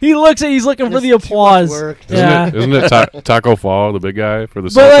this. He's looking for the Just too much applause. work. Yeah. Isn't it Taco Fall, the big guy for the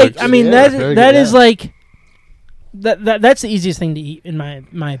But Celtics? like, I mean, Yeah, that very that good, is yeah. like that's the easiest thing to eat in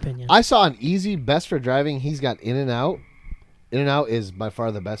my opinion. I saw an easy best for driving. He's got In-N-Out. In-N-Out is by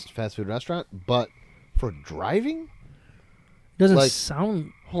far the best fast food restaurant, but for driving, Doesn't like-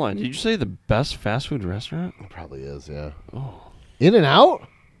 sound. Hold on, did you say the best fast food restaurant? it probably is. Yeah. Oh. In-N-Out.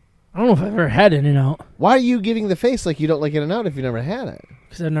 I don't know if I've ever had In-N-Out Why are you giving the face like you don't like In-N-Out if you never had it?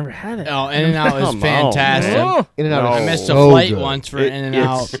 because I've never had it. Oh, In-N-Out is Come on, fantastic. man. In-N-Out. No. is I missed a so flight good. once for It-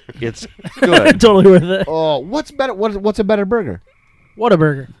 In-N-Out. It's good. Totally worth it. Oh, what's better? What's a better burger? What a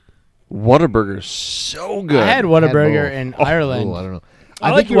burger! Whataburger's so good. I had Had Whataburger both. in Oh, Ireland. I don't know. I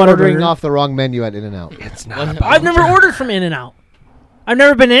I, like think you're ordering Whataburger. off the wrong menu at In-N-Out. It's What- not. I've never ordered from In-N-Out. I've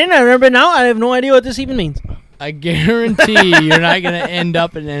never been in. I've never been out. I have no idea what this even means. I guarantee you're not going to end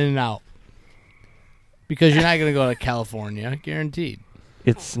up in In-N-Out. Because you're not going to go to California. Guaranteed.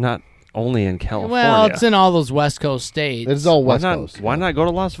 It's not only in California. Well, it's in all those West Coast states. It's all why West not? Coast. Why not go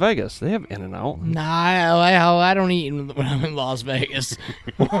to Las Vegas? They have In-N-Out. Nah, I don't eat when I'm in Las Vegas.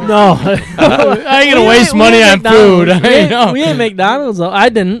 No, I ain't going to We waste ain't- money we on ain't food. McDonald's. I know. We ain't McDonald's though. I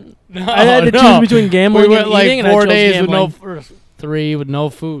didn't. No, I had to no. choose between gambling We and went eating, like and I 4 chose days with gambling. 3 with no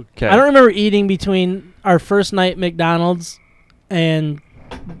food. Okay. I don't remember eating between our first night McDonald's and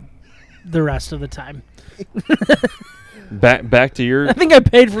the rest of the time. Back to your. I think I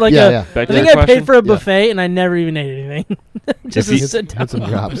paid for like Yeah, a. yeah. I Back to think your I paid question. for a Yeah. buffet and I never even ate anything. Just If to you- sit down. Hit some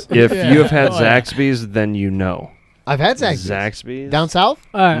drops. If Yeah. you have had Oh, yeah. Zaxby's, then you know. I've had Zaxby's. Zaxby's Down south.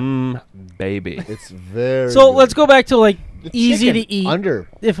 All right. baby. It's very. So good. let's go back to like The easy chicken to eat Under.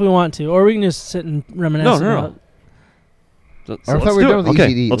 if we want to, or we can just sit and reminisce. No, no, no. about. So I let's thought we were do done it. with the Okay,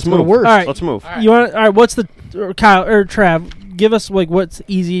 easy to eat. let's Let's go to move. worst. All right. Let's move. You want? All right. What's the Kyle or Trav? Give us like what's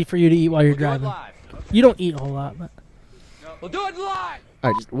easy for you to eat while you're driving. You don't eat a whole lot, but We'll do it live.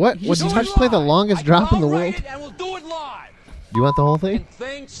 All right. What? You Would just Touch play the longest drop in the world? And we'll do it live. Do you want the whole thing? And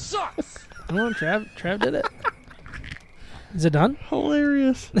thing sucks. come on, Trav did it. Is it done?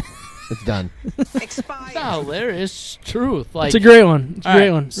 Hilarious. It's done. It's not hilarious. It's truth. Like, It's a great one. It's a All great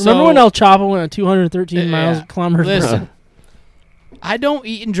right, one. so- Remember when El Chapo went at 213 Yeah. kilometers per Listen. hour? I don't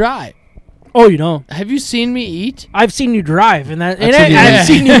eat and drive. Oh, you don't. Have you seen me eat? I've seen you drive, and that, and seen you I've eat.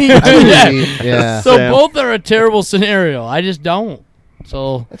 seen you eat I too. believe- yeah. So Sam. both are a terrible scenario. I just don't.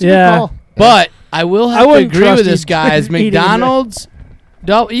 So, That's a good Yeah. call. but I will I have to wouldn't agree trust with you this, guys. eating and McDonald's,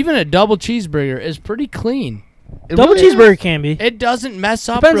 even a double cheeseburger is pretty clean. It Double really is. cheeseburger can be. It doesn't mess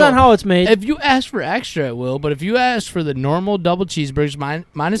up. Depends real- on how it's made. If you ask for extra, it will. But if you ask for the normal double cheeseburgers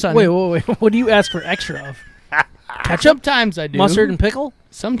minus onion, Wait. What do you ask for extra of? Ketchup, sometimes I do mustard, and pickle?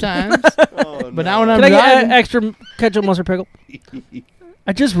 Sometimes, but now when I'm Can I get driving, extra ketchup, mustard, pickle?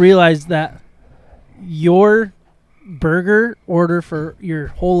 I just realized that your burger order for your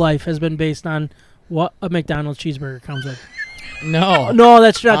whole life has been based on what a McDonald's cheeseburger comes with. no, No,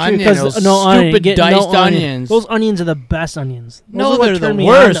 that's not true. Onion, Because those no onion. stupid Get diced no onion. onions. Those onions are the best onions. Those no, are what they're turn the me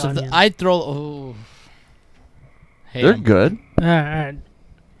on to worst. onions. I throw. Oh. Hey, They're good. All right.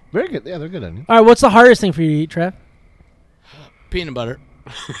 Very good. Yeah, they're good onions. All right. What's the hardest thing for you to eat, Trev? peanut butter.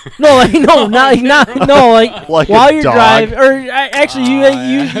 No, like no, not no, like, Like a while you're dog. driving. Or actually,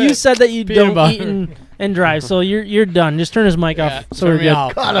 you said that you Peanut don't butter. eat and drive, so you're done. Just turn his mic Yeah, off. So turn we're me good.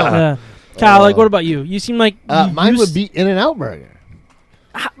 off. Cut him. Yeah. Kyle, like, what about you? You seem like Mine you would be In-N-Out Burger.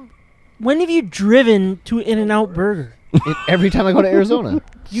 When have you driven to In-N-Out Burger? Every time I go to Arizona.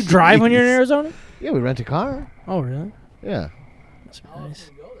 You drive when you're in Arizona? Yeah, we rent a car. Oh, really? Yeah, That's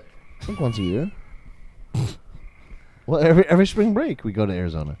nice. I think once a year. Well, every spring break we go to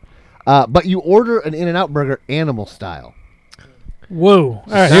Arizona. But you order an In-N-Out Burger animal style. Whoa! All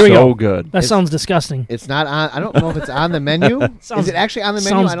right, here we So go. good. That sounds disgusting. It's not on. I don't know if it's on the menu. Sounds- Is it actually on the menu?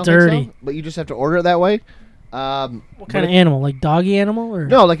 sounds I don't dirty. think so. But you just have to order it that way. What kind of animal? Like doggy animal or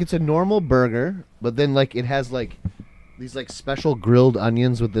No, like it's a normal burger, but then like it has like these like special grilled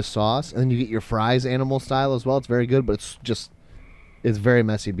onions with this sauce, and then you get your fries animal style as well. It's very good, but it's very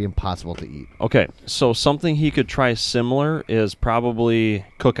messy. It'd be impossible to eat. Okay, so something he could try similar is probably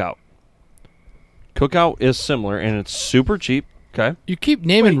Cookout. Cookout is similar, and it's super cheap. Okay. You keep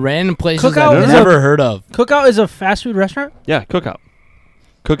naming random places Cookout I've is never heard of. Cookout is a fast food restaurant? Yeah, Cookout.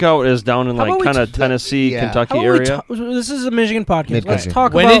 Cookout is down in How like about we kind of t- Tennessee, yeah. Kentucky How about we area. this is a Michigan podcast. Let's Mid-country.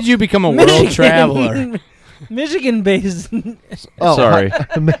 talk When about did you become a Michigan. world traveler? Michigan-based. Oh, Sorry.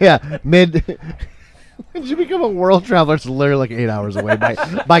 yeah, mid. Did you become a world traveler? It's literally like 8 hours away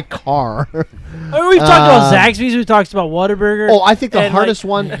by car. I mean, we've talked about Zaxby's. We've talked about Whataburger. Oh, I think the And, hardest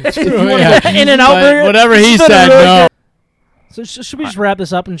one. If you true, wanna yeah. go- In-N-Out But Burger. whatever he It's been a said, really no. good- So should we just wrap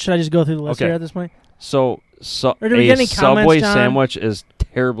this up, and should I just go through the list Okay. here at this point? So Or do we get a any comments, Subway John? sandwich is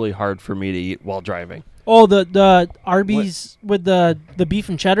terribly hard for me to eat while driving. Oh, the Arby's with the beef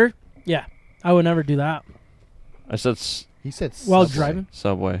and cheddar. Yeah, I would never do that I said He said while Subway. driving.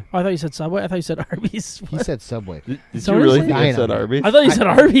 Subway. Oh, I thought you said Subway. I thought you said Arby's. He said Subway. Did So you really think I said Arby's? I thought you said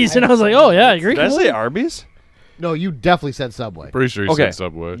Arby's, and I was like, oh yeah, you're Did I say Arby's? No, you definitely said Subway. Pretty sure he Okay. said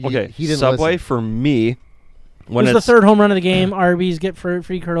Subway. He- Okay, he didn't Subway listen. for me. It When was the it's third home run of the game. Arby's get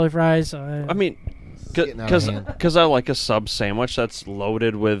free curly fries. I mean, getting out of hand. because I like a sub sandwich that's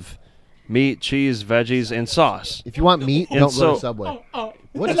loaded with meat, cheese, veggies, and sauce. If you want meat, And don't go so- to Subway. oh,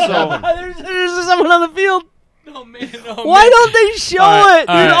 What is Subway? there's someone on the field. No, man, no, Why don't they show All right, it?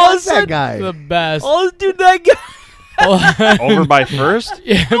 all Dude, right. all of a What's that sudden, guy? The best. dude, that guy. Over by first?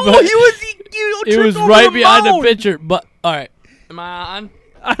 Yeah, Oh, but he it was tripped over right the behind the mound. pitcher. But all right, am I on?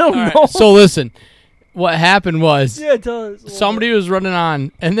 I don't All right, know. So listen, what happened was yeah, tell us. somebody was running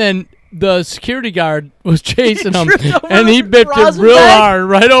on, and then the security guard was chasing him, tripped over and he the bipped it rosin real bag? hard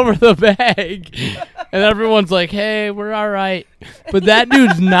right over the bag. And everyone's like, "Hey, we're all right," but that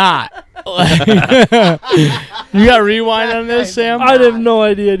dude's not. You got rewind on this, Sam? I have no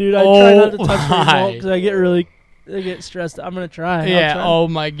idea, dude. I try not to Oh, touch the my. remote because I get stressed. I'm gonna try. I'll Yeah. try. Oh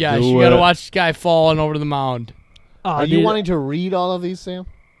my gosh, Do you gotta it. watch this guy falling over the mound. Oh, Are you dude. wanting to read all of these, Sam?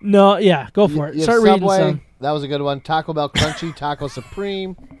 No, yeah, go for it. You have Start reading Subway. some. That was a good one. Taco Bell Crunchy, Taco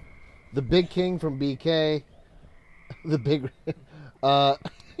Supreme, the Big King from BK, the big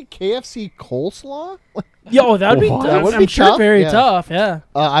KFC coleslaw. Yo, that would be. What? That would I'm be sure tough, very yeah. tough. Yeah.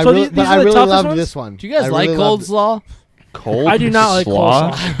 I So really, these but are I the really toughest loved ones? this one. Do you guys I like really loved it. coleslaw? Cold I do not like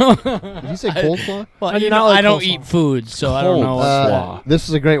slaw? coleslaw. Did you say coleslaw? Well, I do you not know, like I don't coleslaw. eat food, so I don't know. Cold. This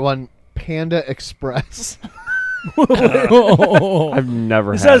is a great one. Panda Express. I've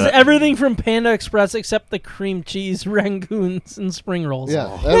never It had says it. everything from Panda Express except the cream cheese rangoons and spring rolls.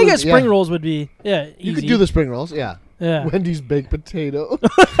 Yeah, I think was- spring rolls would be easy. You could do the spring rolls. Yeah. Yeah, Wendy's baked potato.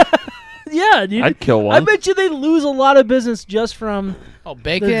 yeah, dude. I'd kill I one. bet you they lose a lot of business just from Oh,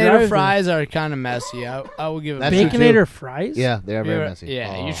 They're Baconator driving. fries are kind of messy. I will give it. That's true, too. Baconator fries. yeah, they are very You're- messy.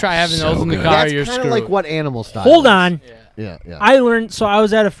 Yeah, Oh. you try having so those in the good. car, That's you're kind screwed. of like what animal style. Hold is. on. Yeah, yeah. I learned. So I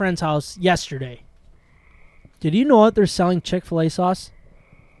was at a friend's house yesterday. Did you know that they're selling Chick-fil-A sauce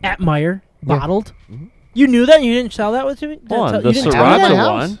at Meijer, Yeah. bottled? Mhm. You knew that? You didn't tell that with me? Hold on, You the didn't tell me at my sriracha that?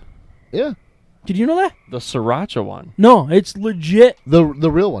 house. one. Yeah. Did you know that? The sriracha one. No, it's legit. The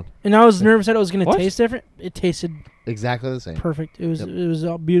real one. And I was nervous that it was going to What? taste different. It tasted Exactly the same. perfect. It was Yep. it was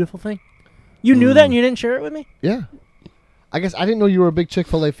a beautiful thing. You knew that and you didn't share it with me? Yeah. I guess I didn't know you were a big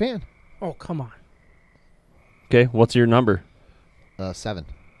Chick-fil-A fan. Oh, come on. Okay, what's your number? 7.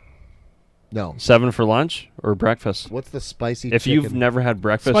 No. 7 for lunch or breakfast? What's the spicy If chicken? you've never had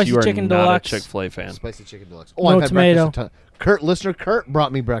breakfast, Spicy you are chicken not deluxe. a Chick-fil-A fan. Spicy chicken deluxe. No I've had tomato. breakfast a ton. Listener Kurt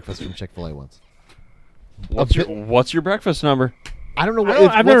brought me breakfast from Chick-fil-A once. What's your breakfast number? I don't know I what don't-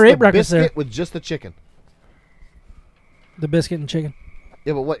 it's- I've never what's ate the breakfast there. biscuit with just the chicken. The biscuit and chicken.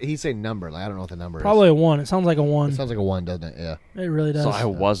 Yeah, but what he's saying number? Like I don't know what the number Probably a 1. It sounds like a is. 1. It sounds like a 1, doesn't it? Yeah. It really does. So I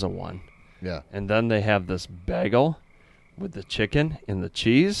was a 1. Yeah. And then they have this bagel with the chicken and the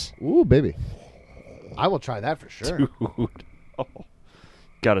cheese. Ooh, baby. I will try that for sure. Dude. Oh.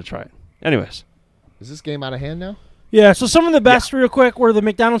 Got to try it. Anyways, Is this game out of hand now? Yeah, so some of the best, real quick, were the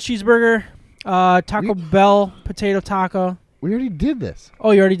McDonald's cheeseburger, Taco Bell potato taco. We already did this.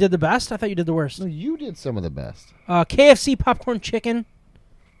 Oh, you already did the best? I thought you did the worst. No, you did some of the best. KFC popcorn chicken.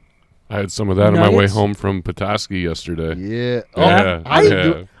 I had some of that on my way Nuggets? home from Petoskey yesterday. Yeah. Yeah, I did yeah.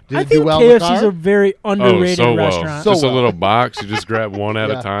 do, did I it think do well in the KFC's car? a very underrated so well. restaurant. So Just well. a little box. You just grab one at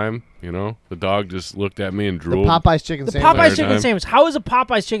Yeah. a time. You know, the dog just looked at me and The drooled. Popeyes chicken The sandwich. Popeyes Entire chicken time. sandwich. How is a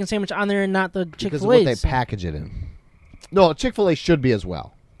Popeyes chicken sandwich on there and not the Because of Chick-fil-A's? what they package it in. No, Chick-fil-A should be as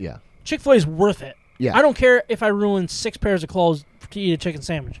well. Yeah. Chick-fil-A's worth it. Yeah. I don't care if I ruin 6 pairs of clothes to eat a chicken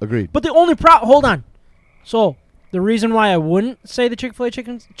sandwich. Agreed. But the only hold on. So the reason why I wouldn't say the Chick-fil-A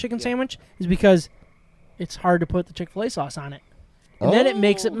chicken sandwich is because it's hard to put the Chick-fil-A sauce on it, and then it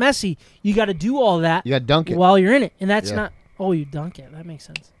makes it messy. You got to do all that You got to dunk it. while you're in it, and that's Yeah. not. Oh, you dunk it. That makes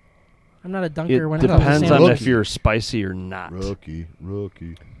sense. I'm not a dunker it when it comes to depends on sandwiches. if you're spicy or not. Rookie.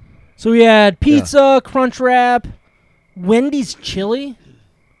 So we had pizza, crunch wrap, Wendy's chili.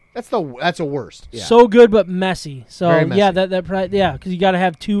 That's a worst. Yeah. So good but messy. So Very messy. yeah, because you got to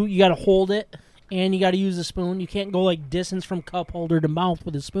have two. You got to hold it, and you got to use a spoon. You can't go like distance from cup holder to mouth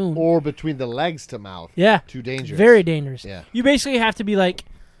with a spoon. or between the legs to mouth. Yeah, Too dangerous. very dangerous. Yeah. You basically have to be like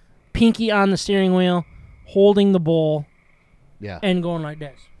pinky on the steering wheel, holding the bowl, Yeah. and going like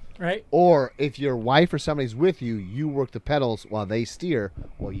this, right? Or if your wife or somebody's with you, you work the pedals while they steer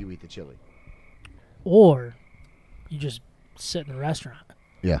while you eat the chili. Or you just sit in a restaurant,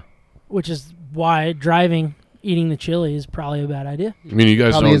 Yeah. which is why driving, eating the chili is probably a bad idea. I mean, you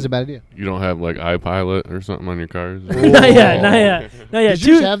guys Probably is a don't. bad idea. You don't have like iPilot or something on your cars. Not yet. Not yet. Did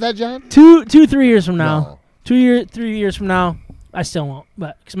you have that, John? 3 years from now. No. 3 years from now, I still won't,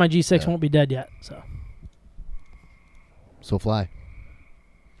 but because my G6 Yeah. won't be dead yet. So Fly.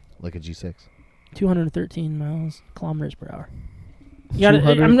 Like a G6. 213 kilometers per hour. You gotta,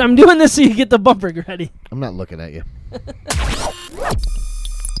 200? I'm doing this so you get the bumper ready. I'm not looking at you.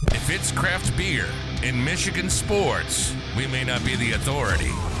 If it's craft beer in Michigan sports, we may not be the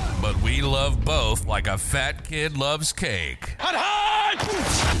authority, but we love both like a fat kid loves cake.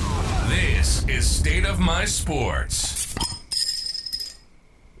 This is State of My Sports.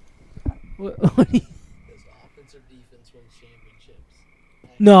 What do you-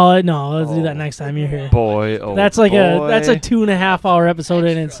 No, let's do that next time you're here. Boy, oh That's like boy. that's a 2.5 hour episode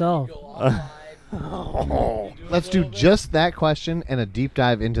in itself. Let's do just that question and a deep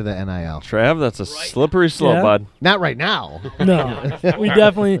dive into the NIL. Trav, that's a slippery slope, Yeah. bud. Not right now. No, we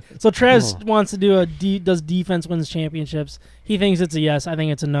definitely. So Trez wants to do does defense wins championships. He thinks it's a yes. I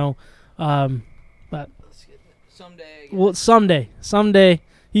think it's a no. But Someday. well, someday.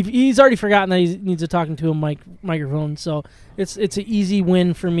 He's already forgotten that he needs to talk into a microphone. So it's an easy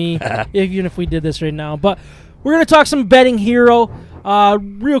win for me, even if we did this right now. But we're gonna talk some Betting Hero.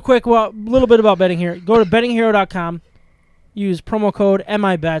 Real quick, a little bit about Betting Hero. Go to bettinghero.com. Use promo code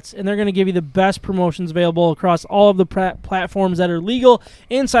MIBETS, and they're going to give you the best promotions available across all of the platforms that are legal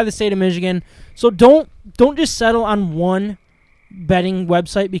inside the state of Michigan. So don't just settle on one betting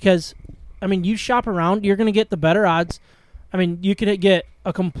website because, I mean, you shop around, you're going to get the better odds. I mean, you could get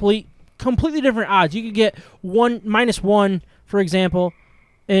a completely different odds. You could get -1, for example,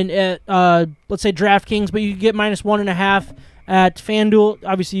 and at let's say DraftKings, but you could get -1.5 at FanDuel.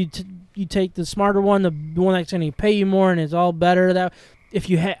 Obviously, you take the smarter one, the one that's going to pay you more, and it's all better. That if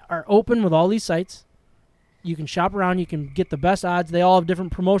you are open with all these sites, you can shop around. You can get the best odds. They all have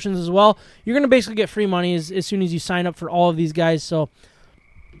different promotions as well. You're going to basically get free money as soon as you sign up for all of these guys. So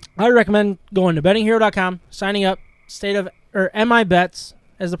I recommend going to bettinghero.com, signing up, MIBETS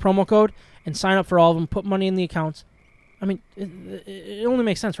as the promo code, and sign up for all of them. Put money in the accounts. I mean, it only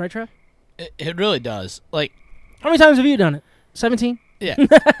makes sense, right, Trev? It really does. Like, How many times have you done it? 17? yeah.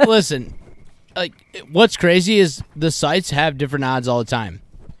 Listen, like, what's crazy is the sites have different odds all the time.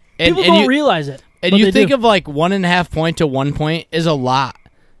 People don't realize it. And but you they think do. of like 1.5 point to 1 point is a lot.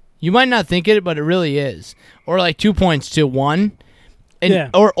 You might not think it, but it really is. Or like 2 points to 1. And Yeah.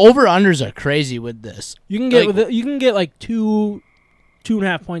 or over unders are crazy with this. You can get like- you can get like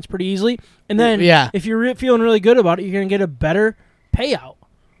 2.5 points pretty easily, and then Yeah. if you're feeling really good about it, you're gonna get a better payout.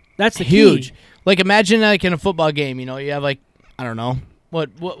 That's the Huge. key. Like imagine like in a football game, you know, you have like I don't know. What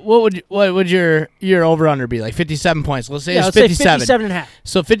would your over under be? Like 57 points. Let's say Yeah, it's let's say 57. 57.5.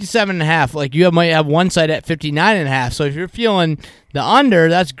 So 57.5, like you might have one side at 59.5. So if you're feeling the under,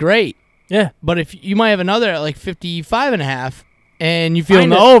 that's great. Yeah, But if you might have another at like 55.5 and you feel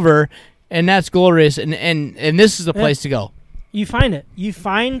Find the it. over, and that's glorious, and this is the Yeah. place to go. you find it. You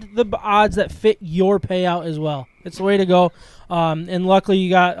find the odds that fit your payout as well. It's the way to go. And luckily, you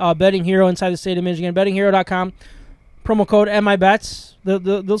got Betting Hero inside the state of Michigan. BettingHero.com. promo code MIBETS.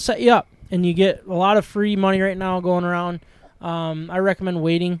 They'll set you up, and you get a lot of free money right now going around. I recommend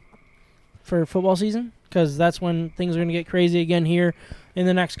waiting for football season because that's when things are going to get crazy again here in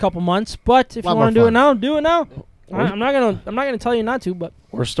the next couple months. But if you want to do it now, do it now. I'm not gonna tell you not to, but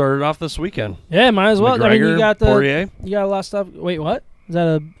We're started off this weekend. yeah, might as well. McGregor, I mean, Poirier. you got a lot of stuff. Wait, what?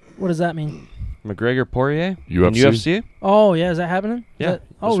 What does that mean? McGregor, Poirier, UFC. in UFC. Oh yeah, is that happening? Yeah,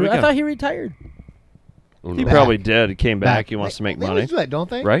 Oh, this I weekend. thought he retired. Oh, He no. probably did. He came back. He wants to make They money, always do that, don't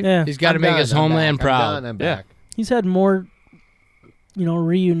they? right? Yeah, He's got to I'm make done, his I'm homeland back, proud. I'm Yeah. back. he's had more.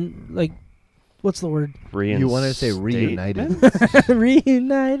 Like, what's the word? You wanted to say Reinstatement? reunited.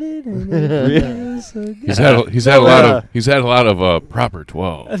 Reunited. And it feels so good. He's had a lot of proper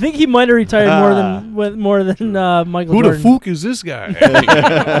 12. I think he might have retired more than Michael Who the Jordan. fook is this guy?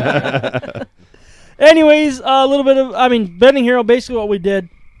 Anyways, a little bit of Betting Hero. Basically, what we did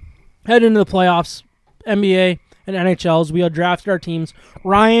head into the playoffs, NBA and NHLs. We all drafted our teams.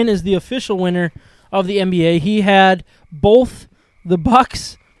 Ryan is the official winner of the NBA. He had both the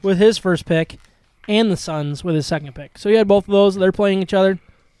Bucks with his first pick and the Suns with his second pick. So he had both of those. They're playing each other.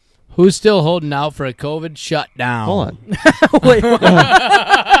 Who's still holding out for a COVID shutdown? Hold on. Wait,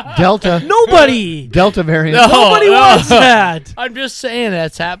 Delta. Nobody. Delta variant. No. Nobody wants that. I'm just saying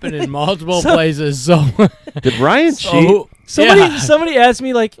that's happened in multiple places. So, Did Ryan cheat? Somebody asked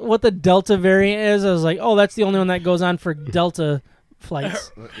me like what the Delta variant is. I was like, oh, that's the only one that goes on for Delta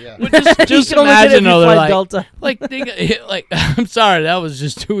flights. Yeah. just You can only get it if imagine you though, fly they're Delta. like, I'm sorry, that was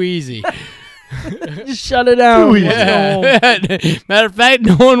just too easy. Just shut it down. Let's go home. Matter of fact,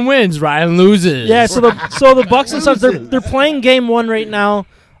 no one wins. Ryan loses. Yeah, so the Bucks and Suns they're playing game one right now.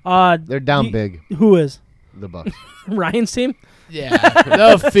 They're down big. Who is The Bucks. Ryan's team? yeah,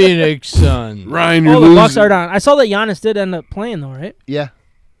 the Phoenix Suns. Ryan, you're Oh, losing. the Bucks are down. I saw that Giannis did end up playing though, right? Yeah,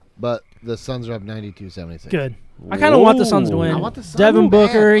 but the Suns are up 92-76. Good. I kind of want the Suns to win. I want the Suns. Devin Ooh,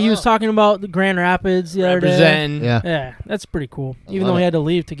 Booker, man. he was talking about the Grand Rapids the other day. Representing. Yeah. Yeah, that's pretty cool. I Even love though he it. had to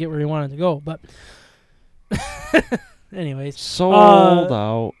leave to get where he wanted to go, but anyways. Sold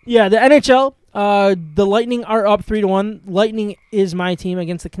out. Yeah, the NHL, the Lightning are up 3-1. Lightning is my team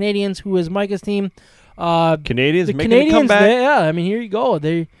against the Canadians, who is Micah's team. Canadians The making Canadians, a comeback. I mean, here you go.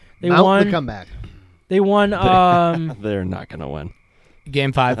 They Mount won. the comeback. They won They're not going to win.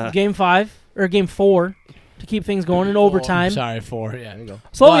 Game 5. game 5 or game 4 to keep things going in overtime. Sorry, 4. Yeah. There you go.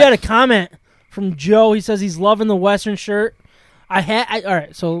 So we But- had a comment from Joe. He says he's loving the Western shirt. All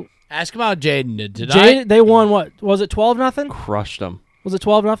right, so Ask him how Jaden did today. Jay, they won what? Was it 12-0? Crushed them. Was it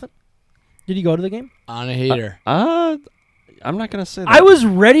 12-0? Did you go to the game? On a heater. I'm not going to say that. I was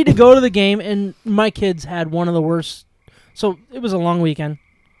ready to go to the game, and my kids had one of the worst. So it was a long weekend.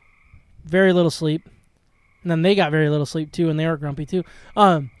 Very little sleep. And then they got very little sleep, too, and they were grumpy, too.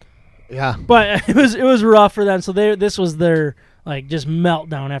 Yeah. But it was rough for them. So this was their like just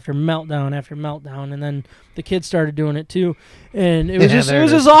meltdown after meltdown after meltdown, and then the kids started doing it too, and it was Yeah,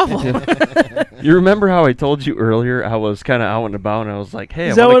 just awful. You remember how I told you earlier I was kind of out and about, and I was like, hey,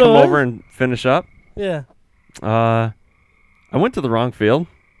 Is I that want to what it come was? over and finish up? Yeah. I went to the wrong field.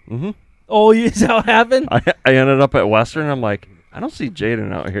 Mm-hmm. Oh, is that what happened? I ended up at Western. I'm like, I don't see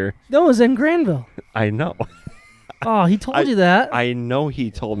Jaden out here. That was in Granville. I know. Oh, he told you that. I know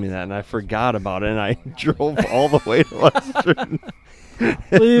he told me that, and I forgot about it, and I drove all the way to Western.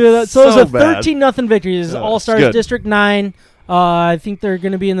 Believe it. So it was a bad. 13-0 victory. This is Oh, All it's Stars good. District 9. I think they're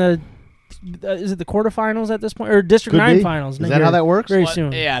going to be in the. Is it the quarterfinals at this point, or District Could 9 be. finals? Is that how that works? Very What-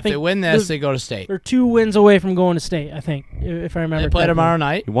 soon. Yeah, I if think they win this, they're- they go to state. They're 2 wins away from going to state. I think, if I remember. They play correctly. tomorrow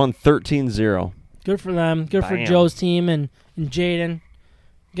night. He won 13-0. Good for them. Good for Bam. Joe's team and Jaden.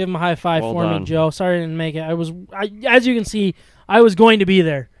 Give him a high five Well for done. me, Joe. Sorry I didn't make it. As you can see, I was going to be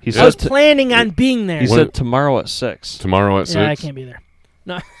there. He I was said planning on being there. He What- said tomorrow at 6. Tomorrow at 6. Yeah, I can't be there.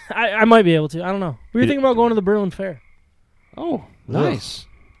 No, I might be able to. I don't know. We were He- thinking about going to the Berlin Fair. Oh, nice.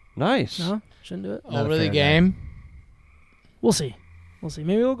 Nice. No, shouldn't do it. Not a Over the fan, game. We'll see. We'll see.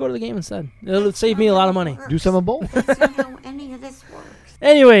 Maybe we'll go to the game instead. It'll save me a lot of money. Do some of both. That's not how any of this works.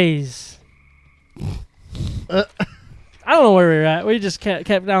 Anyways, I don't know where we were at. We just kept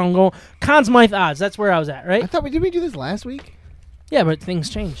down going. Conn Smythe odds. That's where I was at, I right? thought did we do this last week? Yeah, but things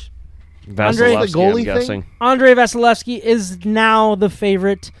changed. Vasilevsky, the goalie I'm thing? guessing. Andrei Vasilevsky is now the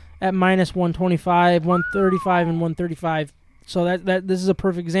favorite at minus 125, 135, and 135. So that this is a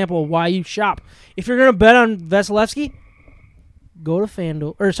perfect example of why you shop. If you're gonna bet on Vasilevsky, go to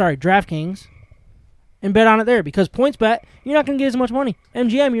DraftKings, and bet on it there, because PointsBet, you're not gonna get as much money.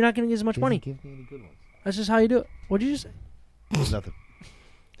 MGM, you're not gonna get as much money. Give me any good ones. That's just how you do it. What did you just say? Nothing.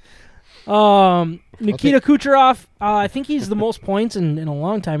 Nikita Kucherov, I think he's the most points in a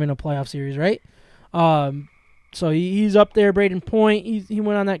long time in a playoff series, right? So he's up there. Braden Point. He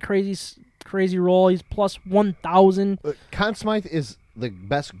went on that crazy roll. He's plus 1,000. Conn Smythe is the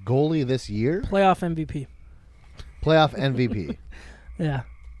best goalie this year. Playoff MVP. Playoff MVP. Yeah.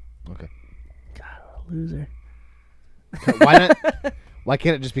 Okay. God, what a loser. Why not? Why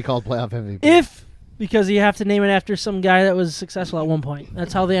can't it just be called playoff MVP? Because you have to name it after some guy that was successful at one point.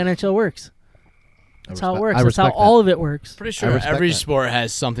 That's how the NHL works. That's how it works. That's how all of it works. Pretty sure every sport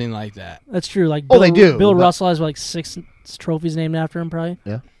has something like that. That's true. Like they do. Bill Russell has like 6 trophies named after him, probably.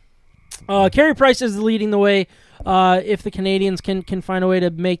 Yeah. Carey Price is leading the way. If the Canadians can find a way to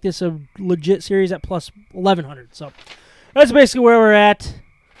make this a legit series at plus 1,100. So that's basically where we're at.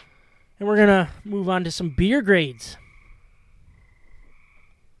 And we're going to move on to some beer grades.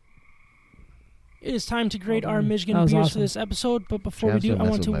 It is time to grade our Michigan beers for this episode, but before we do, I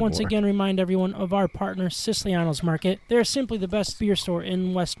want to once again remind everyone of our partner, Siciliano's Market. They are simply the best beer store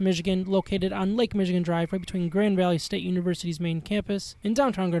in West Michigan, located on Lake Michigan Drive, right between Grand Valley State University's main campus in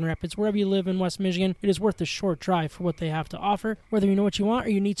downtown Grand Rapids. Wherever you live in West Michigan, it is worth the short drive for what they have to offer. Whether you know what you want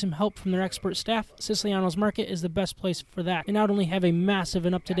or you need some help from their expert staff, Siciliano's Market is the best place for that. They not only have a massive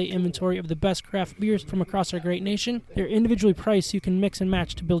and up-to-date inventory of the best craft beers from across our great nation, they're individually priced so you can mix and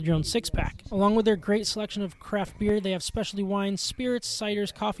match to build your own six-pack. Along with their great selection of craft beer, they have specialty wines, spirits,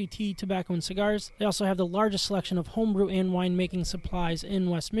 ciders, coffee, tea, tobacco, and cigars. They also have the largest selection of homebrew and winemaking supplies in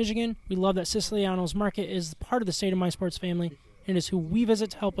West Michigan. We love that Siciliano's Market is part of the State of My Sports family and is who we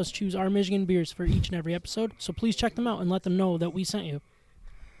visit to help us choose our Michigan beers for each and every episode. So please check them out and let them know that we sent you.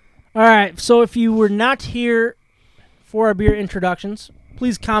 All right, so if you were not here for our beer introductions,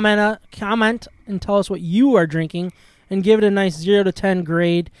 please comment and tell us what you are drinking and give it a nice 0 to 10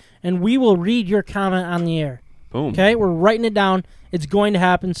 grade, and we will read your comment on the air. Boom. Okay, we're writing it down. It's going to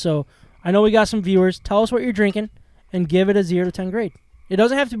happen, so I know we got some viewers. Tell us what you're drinking and give it a 0 to 10 grade. It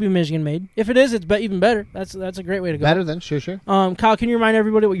doesn't have to be Michigan-made. If it is, it's even better. That's a great way to go. Better than, sure. Kyle, can you remind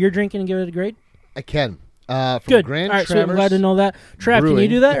everybody what you're drinking and give it a grade? I can. From Good. Grand All right, Traverse so I'm glad to know that. Trav, Brewing. Can you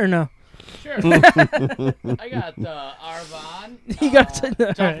do that or no? Sure. I got Arvon. You got to.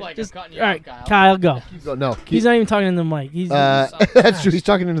 Jump All right, like just, I'm cutting you all off, right, Kyle. Kyle, go. No, He's not even talking in the mic. He's that's true. He's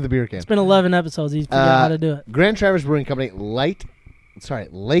talking into the beer can. it's been 11 episodes. He's figured out how to do it. Grand Traverse Brewing Company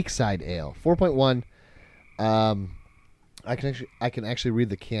Lakeside Ale, 4.1. I can actually read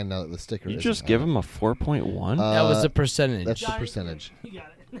the can now that the sticker. You is just give him a 4.1? That was the percentage. That's the percentage. You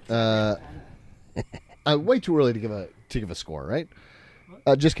got it. Way too early to give a score, right?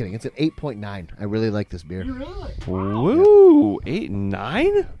 Just kidding. It's an 8.9. I really like this beer. You really like? Woo, 8,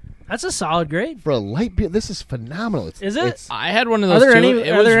 9? That's a solid grade. For a light beer, this is phenomenal. Is it? It's, I had one of Are those there too. any-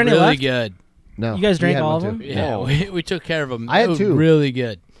 It are was there any really left? good. no, You guys he drank had all one of too. them? Yeah, Oh. we took care of them. I had it was two. really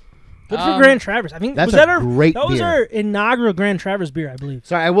good. Good for Grand Traverse. I think That's was that a great That was beer. our inaugural Grand Traverse beer, I believe.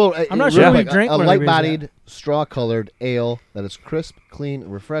 Sorry, I will. I'm not real sure we quick, drank a one of the beers light-bodied, straw-colored ale that is crisp, clean,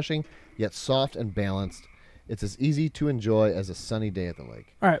 refreshing, yet soft and balanced. It's as easy to enjoy as a sunny day at the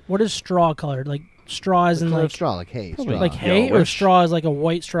lake. All right, what is straw colored? Like straw as The in color like of straw, like hay. Straw. like hay, or yellowish. straw is like a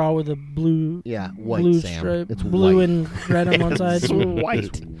white straw with a blue white, blue Sam. stripe, It's blue white. and red on one side. It's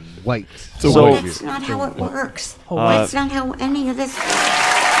white. It's a So- white beer. That's not how it works. Uh, That's not how any of this.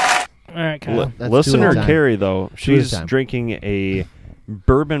 All right, Kyle. That's Listener two at a time. Carrie, though, Two at a she's time. drinking a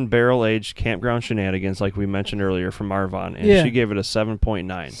bourbon barrel-aged Campground Shenanigans, like we mentioned earlier, from Arvon, and Yeah. she gave it a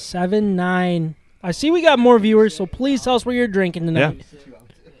 7.9. 7-9. I see we got more viewers, so please tell us what you're drinking tonight.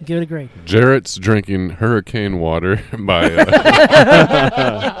 Give it a grade. Jarrett's drinking hurricane water by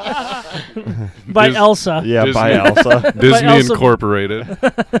By Dis- Elsa. Yeah, Disney. by Elsa. Disney Elsa- Incorporated.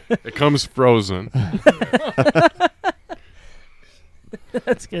 It comes frozen.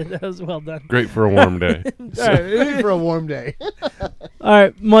 That's good. That was well done. Great for a warm day. All right, For a warm day. all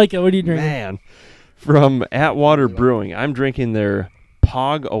right, Micah, what are you drinking? Man. From Atwater Brewing, I'm drinking their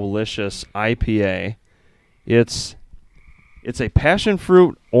Pog-O-Licious IPA. It's a passion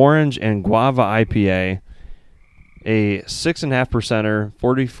fruit, orange, and guava IPA. A 6.5%er,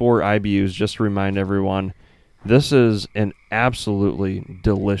 44 IBUs, just to remind everyone. This is an absolutely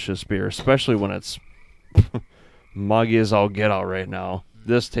delicious beer, especially when it's muggy as all get out right now.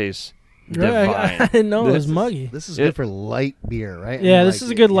 This tastes divine. I didn't know it was This- muggy. This is good for light beer, right? Yeah, I this like is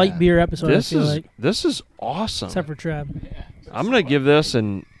a it. good light Yeah. beer episode, This I feel is like. this is awesome. Except for Trav. I'm gonna give this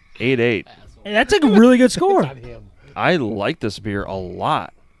an 8.8. Hey, that's a really good score. I like this beer a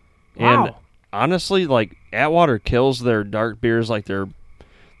lot. Wow. And honestly, like Atwater kills their dark beers, like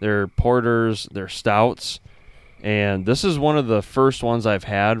their porters, their stouts, and this is one of the first ones I've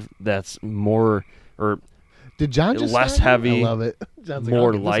had that's more or Did John just less start? heavy, I love it. John's like, more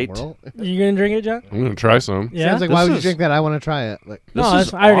I'll give this a light. whirl. You gonna drink it, John? I'm going to try some. Yeah. Sounds like, This why would you is- drink that? I want to try it. Like, this No,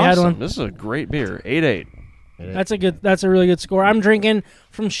 is I already had awesome. one. This is a great beer. 8.8. That's a really good score. I'm drinking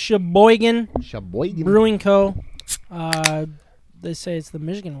from Sheboygan Brewing Co. They say it's the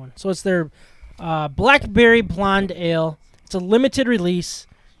Michigan one. So it's their Blackberry Blonde Ale. It's a limited release.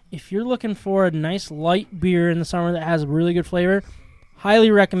 If you're looking for a nice light beer in the summer that has really good flavor, highly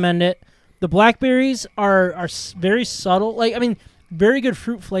recommend it. The blackberries are very subtle. Very good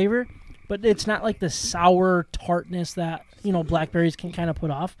fruit flavor, but it's not like the sour tartness that, blackberries can kind of put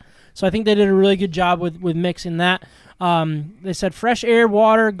off. So I think they did a really good job with mixing that. They said fresh air,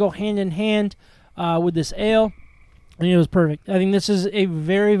 water go hand in hand with this ale, and it was perfect. I think this is a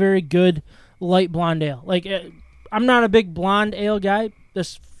very, very good light blonde ale. I'm not a big blonde ale guy.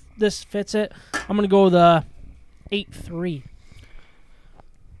 This fits it. I'm going to go with a 8.3.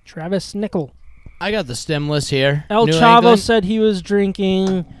 Travis Nickel. I got the stemless here. El New Chavo England. said he was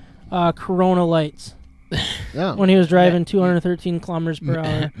drinking Corona Lights Yeah. when he was driving 213 kilometers per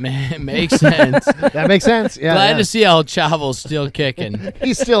hour. Makes sense. That makes sense. Yeah. Glad yeah. to see El Chavo's still kicking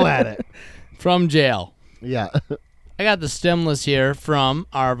He's still at it. from jail. Yeah. I got the stemless here from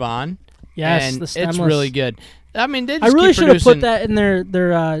Arvon. Yes, and the stemless. it's really good. I mean, they I just really keep should have put producing- that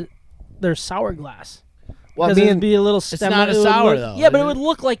in their sour glass. Well, Because it would be a little stem. not a it would sour, look- though, Yeah, but is it it? would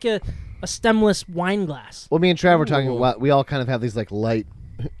look like a stemless wine glass. Well, me and Trav were talking Ooh. about. We all kind of have these light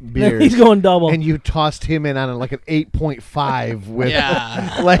beers. He's going double. And you tossed him in on an 8.5 with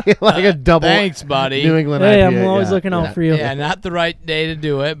Yeah. like a double. Thanks, buddy. New England Hey, IPA. I'm always yeah, looking out yeah. for you. Yeah, not the right day to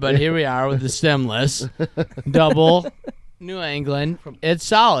do it, but here we are with the stemless double New England. It's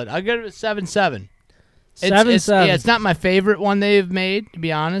solid. I'll give it a 7.7. 7.7. Yeah, it's not my favorite one they've made, to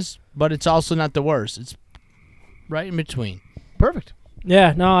be honest, but it's also not the worst. It's right in between. Perfect.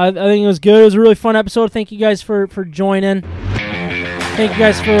 Yeah, no, I think it was good. It was a really fun episode. Thank you guys for joining. Thank you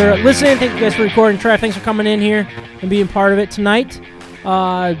guys for listening. Thank you guys for recording. Trav, thanks for coming in here and being part of it tonight.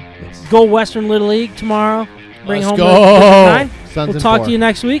 Go Western Little League tomorrow. Bring Let's home go. the 9. Suns We'll in talk 4. to you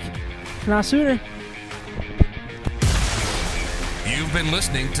next week. If not sooner. You've been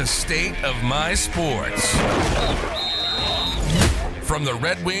listening to State of My Sports. From the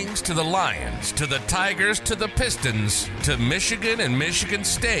Red Wings to the Lions, to the Tigers, to the Pistons, to Michigan and Michigan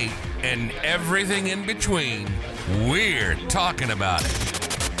State, and everything in between, we're talking about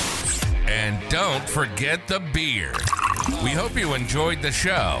it. And don't forget the beer. We hope you enjoyed the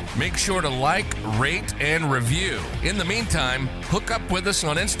show. Make sure to like, rate, and review. In the meantime, hook up with us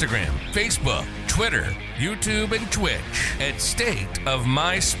on Instagram, Facebook, Twitter, YouTube, and Twitch at State of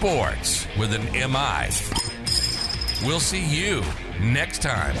My Sports with an MI. We'll see you next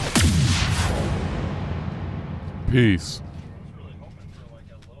time. Peace.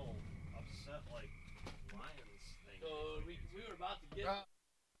 We were about to get